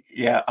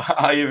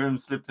have him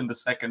slipped in the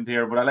second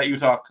here, but I'll let you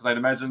talk, because I'd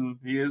imagine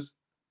he is.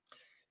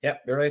 Yeah,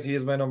 you're right. He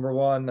is my number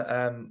one.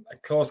 A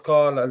close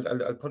call.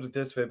 I'll put it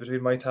this way: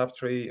 between my top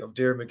three of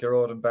Diarmaid,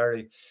 Gearóid, and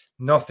Barry,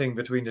 nothing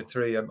between the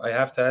three. I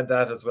have to add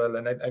that as well.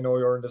 And I know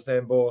you're in the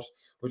same boat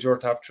with your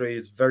top three.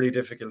 It's very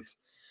difficult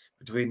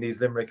between these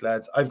Limerick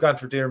lads. I've gone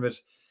for Diarmaid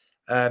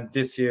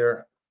this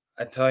year.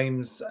 At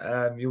times,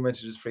 you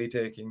mentioned his free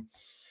taking.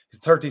 He's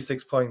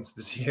 36 points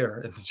this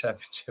year in the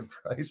championship,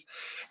 right?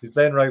 He's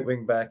playing right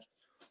wing back.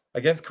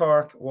 Against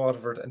Cork,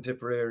 Waterford and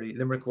Tipperary,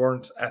 Limerick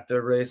weren't at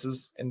their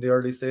races in the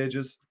early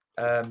stages.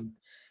 And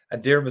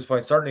Diarmaid's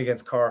points, certainly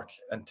against Cork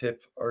and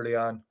Tip early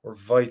on, were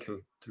vital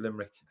to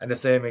Limerick. And the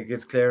same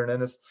against Clare and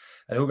Ennis.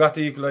 And who got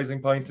the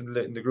equalising point in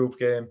the group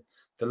game,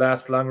 the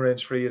last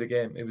long-range free of the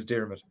game? It was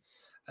Diarmaid.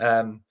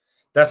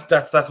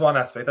 That's one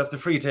aspect. That's the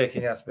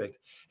free-taking aspect.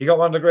 He got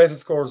one of the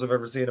greatest scores I've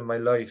ever seen in my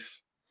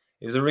life.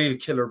 It was a real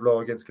killer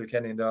blow against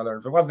Kilkenny in the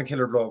All-Ireland. If it wasn't a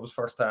killer blow, it was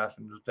first half,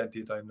 and there was plenty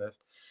of time left.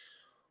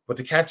 But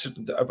to catch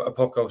a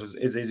puck out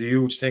is a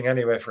huge thing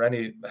anyway for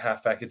any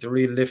halfback. It's a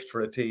real lift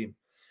for a team.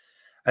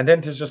 And then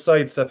to just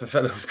sidestep a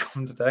fellow who's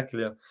coming to tackle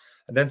you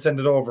and then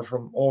send it over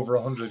from over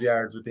 100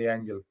 yards with the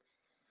angle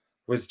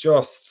was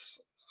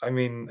just,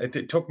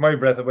 it took my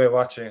breath away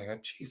watching. I go,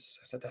 Jesus,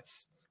 I said,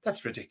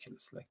 that's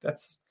ridiculous. Like,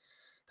 that's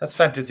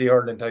fantasy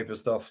hurling type of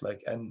stuff.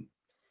 Like, and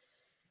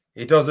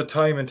he does it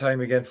time and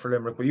time again for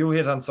Limerick. But you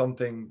hit on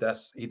something that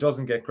he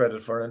doesn't get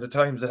credit for. And at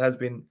times it has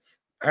been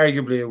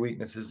arguably a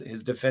weakness.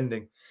 His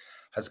defending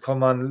has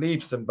come on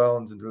leaps and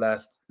bounds in the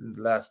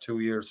last 2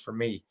 years for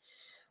me,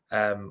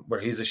 where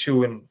he's a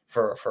shoo-in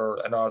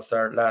for an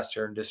all-star last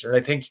year and this year.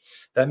 And I think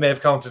that may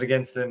have counted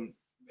against him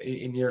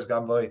in years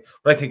gone by,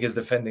 but I think his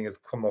defending has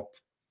come up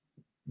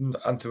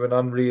onto an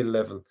unreal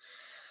level.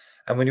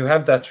 And when you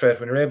have that threat,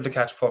 when you're able to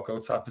catch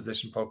puck-outs,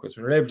 opposition puck-outs,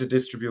 when you're able to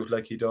distribute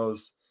like he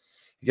does,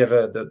 he gave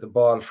the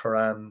ball for,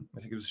 I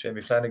think it was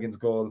Jamie Flanagan's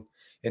goal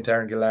into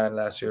Aaron Gillan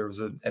last year. It was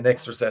an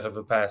extra set of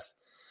a pass.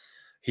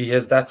 He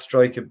has that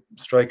strike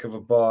of a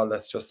ball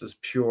that's just as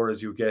pure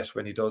as you get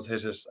when he does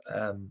hit it.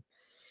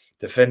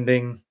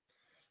 Defending,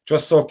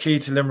 just so key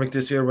to Limerick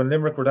this year. When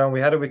Limerick were down, we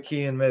had it with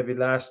Keane maybe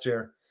last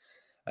year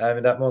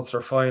in that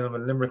Munster final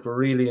when Limerick were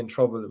really in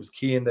trouble. It was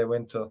Keane they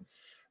went to.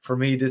 For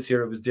me this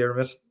year, it was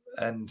Diarmaid.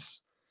 And,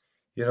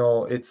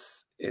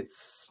 it's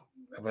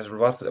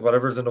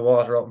whatever's in the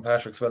water out in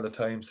Patrickswell at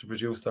times to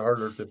produce the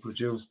hurlers they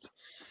produced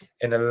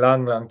in a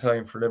long, long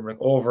time for Limerick.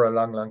 Over a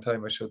long, long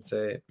time, I should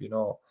say,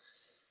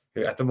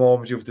 At the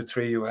moment, you have the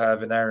three you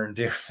have in Aaron,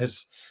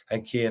 Diarmaid,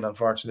 and Keane,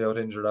 unfortunately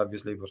out injured,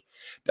 obviously. But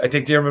I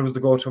think Diarmaid was the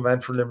go-to man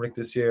for Limerick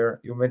this year.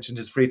 You mentioned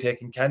his free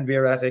taking can be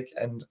erratic,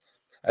 and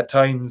at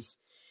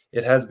times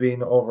it has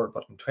been over.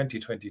 But in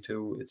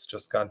 2022, it's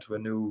just gone to a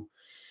new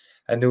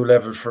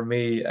level for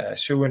me.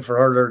 Shoo-in for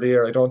hurler of the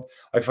year.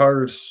 I've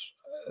heard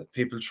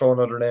people throwing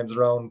other names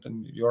around,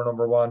 and your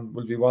number one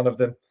will be one of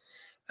them.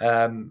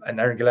 And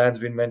Aaron Gillan's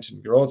been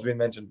mentioned, Gearóid's been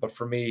mentioned, but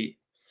for me,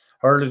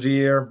 hurler of the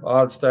year,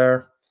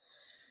 all-star.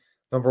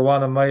 Number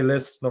one on my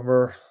list,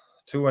 number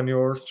two on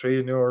yours, three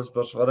on yours,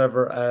 but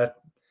whatever.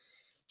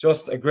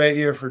 Just a great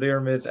year for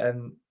Diarmaid,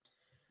 and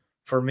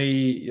for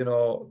me,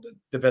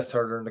 the best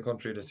hurler in the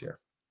country this year.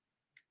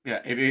 Yeah,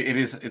 it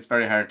is. It's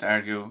very hard to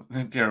argue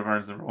Dara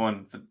Burns number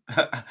one, but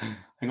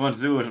I'm going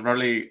to do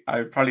it.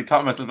 I probably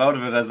taught myself out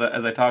of it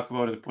as I talk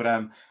about it. But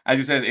as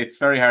you said, it's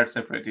very hard to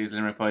separate these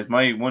Limerick boys.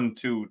 My one,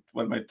 two,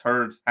 well, my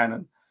third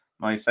Hannon,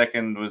 my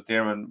second was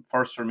Dermot.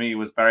 First for me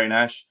was Barry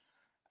Nash.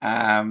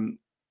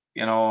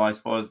 I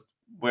suppose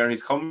where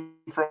he's come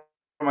from.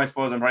 I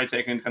suppose I'm probably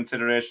taking into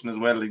consideration as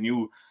well.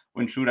 He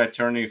went through that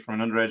journey from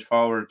an underage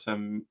forward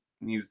to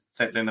he's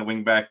settling the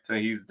wing back to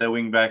he's the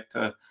wing back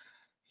to.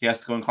 He has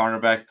to go in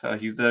cornerback.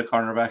 He's the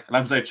cornerback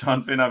alongside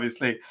Sean Finn,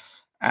 obviously.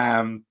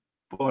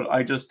 But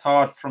I just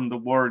thought from the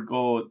word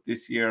go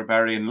this year,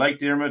 Barry, and like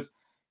Dermot,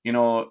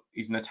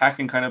 he's an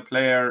attacking kind of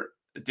player.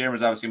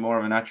 Dermot's obviously more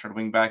of a natural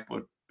wing back,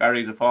 but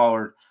Barry's a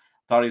forward.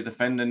 Thought his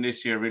defending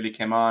this year really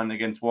came on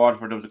against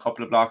Waterford. There was a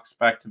couple of blocks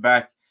back to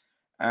back.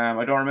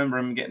 I don't remember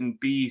him getting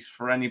beat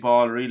for any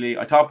ball, really.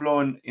 I thought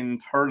blowing in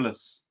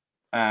Thurles.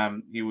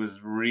 He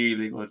was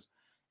really good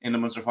in the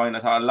Munster final. I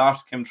thought a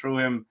lot came through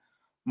him.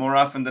 More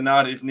often than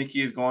not, if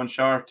Nicky is going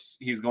short,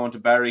 he's going to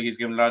Barry. He's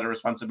given a lot of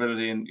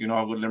responsibility, and you know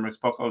how good Limerick's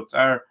puckouts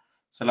are.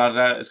 So a lot of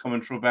that is coming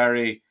through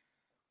Barry.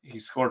 He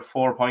scored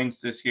 4 points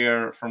this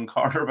year from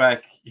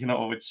quarterback,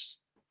 which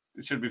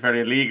should be fairly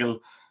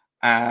illegal.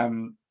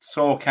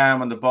 So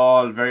calm on the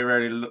ball, very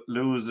rarely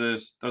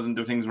loses, doesn't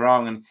do things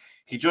wrong, and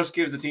he just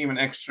gives the team an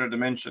extra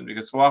dimension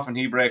because so often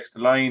he breaks the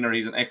line or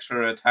he's an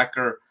extra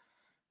attacker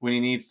when he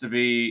needs to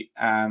be.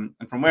 And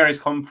from where he's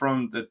come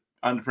from,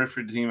 on the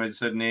periphery of the team, as you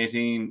said, in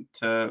 18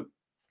 to,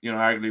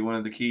 arguably one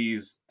of the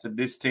keys to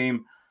this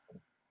team.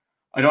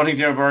 I don't think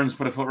Dara Burns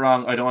put a foot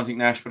wrong. I don't think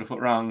Nash put a foot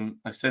wrong.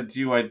 I said to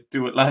you, I'd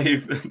do it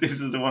live. This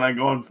is the one I'm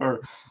going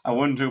for, a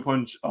 1-2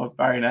 punch of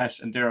Barry Nash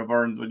and Dara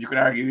Burns. But you could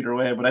argue either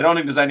way. But I don't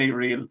think there's any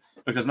real,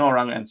 because there's no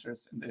wrong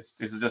answers in this.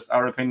 This is just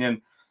our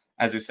opinion.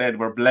 As we said,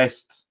 we're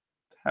blessed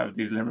to have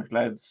these Limerick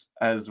lads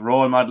as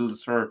role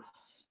models for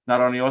not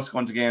only us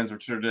going to games, but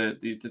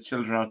the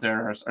children out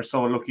there are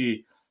so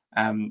lucky.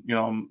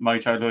 My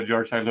childhood,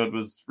 your childhood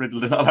was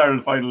riddled in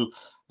All-Ireland final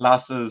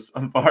losses,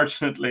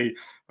 unfortunately,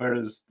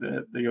 whereas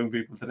the young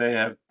people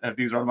today have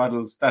these role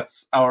models.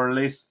 That's our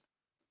list.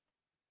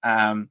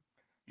 If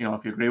you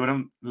agree with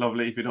them,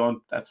 lovely. If you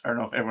don't, that's fair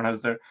enough. Everyone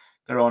has their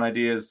own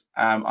ideas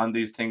on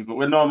these things, but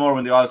we'll know more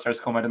when the All-Stars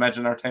come. I'd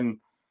imagine our 10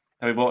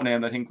 that we both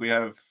named, I think we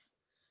have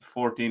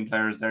 14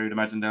 players there. You'd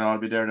imagine they'll all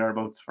be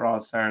thereabouts for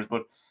All-Stars,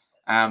 but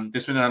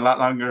this went on a lot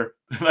longer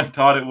than I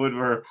thought it would.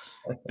 We're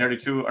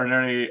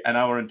nearly an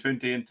hour and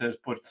 20 into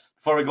it. But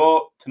before we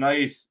go,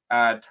 tonight,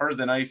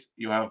 Thursday night,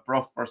 you have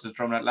Bruff versus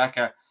Drumnat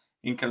Lacca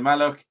in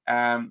Kilmallock.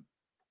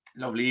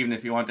 Lovely evening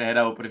if you want to head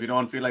out, but if you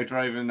don't feel like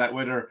driving in that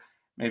weather,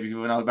 maybe if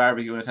you have an old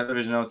barbecue and a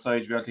television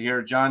outside, you'll be able to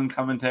hear John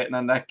commentating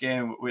on that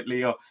game with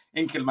Leo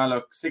in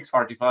Kilmallock,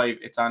 6:45.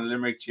 It's on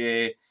Limerick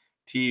J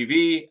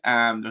TV.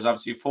 There's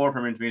obviously 4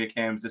 Premier Intermediate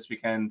games this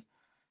weekend.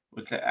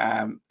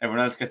 Everyone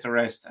else gets a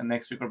rest, and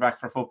next week we're back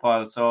for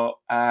football. So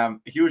a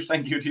huge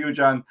thank you to you,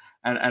 John,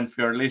 and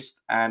for your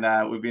list, and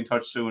we'll be in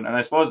touch soon. And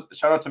I suppose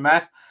shout out to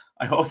Matt.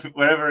 I hope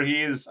wherever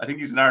he is, I think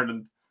he's in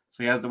Ireland,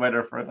 so he has the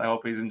weather for it. I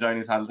hope he's enjoying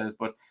his holidays.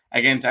 But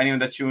again, to anyone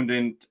that tuned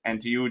in, and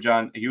to you,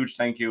 John, a huge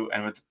thank you,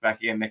 and we'll be back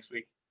again next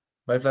week.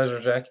 My pleasure,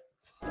 Jack.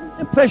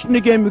 The impression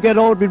again we get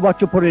out with what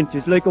you put into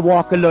it's like a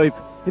walk of life.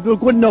 If you're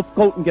good enough,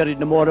 go out and get it,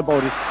 no more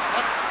about it.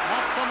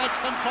 Not so much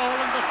control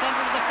in the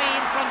centre of the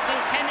field from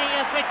Kilkenny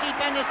as Richie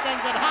Bennett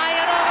sends it high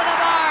and over the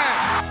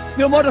bar.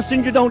 Your mother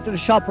sends you down to the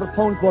shop for a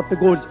pound's worth of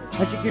goods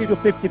and she gives you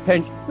 50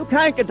 pence. You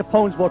can't get the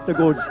pound's worth of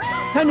goods,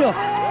 can you?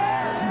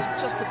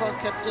 Just about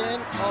kept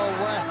in. Oh,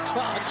 well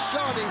done,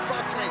 Shawnee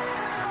Buckley.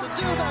 To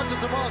do that to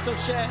Tomas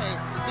O'Shea,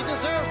 he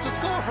deserves to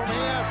score from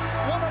here.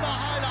 One of the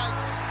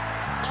highlights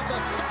of the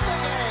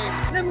Sunday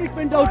game. Limerick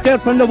went out there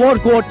from the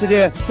word go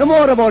today. No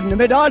more about it. They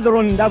made all the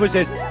running, that was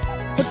it.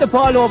 Put the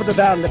ball over the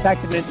bar and the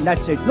back of it, and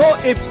that's it. No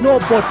ifs, no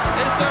buts. Is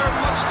there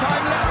much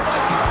time left?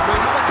 We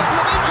have a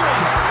couple of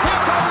injuries. Here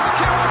comes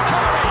Kieran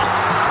Curry.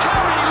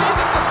 Curry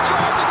leading the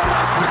charge of the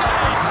right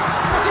brigade.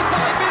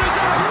 45 metres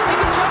out. He's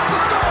a chance to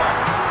score.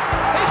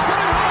 He's put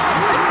it high.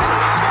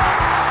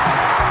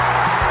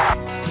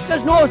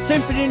 There's no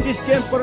sympathy in this game for